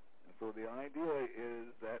 And so the idea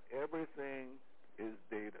is that everything is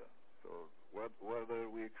data. So whether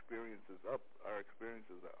we our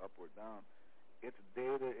experiences are up or down, it's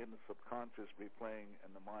data in the subconscious replaying, and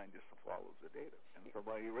the mind just follows the data. And so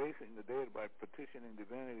by erasing the data, by petitioning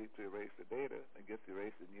divinity to erase the data, it gets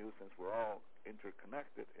erased in you. Since we're all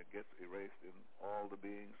interconnected, it gets erased in all the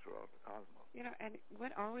beings throughout the cosmos. You know, and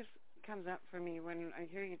what always comes up for me when I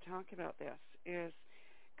hear you talk about this is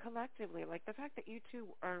collectively, like the fact that you two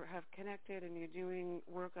have connected and you're doing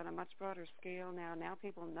work on a much broader scale now. Now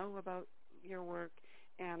people know about your work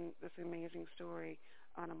and this amazing story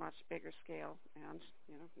on a much bigger scale, and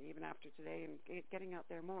even after today, and getting out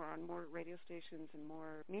there more on more radio stations and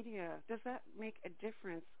more media. Does that make a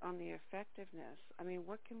difference on the effectiveness? I mean,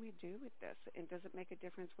 what can we do with this? And does it make a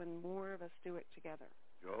difference when more of us do it together?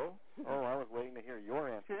 Joe? Oh, I was waiting to hear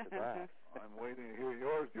your answer to that. I'm waiting to hear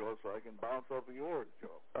yours, Joe, so I can bounce off of yours,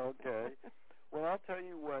 Joe. Okay. Well, I'll tell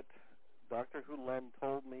you what Dr. Hulen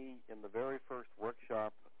told me in the very first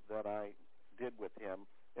workshop that I did with him.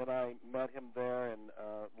 And I met him there and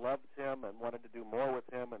loved him and wanted to do more with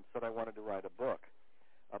him, and said I wanted to write a book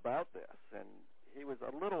about this. And he was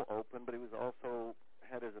a little open, but he was also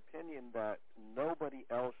had his opinion that nobody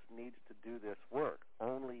else needs to do this work.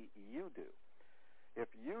 Only you do. If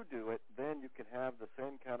you do it, then you can have the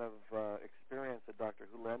same kind of experience that Dr.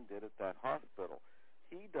 Hulen did at that hospital.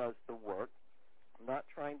 He does the work, not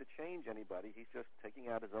trying to change anybody. He's just taking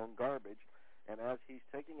out his own garbage. And as he's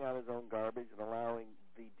taking out his own garbage and allowing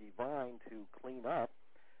the divine to clean up,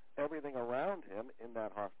 everything around him in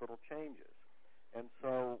that hospital changes. And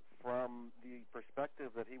so from the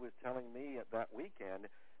perspective that he was telling me at that weekend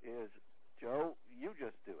is, Joe, you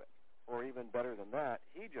just do it. Or even better than that,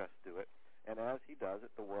 he just do it. And as he does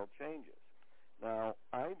it, the world changes. Now,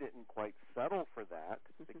 I didn't quite settle for that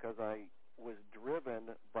because I was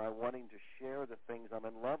driven by wanting to share the things I'm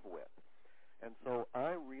in love with. And so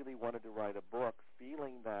I really wanted to write a book,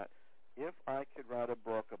 feeling that if I could write a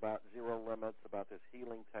book about zero limits, about this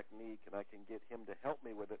healing technique, and I can get him to help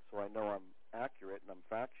me with it so I know I'm accurate and I'm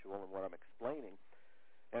factual in what I'm explaining,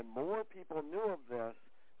 and more people knew of this,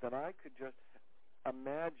 then I could just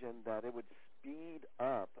imagine that it would speed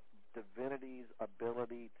up divinity's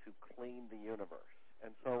ability to clean the universe.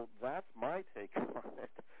 And so that's my take on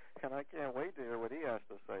it, and I can't wait to hear what he has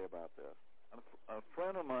to say about this. A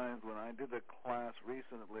friend of mine, when I did a class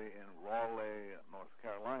recently in Raleigh, North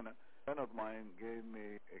Carolina, a friend of mine gave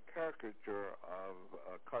me a caricature of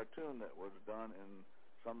a cartoon that was done in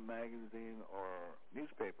some magazine or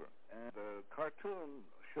newspaper. And the cartoon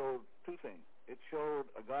showed two things. It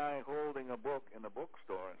showed a guy holding a book in a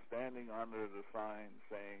bookstore, standing under the sign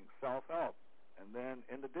saying self-help. And then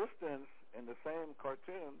in the distance, in the same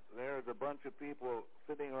cartoon, there's a bunch of people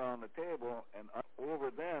sitting around the table, and over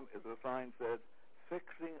them is a sign that says,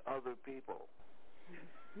 fixing other people.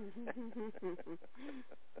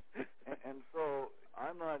 and so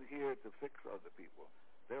I'm not here to fix other people.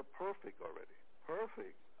 They're perfect already.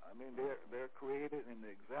 Perfect. I mean, they're created in the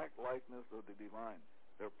exact likeness of the divine.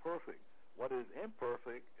 They're perfect. What is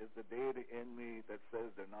imperfect is the data in me that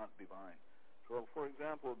says they're not divine. So, for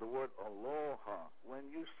example, the word aloha. When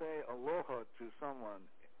you say aloha to someone,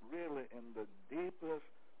 really in the deepest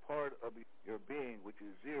part of your being, which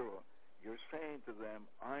is zero, you're saying to them,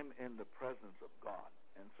 I'm in the presence of God.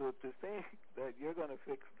 And so to think that you're going to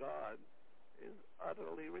fix God is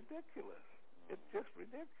utterly ridiculous. It's just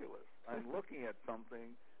ridiculous. I'm looking at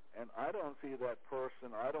something, and I don't see that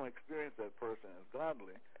person, I don't experience that person as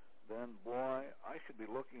godly, then, boy, I should be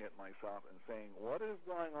looking at myself and saying, what is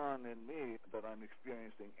going on in me that I'm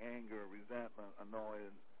experiencing anger, resentment,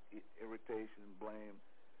 annoyance, irritation, blame?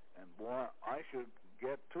 And, boy, I should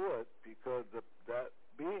get to it because that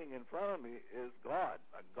being in front of me is God,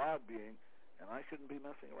 a God being, and I shouldn't be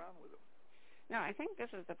messing around with him. No, I think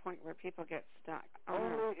this is the point where people get stuck.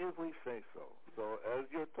 Only if we say so. So as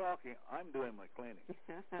you're talking, I'm doing my cleaning.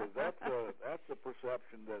 Because that's a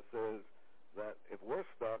perception that says that if we're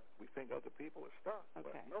stuck, we think other people are stuck.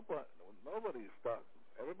 Okay. But nobody's stuck.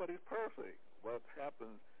 Everybody's perfect. What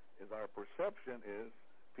happens is our perception is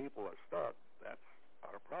people are stuck. That's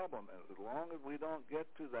our problem. And as long as we don't get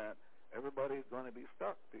to that, everybody's going to be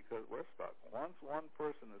stuck because we're stuck. Once one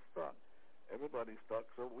person is stuck, everybody's stuck.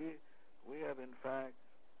 So we are in fact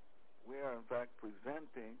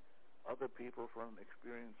preventing other people from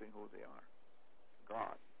experiencing who they are.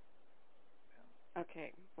 God.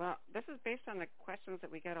 Okay. Well, this is based on the questions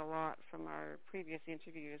that we get a lot from our previous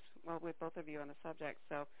interviews, with both of you on the subject.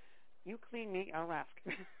 So you clean me, I'll ask.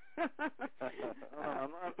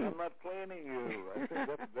 I'm not cleaning you. I think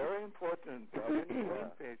that's very important. I didn't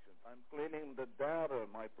clean patients. I'm cleaning the data,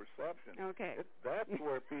 my perception. Okay. That's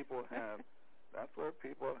where people have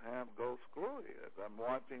go screwy. As I'm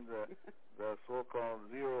watching the so-called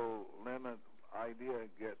zero limit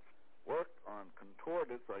idea get worked on,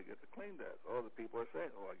 contorted, so I get to clean that. Oh, the people are saying,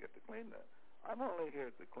 I get to clean that. I'm only here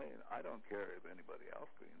to clean. I don't care if anybody else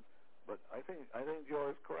cleans. But I think Joe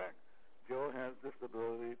is correct. Joe has this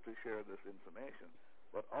ability to share this information.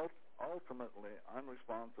 But ultimately, I'm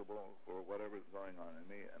responsible for whatever's going on in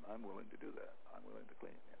me, and I'm willing to do that. I'm willing to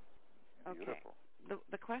clean. Yeah. Beautiful. Okay.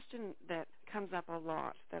 The question that comes up a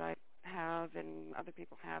lot that I have and other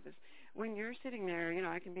people have is when you're sitting there,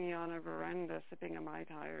 I can be on a veranda sipping a Mai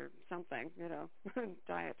Tai or something,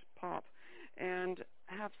 diet pop, and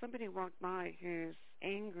have somebody walk by who's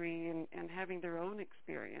angry and having their own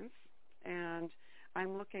experience, and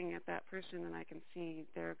I'm looking at that person and I can see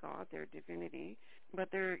their God, their divinity, but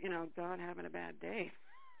they're, God having a bad day.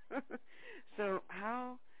 So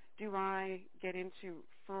how do I get into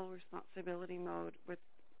full responsibility mode with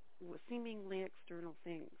seemingly external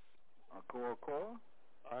things? Cole?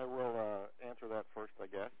 I will answer that first, I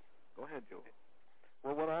guess. Go ahead, Joe.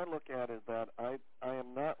 Well, what I look at is that I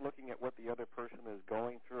am not looking at what the other person is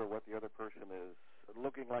going through or what the other person is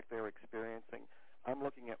looking like they're experiencing. I'm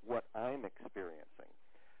looking at what I'm experiencing.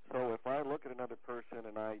 So if I look at another person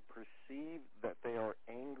and I perceive that they are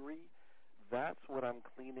angry, that's what I'm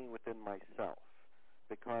cleaning within myself.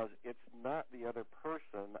 Because it's not the other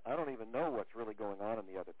person. I don't even know what's really going on in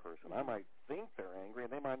the other person. I might think they're angry,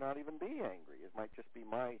 and they might not even be angry. It might just be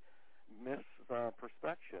my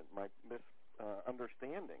misperception, my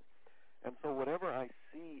misunderstanding. And so whatever I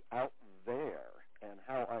see out there and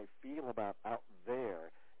how I feel about out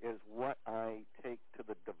there is what I take to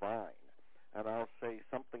the divine. And I'll say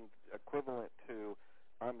something equivalent to,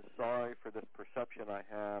 I'm sorry for this perception I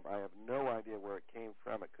have. I have no idea where it came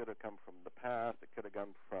from. It could have come from the past. It could have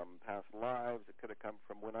come from past lives. It could have come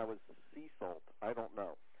from when I was sea salt. I don't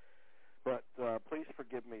know. But please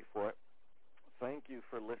forgive me for it. Thank you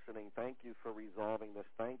for listening. Thank you for resolving this.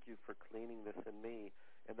 Thank you for cleaning this in me.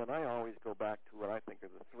 And then I always go back to what I think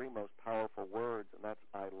are the three most powerful words, and that's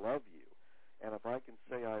I love you. And if I can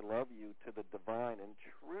say I love you to the divine and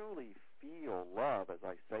truly feel love as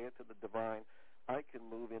I say it to the divine, I can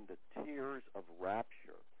move into tears of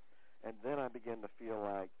rapture. And then I begin to feel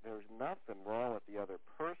like there's nothing wrong with the other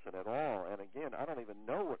person at all. And again, I don't even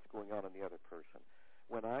know what's going on in the other person.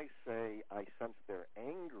 When I say I sense they're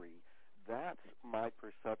angry, that's my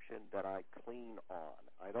perception that I clean on.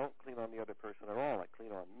 I don't clean on the other person at all. I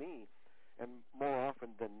clean on me. And more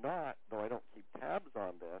often than not, though I don't keep tabs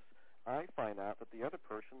on this, I find out that the other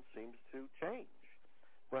person seems to change.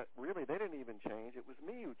 But really, they didn't even change. It was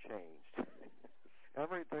me who changed.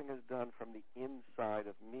 Everything is done from the inside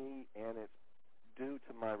of me, and it's due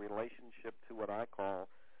to my relationship to what I call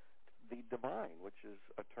the divine, which is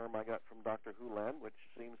a term I got from Dr. Hulen, which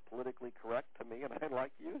seems politically correct to me, and I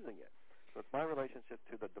like using it. So it's my relationship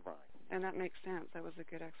to the divine. And that makes sense. That was a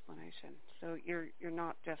good explanation. So you're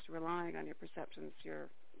not just relying on your perceptions, you're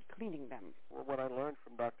cleaning them. Well, what I learned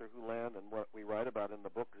from Dr. Hulen and what we write about in the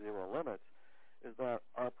book Zero Limits is that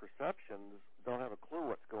our perceptions don't have a clue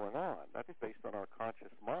what's going on. That's based on our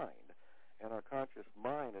conscious mind. And our conscious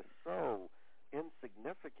mind is so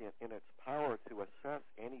insignificant in its power to assess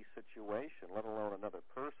any situation, let alone another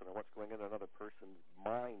person or what's going on in another person's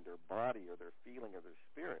mind or body or their feeling or their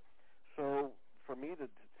spirit. So for me to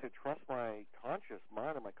trust my conscious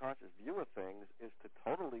mind and my conscious view of things is to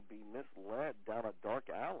totally be misled down a dark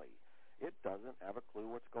alley. It doesn't have a clue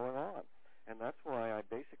what's going on. And that's why I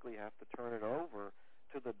basically have to turn it over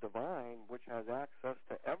to the divine, which has access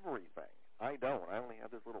to everything. I don't. I only have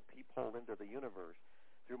this little peephole into the universe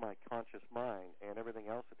through my conscious mind, and everything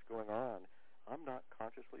else that's going on, I'm not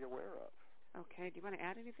consciously aware of. Okay. Do you want to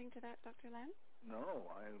add anything to that, Dr. Len? No,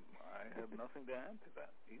 I have nothing to add to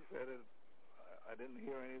that. He said it. I didn't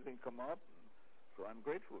hear anything come up, so I'm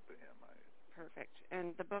grateful to him. Perfect.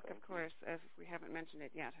 And the book, of course, as we haven't mentioned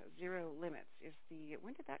it yet, Zero Limits, is the...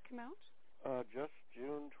 When did that come out? Just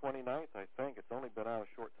June 29th, I think. It's only been out a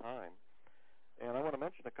short time. And I want to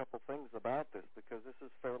mention a couple things about this because this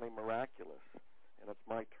is fairly miraculous, and it's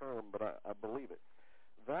my term, but I believe it.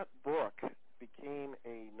 That book became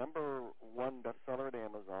a number 1 bestseller at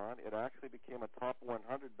Amazon. It actually became a top 100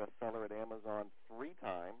 bestseller at Amazon 3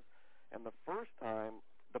 times, and the first time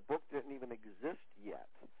the book didn't even exist yet.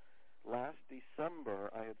 Last December,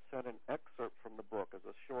 I had sent an excerpt from the book as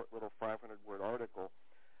a short little 500-word article,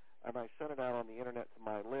 and I sent it out on the Internet to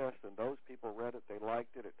my list, and those people read it. They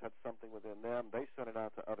liked it. It touched something within them. They sent it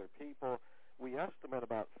out to other people. We estimate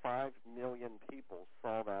about 5 million people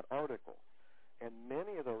saw that article, and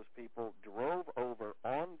many of those people drove over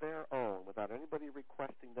on their own without anybody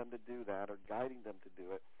requesting them to do that or guiding them to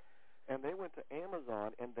do it, and they went to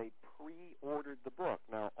Amazon and they pre-ordered the book.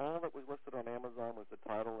 Now, all that was listed on Amazon was the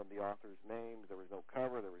title and the author's name. There was no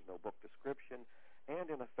cover. There was no book description. And,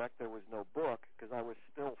 in effect, there was no book because I was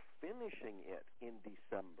still finishing it in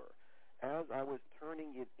December. As I was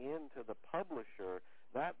turning it in to the publisher,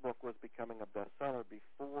 that book was becoming a bestseller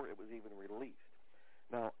before it was even released.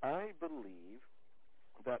 Now, I believe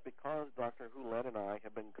that because Dr. Hulen and I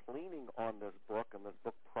have been cleaning on this book and this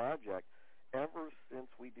book project ever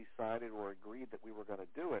since we decided or agreed that we were going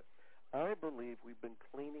to do it, I believe we've been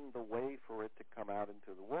cleaning the way for it to come out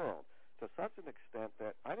into the world to such an extent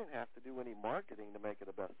that I didn't have to do any marketing to make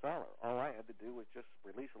it a bestseller. All I had to do was just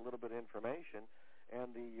release a little bit of information,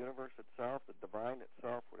 and the universe itself, the divine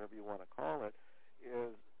itself, whatever you want to call it,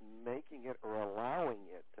 is making it or allowing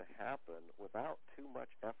it to happen without too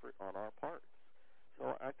much effort on our parts.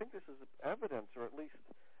 So I think this is evidence, or at least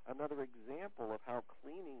another example of how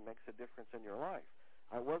cleaning makes a difference in your life.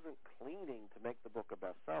 I wasn't cleaning to make the book a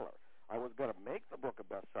bestseller. I was going to make the book a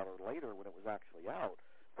bestseller later when it was actually out,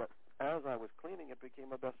 but as I was cleaning, it became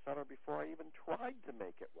a bestseller before I even tried to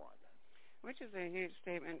make it one. Which is a huge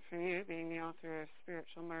statement for you, being the author of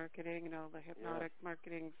Spiritual Marketing, the Hypnotic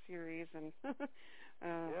Marketing series, and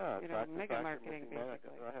Mega Marketing,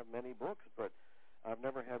 basically. I have many books, but I've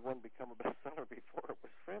never had one become a bestseller before it was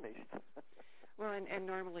finished. Well, and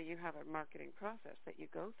normally you have a marketing process that you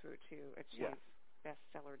go through to achieve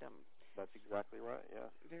bestsellerdom. That's exactly right,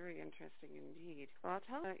 yes. Very interesting indeed. Well, I'll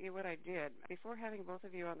tell you what I did. Before having both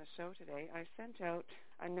of you on the show today, I sent out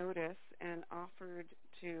a notice and offered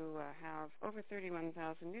to have over 31,000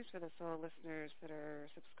 News for the Soul listeners that are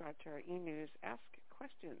subscribed to our e-news ask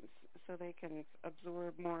questions so they can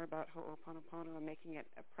absorb more about Ho'oponopono and making it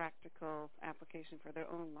a practical application for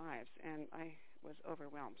their own lives. And I was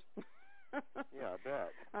overwhelmed. Yeah, I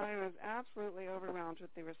bet. I was absolutely overwhelmed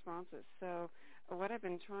with the responses. So what I've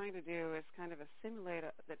been trying to do is kind of assimilate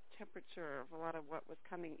the temperature of a lot of what was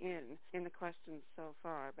coming in the questions so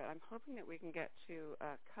far. But I'm hoping that we can get to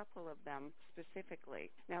a couple of them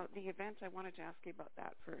specifically. Now, the event, I wanted to ask you about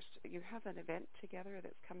that first. You have an event together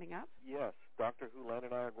that's coming up? Yes. Dr. Hulen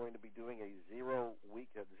and I are going to be doing a Zero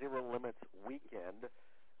Limits weekend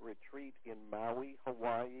retreat in Maui,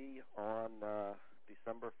 Hawaii on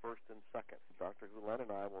December 1st and 2nd. Dr. Hulen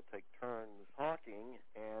and I will take turns talking,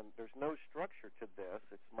 and there's no structure to this.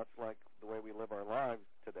 It's much like the way we live our lives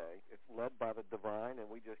today. It's led by the divine, and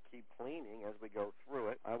we just keep cleaning as we go through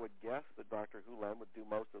it. I would guess that Dr. Hulen would do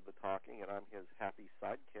most of the talking, and I'm his happy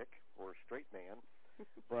sidekick or straight man.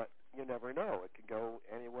 But you never know. It could go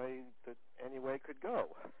any way that any way could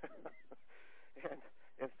go. And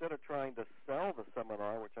instead of trying to sell the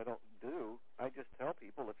seminar, which I don't do, I just tell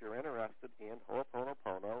people if you're interested in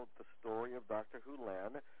Ho'oponopono, the story of Dr.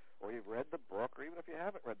 Hulen, or you've read the book, or even if you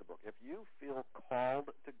haven't read the book, if you feel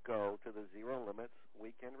called to go to the Zero Limits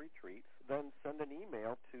Weekend Retreat, then send an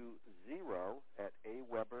email to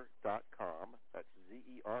zero@aweber.com. That's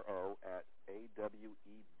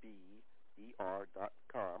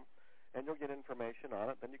ZERO@AWEBER.com. and you'll get information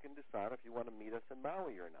on it. Then you can decide if you want to meet us in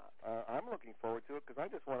Maui or not. I'm looking forward to it because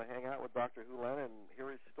I just want to hang out with Dr. Hulen and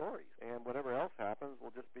hear his stories. And whatever else happens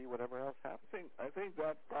will just be whatever else happens. I think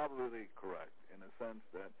that's probably correct in a sense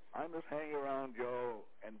that I'm just hanging around Joe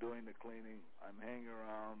and doing the cleaning. I'm hanging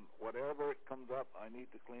around whatever comes up I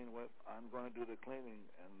need to clean with. I'm going to do the cleaning,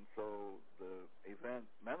 and so the event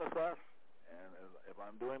manifests. And if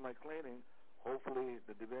I'm doing my cleaning, hopefully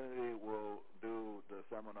the divinity will do the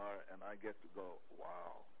seminar, and I get to go,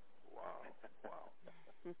 wow.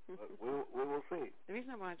 But we will see. The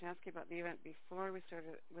reason I wanted to ask you about the event before we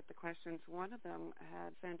started with the questions, one of them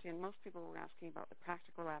had sent in, most people were asking about the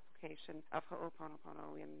practical application of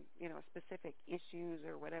Ho'oponopono in, specific issues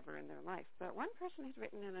or whatever in their life. But one person had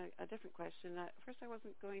written in a different question. At first I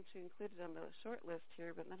wasn't going to include it on the short list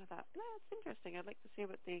here, but then I thought, it's interesting. I'd like to see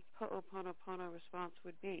what the Ho'oponopono response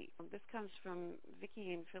would be. This comes from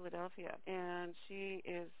Vicki in Philadelphia, and she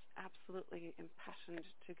is absolutely impassioned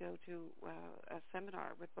to go to a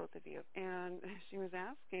seminar with both of you. And she was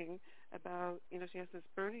asking about, she has this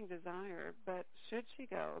burning desire, but should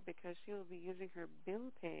she go because she will be using her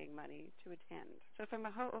bill-paying money to attend? So from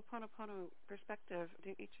a Ho'oponopono perspective,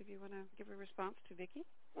 do each of you want to give a response to Vicki?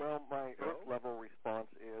 Well, my Earth-level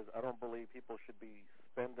response is I don't believe people should be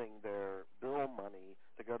spending their bill money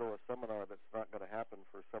to go to a seminar that's not going to happen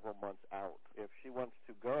for several months out. If she wants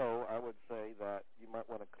to go, I would say that you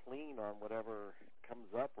might want to clean on whatever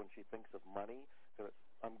comes up when she thinks of money. So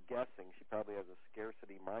I'm guessing she probably has a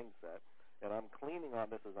scarcity mindset, and I'm cleaning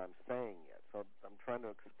on this as I'm saying it. So I'm trying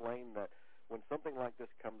to explain that when something like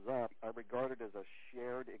this comes up, I regard it as a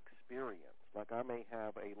shared experience. Like I may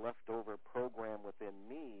have a leftover program within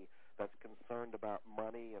me that's concerned about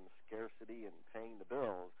money and scarcity and paying the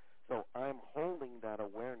bills. So I'm holding that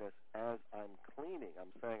awareness as I'm cleaning.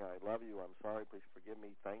 I'm saying, I love you, I'm sorry, please forgive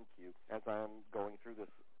me, thank you, as I'm going through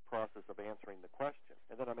this process of answering the question.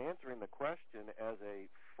 And then I'm answering the question as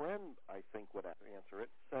a friend, I think, would answer it,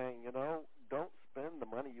 saying, don't spend the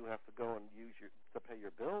money you have to go and use to pay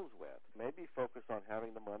your bills with. Maybe focus on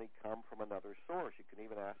having the money come from another source. You can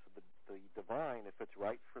even ask the divine, if it's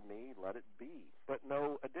right for me, let it be. But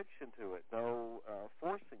no addiction to it, no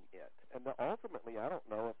forcing it. And ultimately, I don't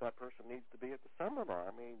know if that person needs to be at the seminar.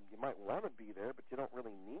 I mean, you might want to be there, but you don't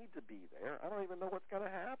really need to be there. I don't even know what's going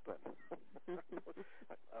to happen.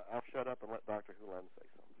 I'll shut up and let Dr. Hulen say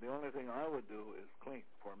something. The only thing I would do is clean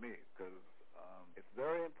for me, because it's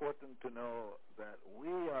very important to know that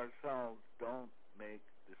we ourselves don't make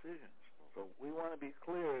decisions. So we want to be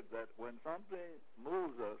clear that when something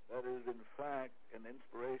moves us, that is in fact an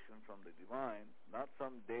inspiration from the divine, not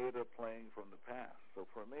some data playing from the past. So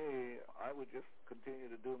for me, I would just continue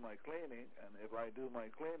to do my cleaning, and if I do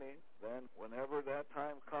my cleaning, then whenever that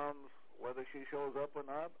time comes, whether she shows up or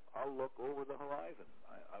not, I'll look over the horizon.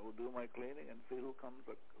 I will do my cleaning and see who comes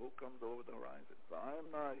over the horizon. So I'm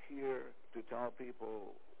not here to tell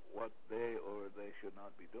people what they or they should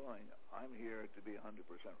not be doing. I'm here to be 100%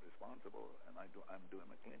 responsible, and I'm doing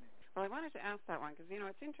my cleaning. Well, I wanted to ask that one because,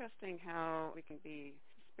 it's interesting how we can be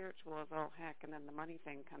spiritual as all heck, and then the money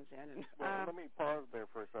thing comes in. And, let me pause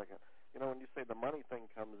there for a second. When you say the money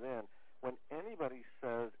thing comes in, when anybody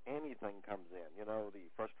says anything comes in, the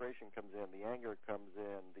frustration comes in, the anger comes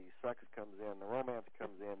in, the sex comes in, the romance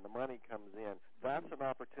comes in, the money comes in, that's an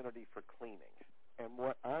opportunity for cleaning. And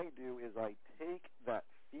what I do is I take that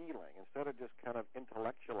feeling, instead of just kind of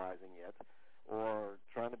intellectualizing it or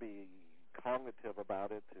trying to be cognitive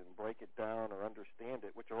about it and break it down or understand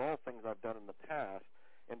it, which are all things I've done in the past,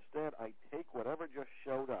 instead I take whatever just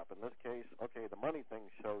showed up. In this case, the money thing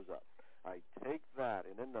shows up. I take that,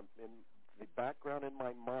 and in the background in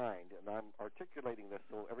my mind, and I'm articulating this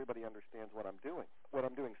so everybody understands what I'm doing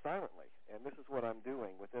silently. And this is what I'm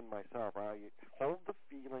doing within myself. I hold the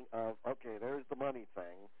feeling of, there's the money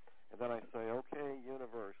thing, and then I say, okay,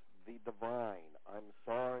 universe, the divine, I'm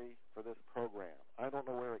sorry for this program. I don't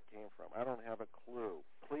know where it came from. I don't have a clue.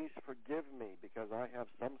 Please forgive me because I have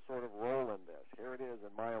some sort of role in this. Here it is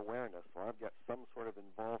in my awareness, so I've got some sort of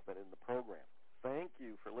involvement in the program. Thank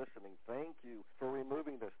you for listening. Thank you for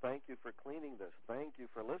removing this. Thank you for cleaning this. Thank you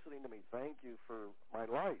for listening to me. Thank you for my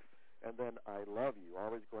life. And then I love you,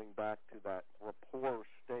 always going back to that rapport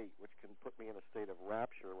state, which can put me in a state of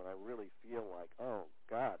rapture when I really feel like, oh,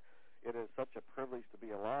 God, it is such a privilege to be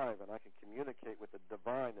alive, and I can communicate with the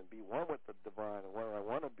divine and be one with the divine, and where I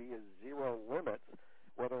want to be is zero limits,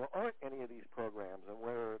 where there aren't any of these programs and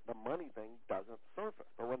where the money thing doesn't surface.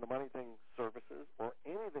 But when the money thing surfaces or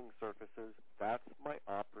anything surfaces, that's my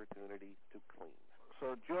opportunity to clean.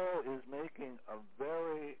 So Joe is making a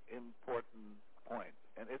very important point,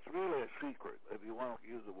 and it's really a secret, if you want to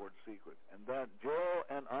use the word secret, and and that Joe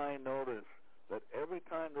and I notice that every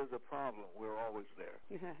time there's a problem, we're always there.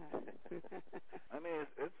 I mean,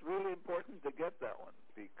 it's really important to get that one,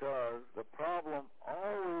 because the problem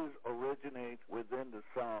always originates within the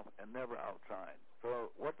self and never outside.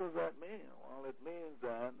 So what does that mean? Well, it means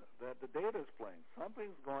then that the data is playing.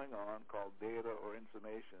 Something's going on called data or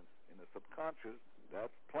information in the subconscious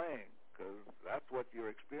that's playing, because that's what you're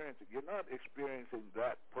experiencing. You're not experiencing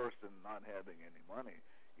that person not having any money.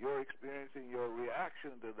 You're experiencing your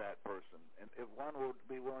reaction to that person. And if one would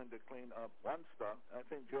be willing to clean up one stuff, I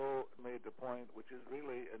think Joe made the point, which is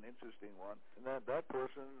really an interesting one, and that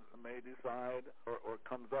person may decide or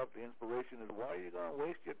comes up, the inspiration is, why are you going to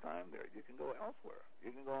waste your time there? You can go elsewhere. You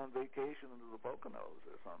can go on vacation into the Poconos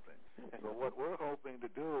or something. So what we're hoping to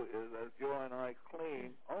do is, as Joe and I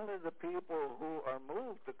clean, only the people who are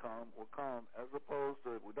moved to come will come, as opposed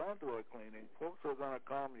to if we don't do a cleaning, folks are going to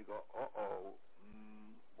come, you go, uh-oh,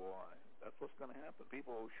 boy, that's what's going to happen.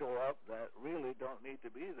 People who show up that really don't need to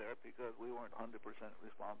be there because we weren't 100%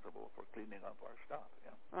 responsible for cleaning up our stuff.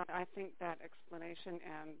 Yeah. Well, I think that explanation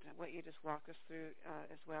and what you just walked us through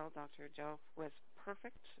as well, Dr. Joe, was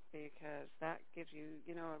perfect, because that gives you,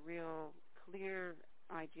 a real clear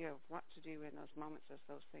idea of what to do in those moments as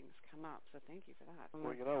those things come up. So thank you for that.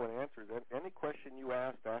 Well, it answers any question you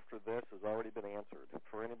asked after this has already been answered.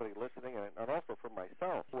 For anybody listening, and also for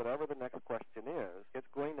myself, whatever the next question is,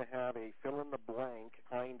 it's going to have a fill-in-the-blank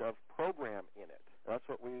kind of program in it. That's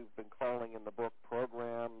what we've been calling in the book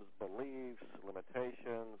programs, beliefs,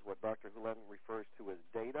 limitations, what Dr. Hulen refers to as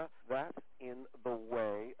data. That's in the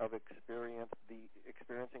way of experiencing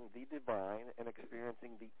the divine and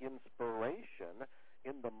experiencing the inspiration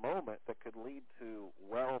in the moment that could lead to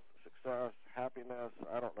wealth, success, happiness.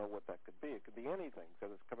 I don't know what that could be. It could be anything,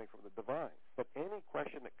 because it's coming from the divine. But any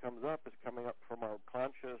question that comes up is coming up from our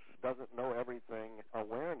conscious, doesn't know everything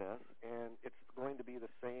awareness, and it's going to be the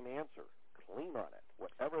same answer. Clean on it.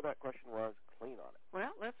 Whatever that question was, clean on it.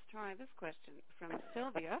 Well, let's try this question from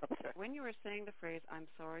Sylvia. Okay. When you were saying the phrase, I'm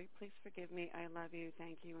sorry, please forgive me, I love you,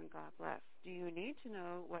 thank you, and God bless, do you need to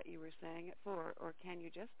know what you were saying it for, or can you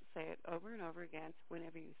just say it over and over again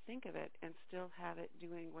whenever you think of it and still have it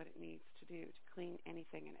doing what it needs to do to clean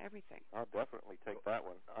anything and everything? I'll definitely take that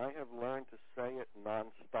one. I have learned to say it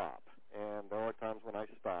nonstop, and there are times when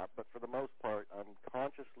I stop, but for the most part, I'm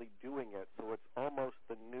consciously doing it, so it's almost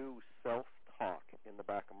the new self-talk in the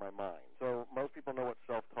back of my mind. So most people know what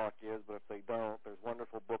self-talk is, but if they don't, there's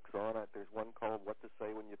wonderful books on it. There's one called What to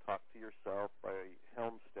Say When You Talk to Yourself by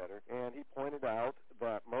Helmstetter, and he pointed out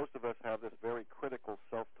that most of us have this very critical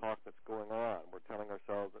self-talk that's going on. We're telling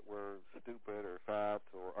ourselves that we're stupid or fat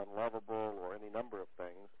or unlovable or any number of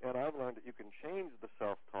things, and I've learned that you can change the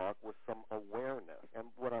self-talk with some awareness.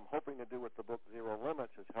 And what I'm hoping to do with the book Zero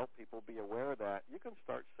Limits is help people be aware that you can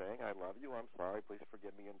start saying, I love you, I'm sorry, please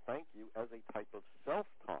forgive me, and thank you as a type of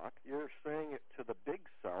self-talk. You're saying it to the big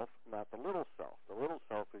self, not the little self. The little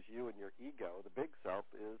self is you and your ego. The big self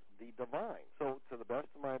is the divine. So to the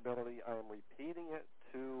best of my ability, I am repeating it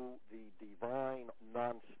to the divine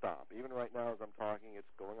nonstop. Even right now as I'm talking,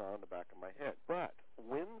 it's going on in the back of my head. But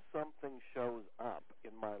when something shows up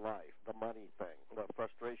in my life, the money thing, the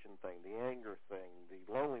frustration thing, the anger thing, the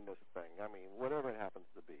loneliness thing, whatever it happens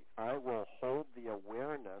to be, I will hold the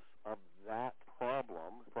awareness of that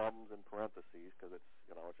problems in parentheses, because it's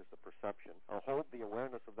just a perception. I'll hold the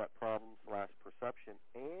awareness of that problem/perception,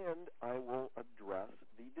 and I will address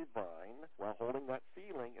the divine while holding that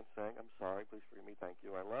feeling and saying, I'm sorry, please forgive me, thank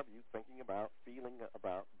you, I love you, feeling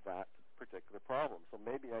about that particular problem. So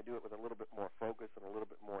maybe I do it with a little bit more focus and a little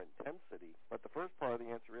bit more intensity. But the first part of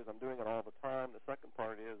the answer is I'm doing it all the time. The second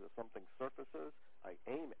part is if something surfaces, I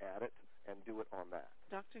aim at it and do it on that.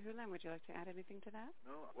 Dr. Hulen, would you like to add anything to that?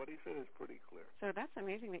 No, what he said is pretty clear. So that's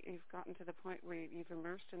amazing that you've gotten to the point where you've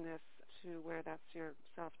immersed in this to where that's your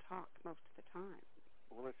self-talk most of the time.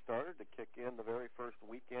 Well, it started to kick in the very first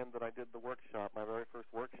weekend that I did the workshop, my very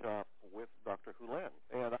first workshop with Dr. Hulen.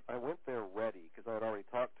 And I went there ready because I had already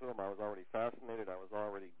talked to him. I was already fascinated. I was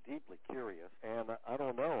already deeply curious. And I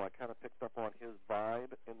don't know, I kind of picked up on his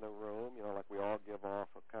vibe in the room, like we all give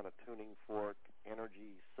off a kind of tuning fork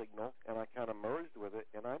energy signal. And I kind of merged with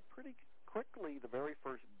it, and I pretty quickly, the very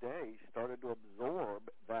first day, started to absorb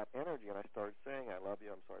that energy, and I started saying, I love you,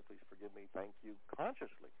 I'm sorry, please forgive me, thank you,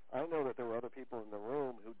 consciously. I know that there were other people in the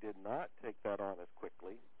room who did not take that on as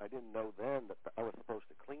quickly. I didn't know then that I was supposed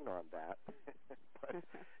to clean on that, but,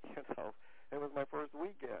 it was my first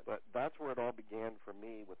weekend. But that's where it all began for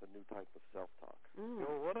me with a new type of self-talk.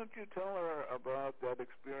 Well, why don't you tell her about that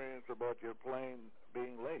experience about your plane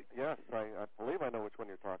being late. Yes, I believe I know which one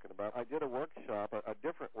you're talking about. I did a workshop, a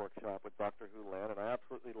different workshop with Dr. Hulan, and I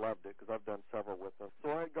absolutely loved it because I've done several with him.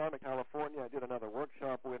 So I had gone to California. I did another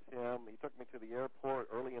workshop with him. He took me to the airport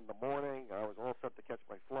early in the morning. I was all set to catch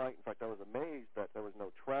my flight. In fact, I was amazed that there was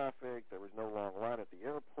no traffic. There was no long line at the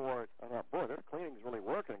airport. I thought, boy, this cleaning's really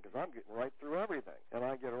working because I'm getting right through everything. And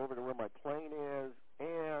I get over to where my plane is,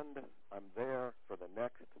 and I'm there for the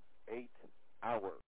next 8 hours.